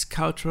racist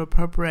cultural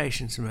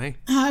appropriation to me.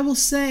 I will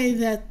say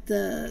that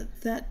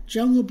that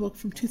Jungle Book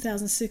from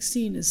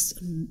 2016 is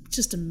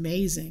just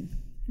amazing.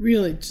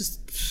 Really,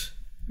 just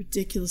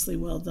ridiculously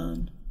well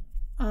done.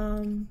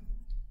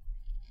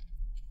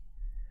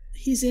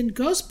 He's in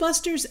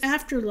Ghostbusters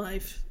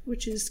Afterlife,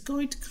 which is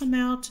going to come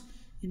out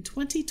in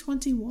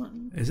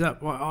 2021. Is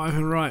that what,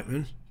 Ivan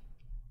Reitman?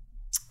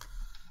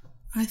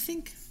 I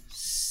think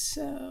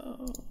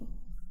so.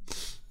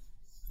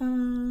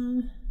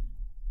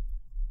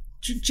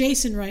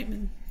 Jason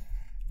Reitman.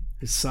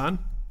 His son?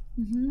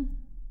 Mm-hmm.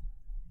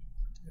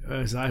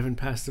 Has Ivan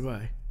passed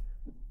away?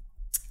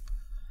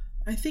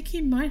 I think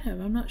he might have.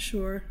 I'm not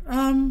sure.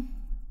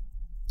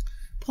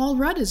 Paul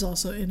Rudd is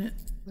also in it.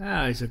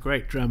 Ah, he's a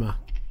great drummer.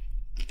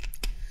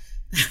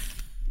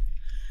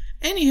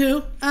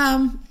 Anywho,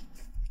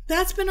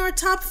 that's been our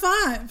top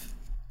 5.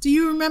 Do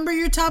you remember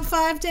your top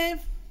 5,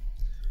 Dave?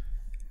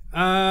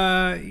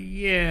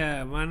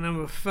 Yeah, my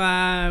number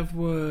 5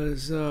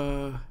 was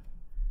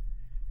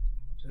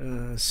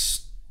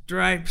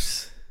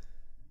Stripes.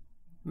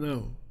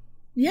 No.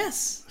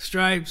 Yes.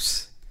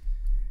 Stripes,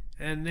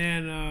 and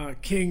then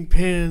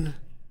Kingpin,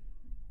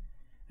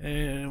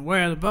 and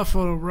Where the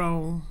Buffalo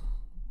Roam,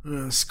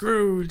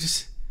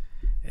 Scrooge,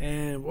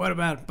 and What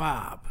About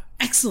Bob?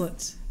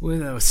 Excellent.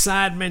 With a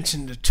side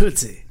mention to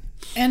Tootsie.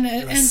 And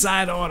a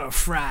side order of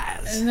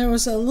fries. And there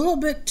was a little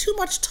bit too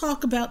much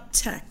talk about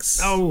Tex.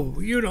 Oh,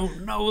 you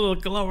don't know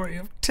the glory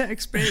of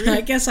Tex, baby.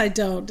 I guess I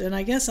don't, and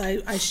I guess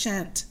I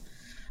shan't.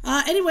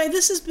 Anyway,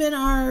 this has been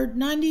our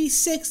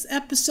 96th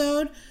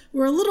episode.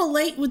 We're a little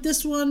late with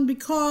this one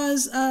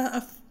because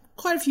of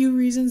quite a few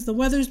reasons. The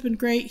weather's been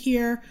great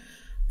here,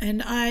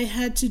 and I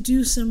had to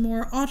do some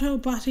more auto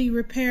body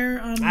repair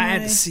on I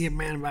had to see a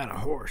man about a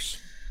horse.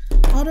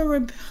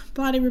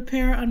 Body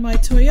repair on my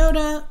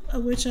Toyota,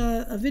 which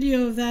a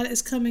video of that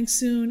is coming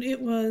soon.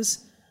 It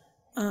was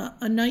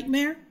a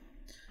nightmare,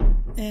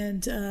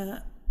 and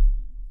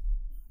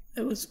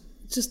it was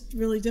just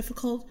really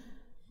difficult.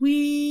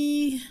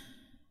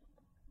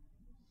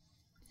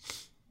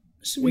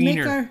 Should we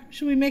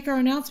make our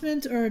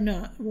announcement or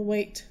not? We'll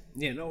wait.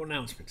 Yeah, no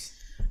announcements.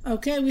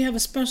 Okay, we have a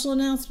special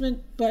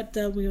announcement, but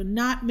we are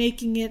not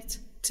making it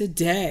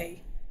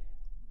today.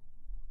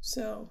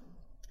 So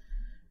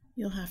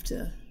you'll have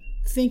to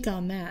think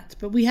on that.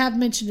 But we have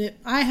mentioned it.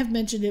 I have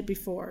mentioned it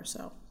before.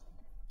 So,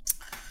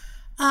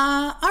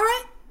 all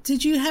right.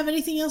 Did you have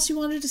anything else you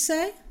wanted to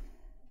say?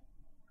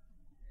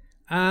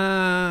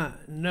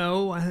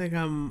 No. I think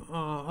I'm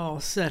all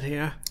set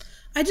here.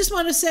 I just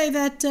want to say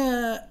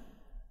that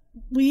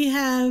we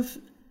have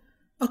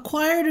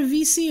acquired a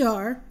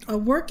VCR, a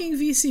working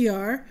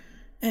VCR,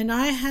 and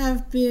I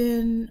have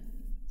been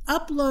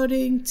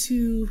uploading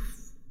to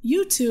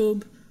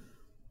YouTube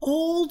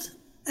old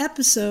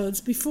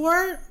episodes.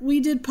 Before we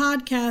did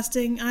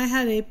podcasting, I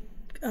had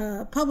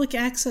a public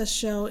access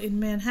show in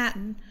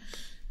Manhattan,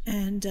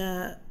 and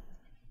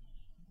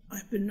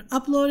I've been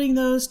uploading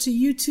those to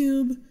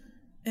YouTube,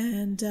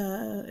 and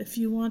if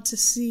you want to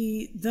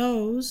see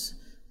those,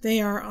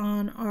 they are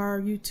on our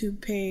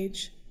YouTube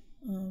page.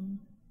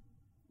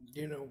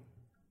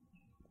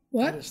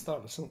 What? I just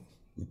thought of something.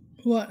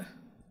 What?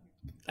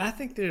 I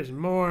think there's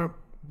more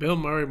Bill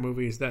Murray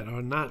movies that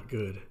are not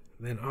good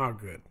than are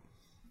good.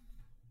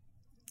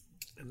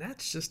 And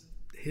that's just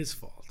his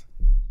fault.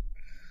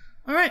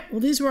 All right. Well,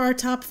 these were our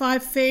top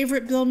 5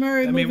 favorite Bill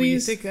Murray movies. I mean, you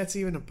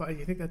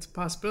think that's a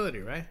possibility,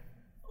 right?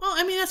 Well,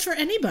 I mean, that's for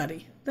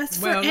anybody. That's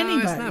for anybody. No,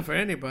 it's not for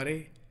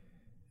anybody.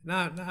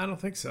 No, I don't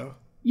think so.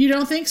 You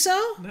don't think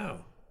so?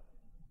 No.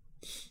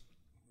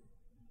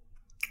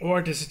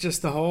 Or does it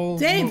just the whole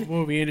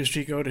movie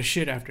industry go to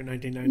shit after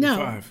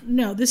 1995?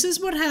 No. This is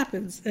what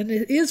happens, and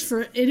it is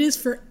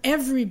for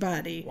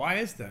everybody. Why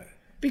is that?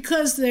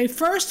 Because the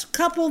first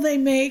couple they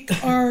make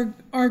are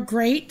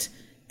great,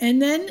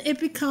 and then it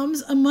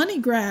becomes a money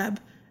grab,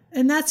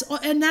 and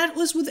that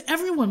was with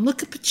everyone.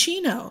 Look at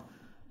Pacino.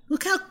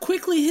 Look how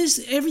quickly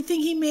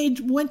everything he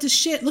made went to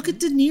shit. Look at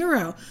De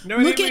Niro. No,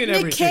 look at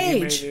Nick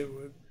Cage.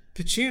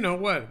 Pacino,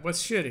 what?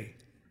 What's shitty?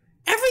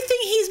 Everything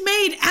he's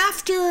made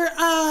after...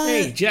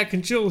 hey, Jack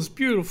and Jill is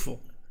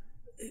beautiful.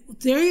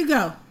 There you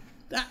go.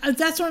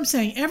 That's what I'm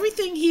saying.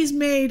 Everything he's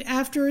made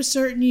after a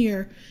certain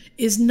year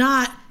is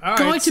not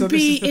going to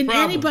be in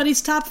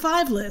anybody's top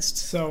 5 list.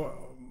 So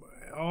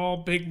all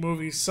big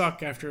movies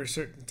suck after a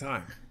certain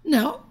time.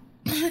 No.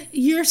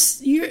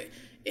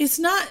 it's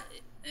not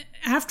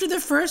after the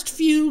first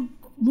few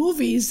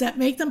movies that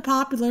make them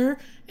popular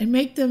and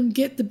make them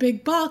get the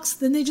big bucks,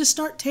 then they just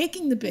start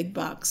taking the big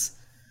bucks.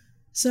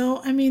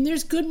 So, I mean,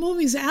 there's good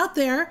movies out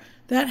there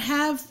that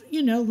have,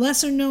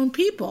 lesser known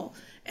people.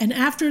 And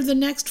after the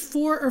next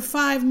 4 or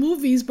 5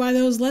 movies by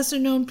those lesser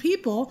known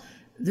people,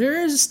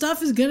 their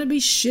stuff is going to be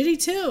shitty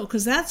too,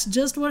 because that's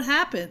just what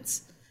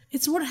happens.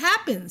 It's what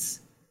happens.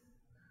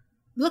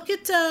 Look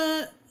at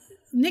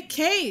Nick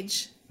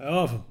Cage. I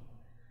love him.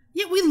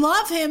 Yeah, we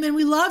love him and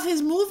we love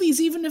his movies,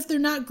 even if they're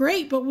not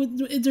great. But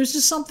there's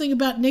just something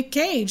about Nick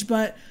Cage.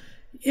 But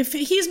if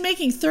he's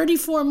making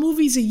 34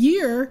 movies a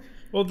year...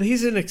 Well,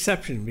 he's an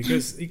exception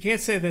because you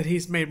can't say that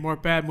he's made more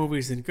bad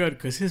movies than good,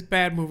 because his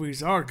bad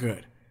movies are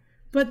good.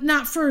 But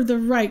not for the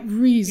right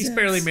reasons. He's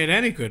barely made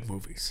any good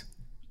movies.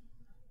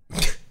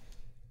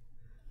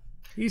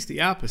 He's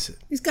the opposite.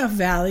 He's got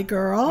Valley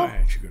Girl. Oh,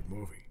 that's a good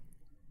movie.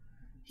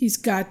 He's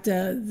got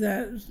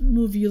that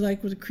movie you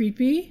like with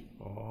Creepy.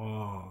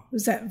 Oh.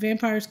 Was that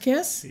Vampire's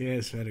Kiss?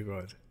 Yes, very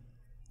good.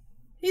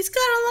 He's got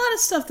a lot of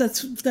stuff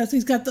that's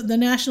he's got the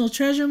National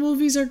Treasure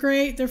movies are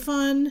great. They're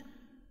fun.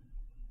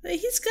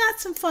 He's got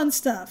some fun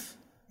stuff.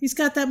 He's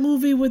got that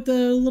movie with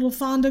the little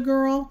Fonda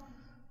girl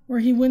where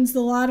he wins the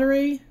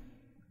lottery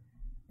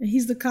and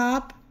he's the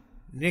cop.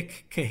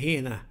 Nick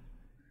Kahina.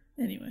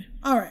 Anyway,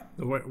 all right.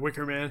 The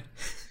Wicker Man.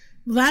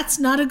 That's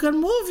not a good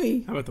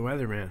movie. How about The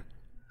Weatherman?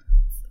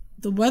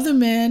 The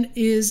Weatherman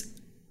is...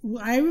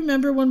 I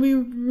remember when we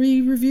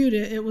re-reviewed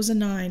it, it was a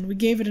 9. We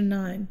gave it a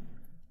 9.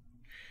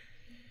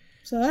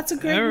 So that's a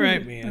great movie. All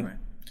right, man. All right.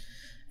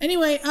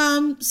 Anyway,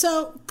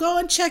 so go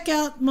and check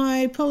out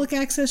my public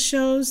access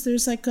shows.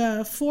 There's like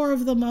 4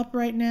 of them up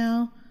right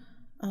now.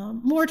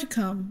 More to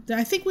come.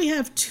 I think we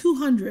have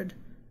 200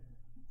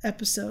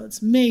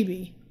 episodes,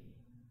 maybe.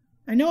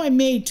 I know I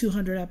made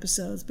 200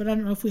 episodes, but I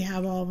don't know if we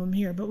have all of them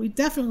here. But we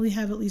definitely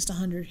have at least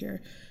 100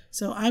 here.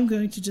 So I'm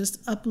going to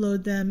just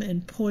upload them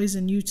and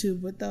poison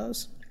YouTube with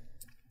those.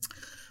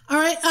 All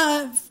right,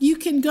 you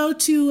can go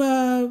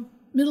to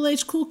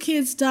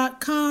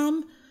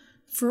middleagedcoolkids.com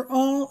for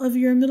all of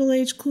your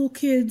middle-aged cool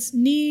kids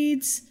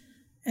needs,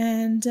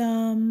 and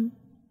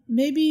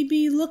maybe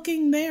be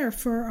looking there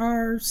for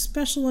our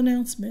special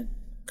announcement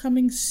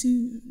coming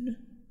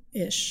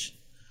soon-ish.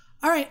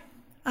 All right,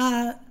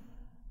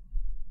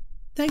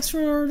 thanks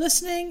for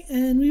listening,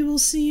 and we will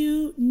see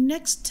you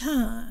next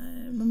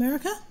time.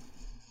 America?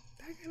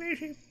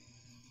 Bye-bye.